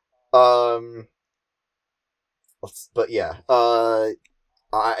 But yeah, I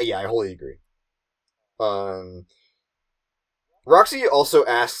wholly agree. Roxy also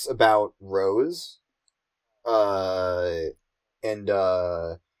asks about Rose, and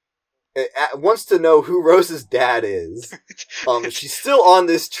wants to know who Rose's dad is. She's still on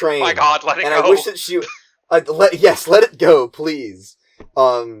this train. My God, let it and go. I wish that she, let it go, please.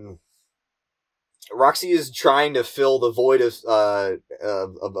 Roxy is trying to fill the void of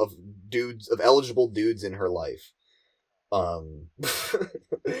dudes, of eligible dudes in her life.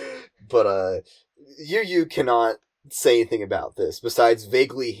 But you cannot say anything about this besides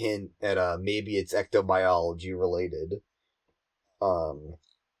vaguely hint at maybe it's ectobiology related.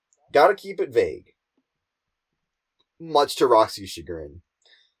 Gotta keep it vague. Much to Roxy's chagrin.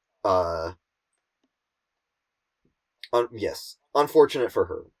 Yes, unfortunate for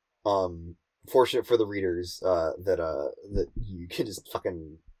her. Fortunate for the readers that you can just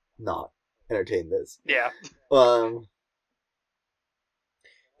fucking not entertain this. Yeah.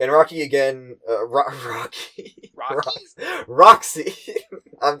 And Rocky again, Roxy.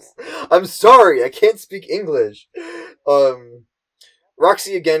 I'm sorry, I can't speak English.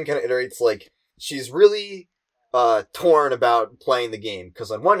 Roxy again kind of iterates like she's really torn about playing the game,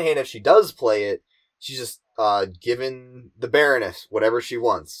 because on one hand, if she does play it, she's just given the Baroness whatever she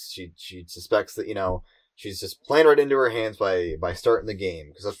wants. She suspects that, she's just playing right into her hands by starting the game,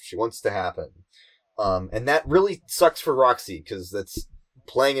 because that's what she wants to happen. And that really sucks for Roxy, because that's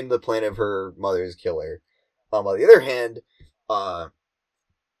playing into the plan of her mother's killer. On the other hand,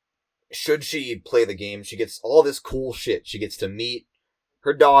 should she play the game, she gets all this cool shit. She gets to meet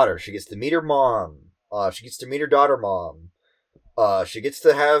her daughter. She gets to meet her mom. She gets to meet her daughter mom. She gets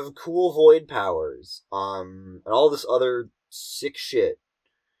to have cool void powers. And all this other sick shit.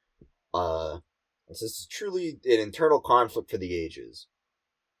 This is truly an internal conflict for the ages.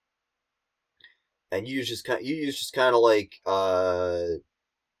 And you just kind of like,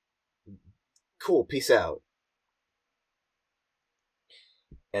 cool, peace out.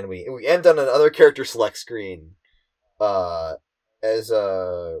 And we end on another character select screen, as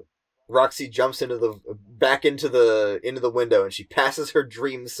Roxy jumps back into the window, and she passes her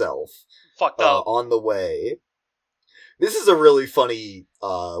dream self. Fucked up. On the way. This is a really funny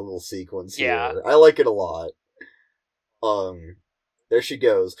little sequence Yeah. here. I like it a lot. There she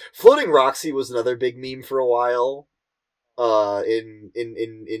goes. Floating Roxy was another big meme for a while. In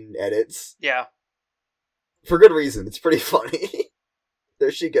edits. Yeah. For good reason. It's pretty funny.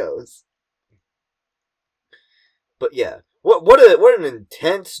 There she goes. But yeah, what an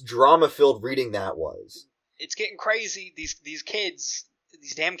intense, drama-filled reading that was. It's getting crazy. These kids,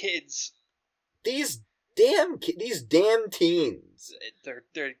 these damn kids, these damn teens.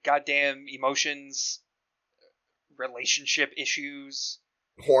 Their goddamn emotions, relationship issues,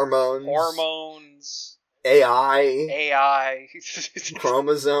 hormones, AI,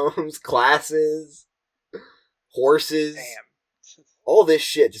 chromosomes, classes, horses. Damn. All this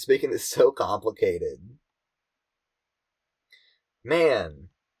shit, just making this so complicated. Man.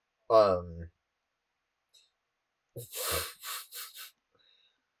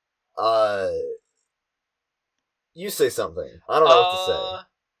 You say something. I don't know what to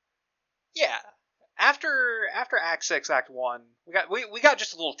say. Yeah. After Act 6, Act 1, we got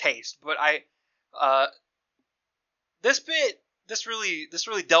just a little taste, but this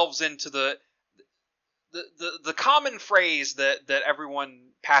really delves into the common phrase that everyone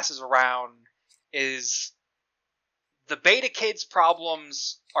passes around is the beta kids'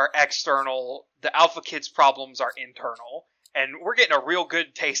 problems are external, the alpha kids' problems are internal, and we're getting a real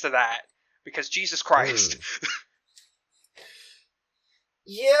good taste of that, because Jesus Christ.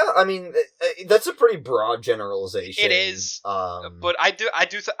 Yeah, I mean, that's a pretty broad generalization. It is, but I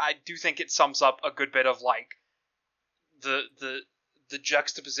do think it sums up a good bit of like the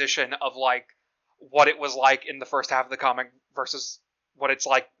juxtaposition of like what it was like in the first half of the comic versus what it's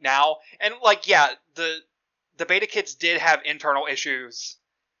like now. And like, yeah, the beta kids did have internal issues,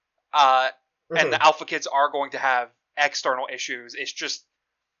 and the alpha kids are going to have external issues.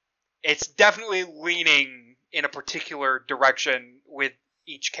 It's definitely leaning in a particular direction with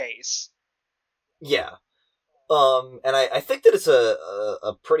each case. Yeah. And I think that it's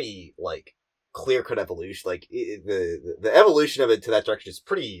a pretty, like, clear-cut evolution. Like, the evolution of it to that direction is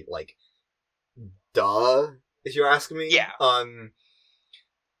pretty, like, duh, if you're asking me. Yeah.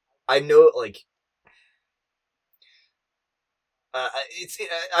 I know, like,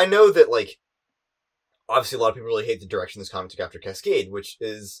 I know that, like, obviously a lot of people really hate the direction this comic took after Cascade, which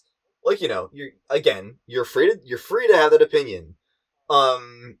is like, you're free to have that opinion.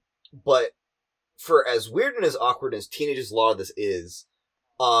 But for as weird and as awkward as Teenage's Law this is,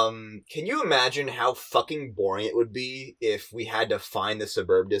 can you imagine how fucking boring it would be if we had to find the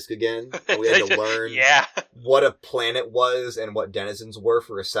Suburb Disc again? And we had to learn what a planet was and what denizens were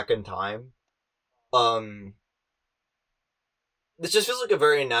for a second time? This just feels like a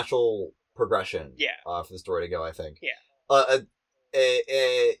very natural progression. For the story to go, I think. Yeah.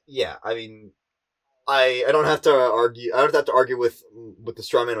 I mean, I don't have to argue. I don't have to argue with the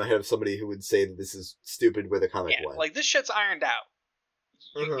straw man in my head of somebody who would say that this is stupid where the comic went. Like, this shit's ironed out.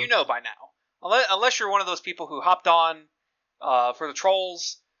 You know by now. Unless you're one of those people who hopped on for the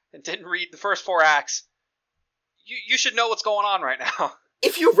trolls and didn't read the first 4 acts, you should know what's going on right now.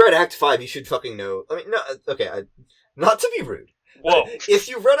 If you've read Act 5, you should fucking know. I mean, no, okay, not to be rude. Whoa. If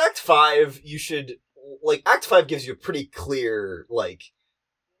you've read Act 5, you should... Like, Act 5 gives you a pretty clear, like...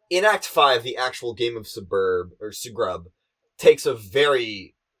 In Act 5, the actual game of Sugrub takes a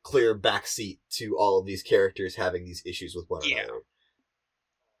very clear backseat to all of these characters having these issues with one another.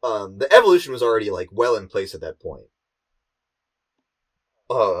 The evolution was already, like, well in place at that point.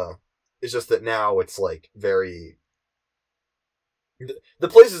 It's just that now it's, like, very... The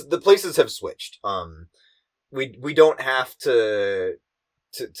places have switched. We don't have to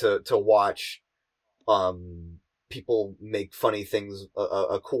watch, people make funny things,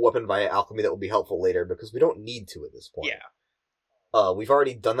 a cool weapon via alchemy that will be helpful later, because we don't need to at this point. We've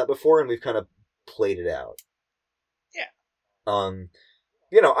already done that before, and we've kind of played it out.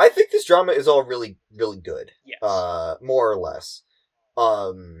 I think this drama is all really, really good. Yes. More or less.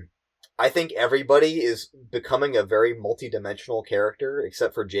 I think everybody is becoming a very multi-dimensional character,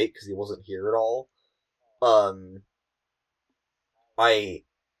 except for Jake, because he wasn't here at all. I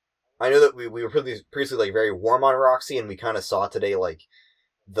know that we were previously, like, very warm on Roxy, and we kind of saw today, like,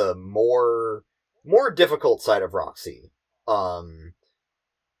 the more difficult side of Roxy. And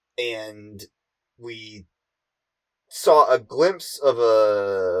we saw a glimpse of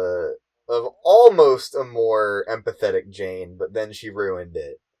almost a more empathetic Jane, but then she ruined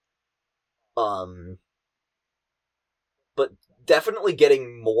it. But definitely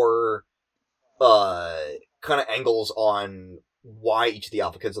getting more, kind of angles on why each of the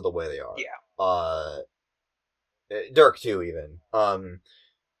Alpha Kids are the way they are. Dirk too, even.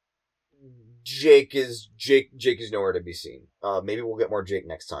 Jake is nowhere to be seen. Maybe we'll get more Jake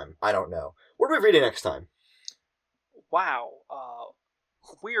next time. I don't know. What are we reading next time? Wow.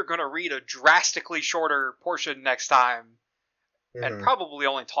 We are going to read a drastically shorter portion next time. And probably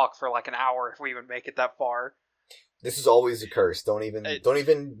only talk for like an hour if we even make it that far. This is always a curse. Don't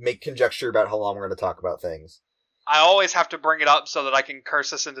even make conjecture about how long we're going to talk about things. I always have to bring it up so that I can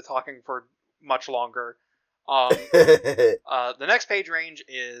curse us into talking for much longer. The next page range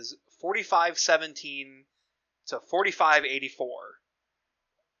is 4517 to 4584.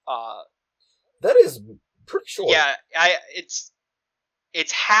 That is pretty short. Yeah,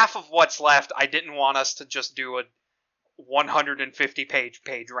 it's half of what's left. I didn't want us to just do a 150 page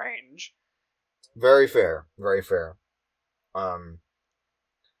range. Very fair. Very fair. But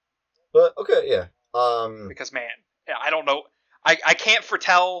okay, yeah. Because man, I don't know. I can't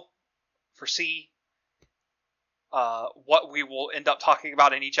foresee what we will end up talking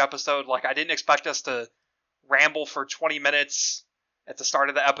about in each episode. Like, I didn't expect us to ramble for 20 minutes at the start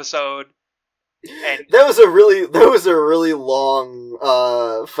of the episode. And that was a really long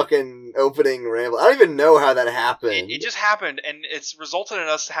fucking opening ramble. I don't even know how that happened. It just happened, and it's resulted in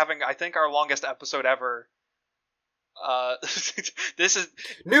us having, I think, our longest episode ever. This is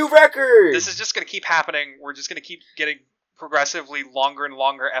new record. This is just going to keep happening. We're just going to keep getting progressively longer and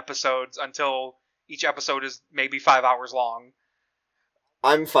longer episodes until each episode is maybe 5 hours long.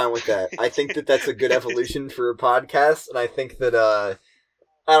 I'm fine with that. I think that that's a good evolution for a podcast, and I think that I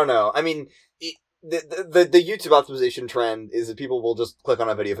don't know. I mean, the YouTube optimization trend is that people will just click on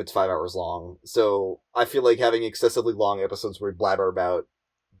a video if it's 5 hours long. So I feel like having excessively long episodes where we blabber about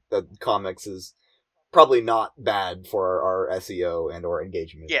the comics is probably not bad for our SEO and or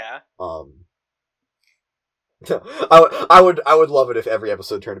engagement. Yeah. I would love it if every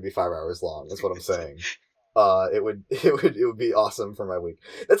episode turned to be 5 hours long. That's what I'm saying. It would be awesome for my week.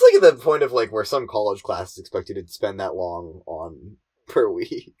 That's like at the point of like where some college classes expect you to spend that long on per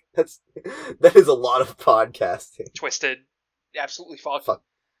week. That is a lot of podcasting. Twisted. Absolutely fucked. Fuck.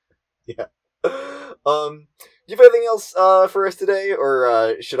 Yeah. Do you have anything else for us today,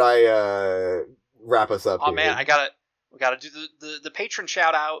 or should I wrap us up? Oh here? Man, we gotta do the patron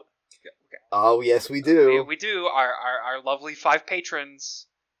shout out. Okay. Oh yes, we do. We do. Our lovely 5 patrons.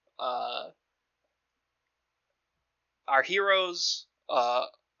 Our heroes.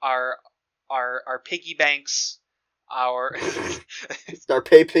 our our piggy banks, our Our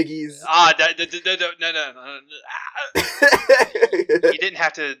pay piggies. no. You didn't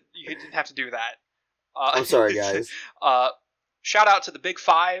have to do that. I'm sorry, guys. Shout out to the Big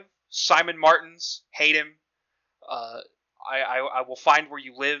Five, Simon Martins, hate him. I will find where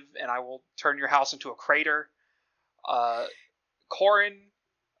you live and I will turn your house into a crater. Corin,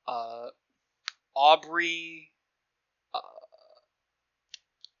 Aubrey,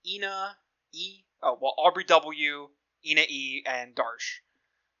 Ina E. Oh well, Aubrey W, Ina E, and Darsh.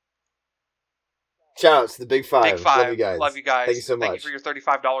 Shout out to the Big Five. Big Five. Love you guys. Love you guys. Thank you so much. Thank you for your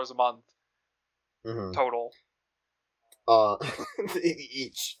 $35 a month. Mm-hmm. Total.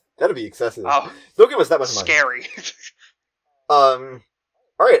 Each. That'd be excessive. Oh, don't give us that much money. Scary. All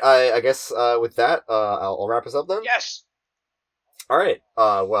right. I guess with that, I'll wrap us up then. Yes. All right.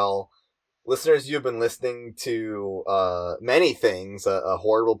 Well, listeners, you've been listening to many things: a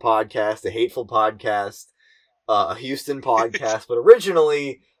horrible podcast, a hateful podcast, a Houston podcast, but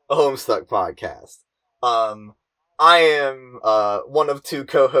originally a Homestuck podcast. I am one of two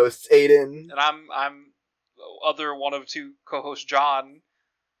co-hosts, Aiden, and I'm other one of two co-hosts, John.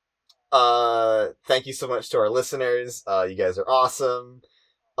 Thank you so much to our listeners. You guys are awesome.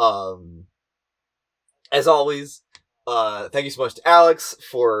 As always, thank you so much to Alex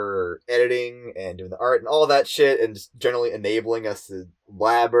for editing and doing the art and all that shit and just generally enabling us to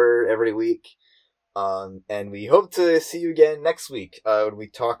blabber every week. And we hope to see you again next week, when we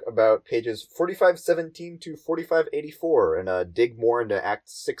talk about pages 4517 to 4584 and dig more into Act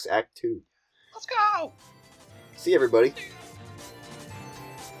 6, Act 2. Let's go! See you, everybody.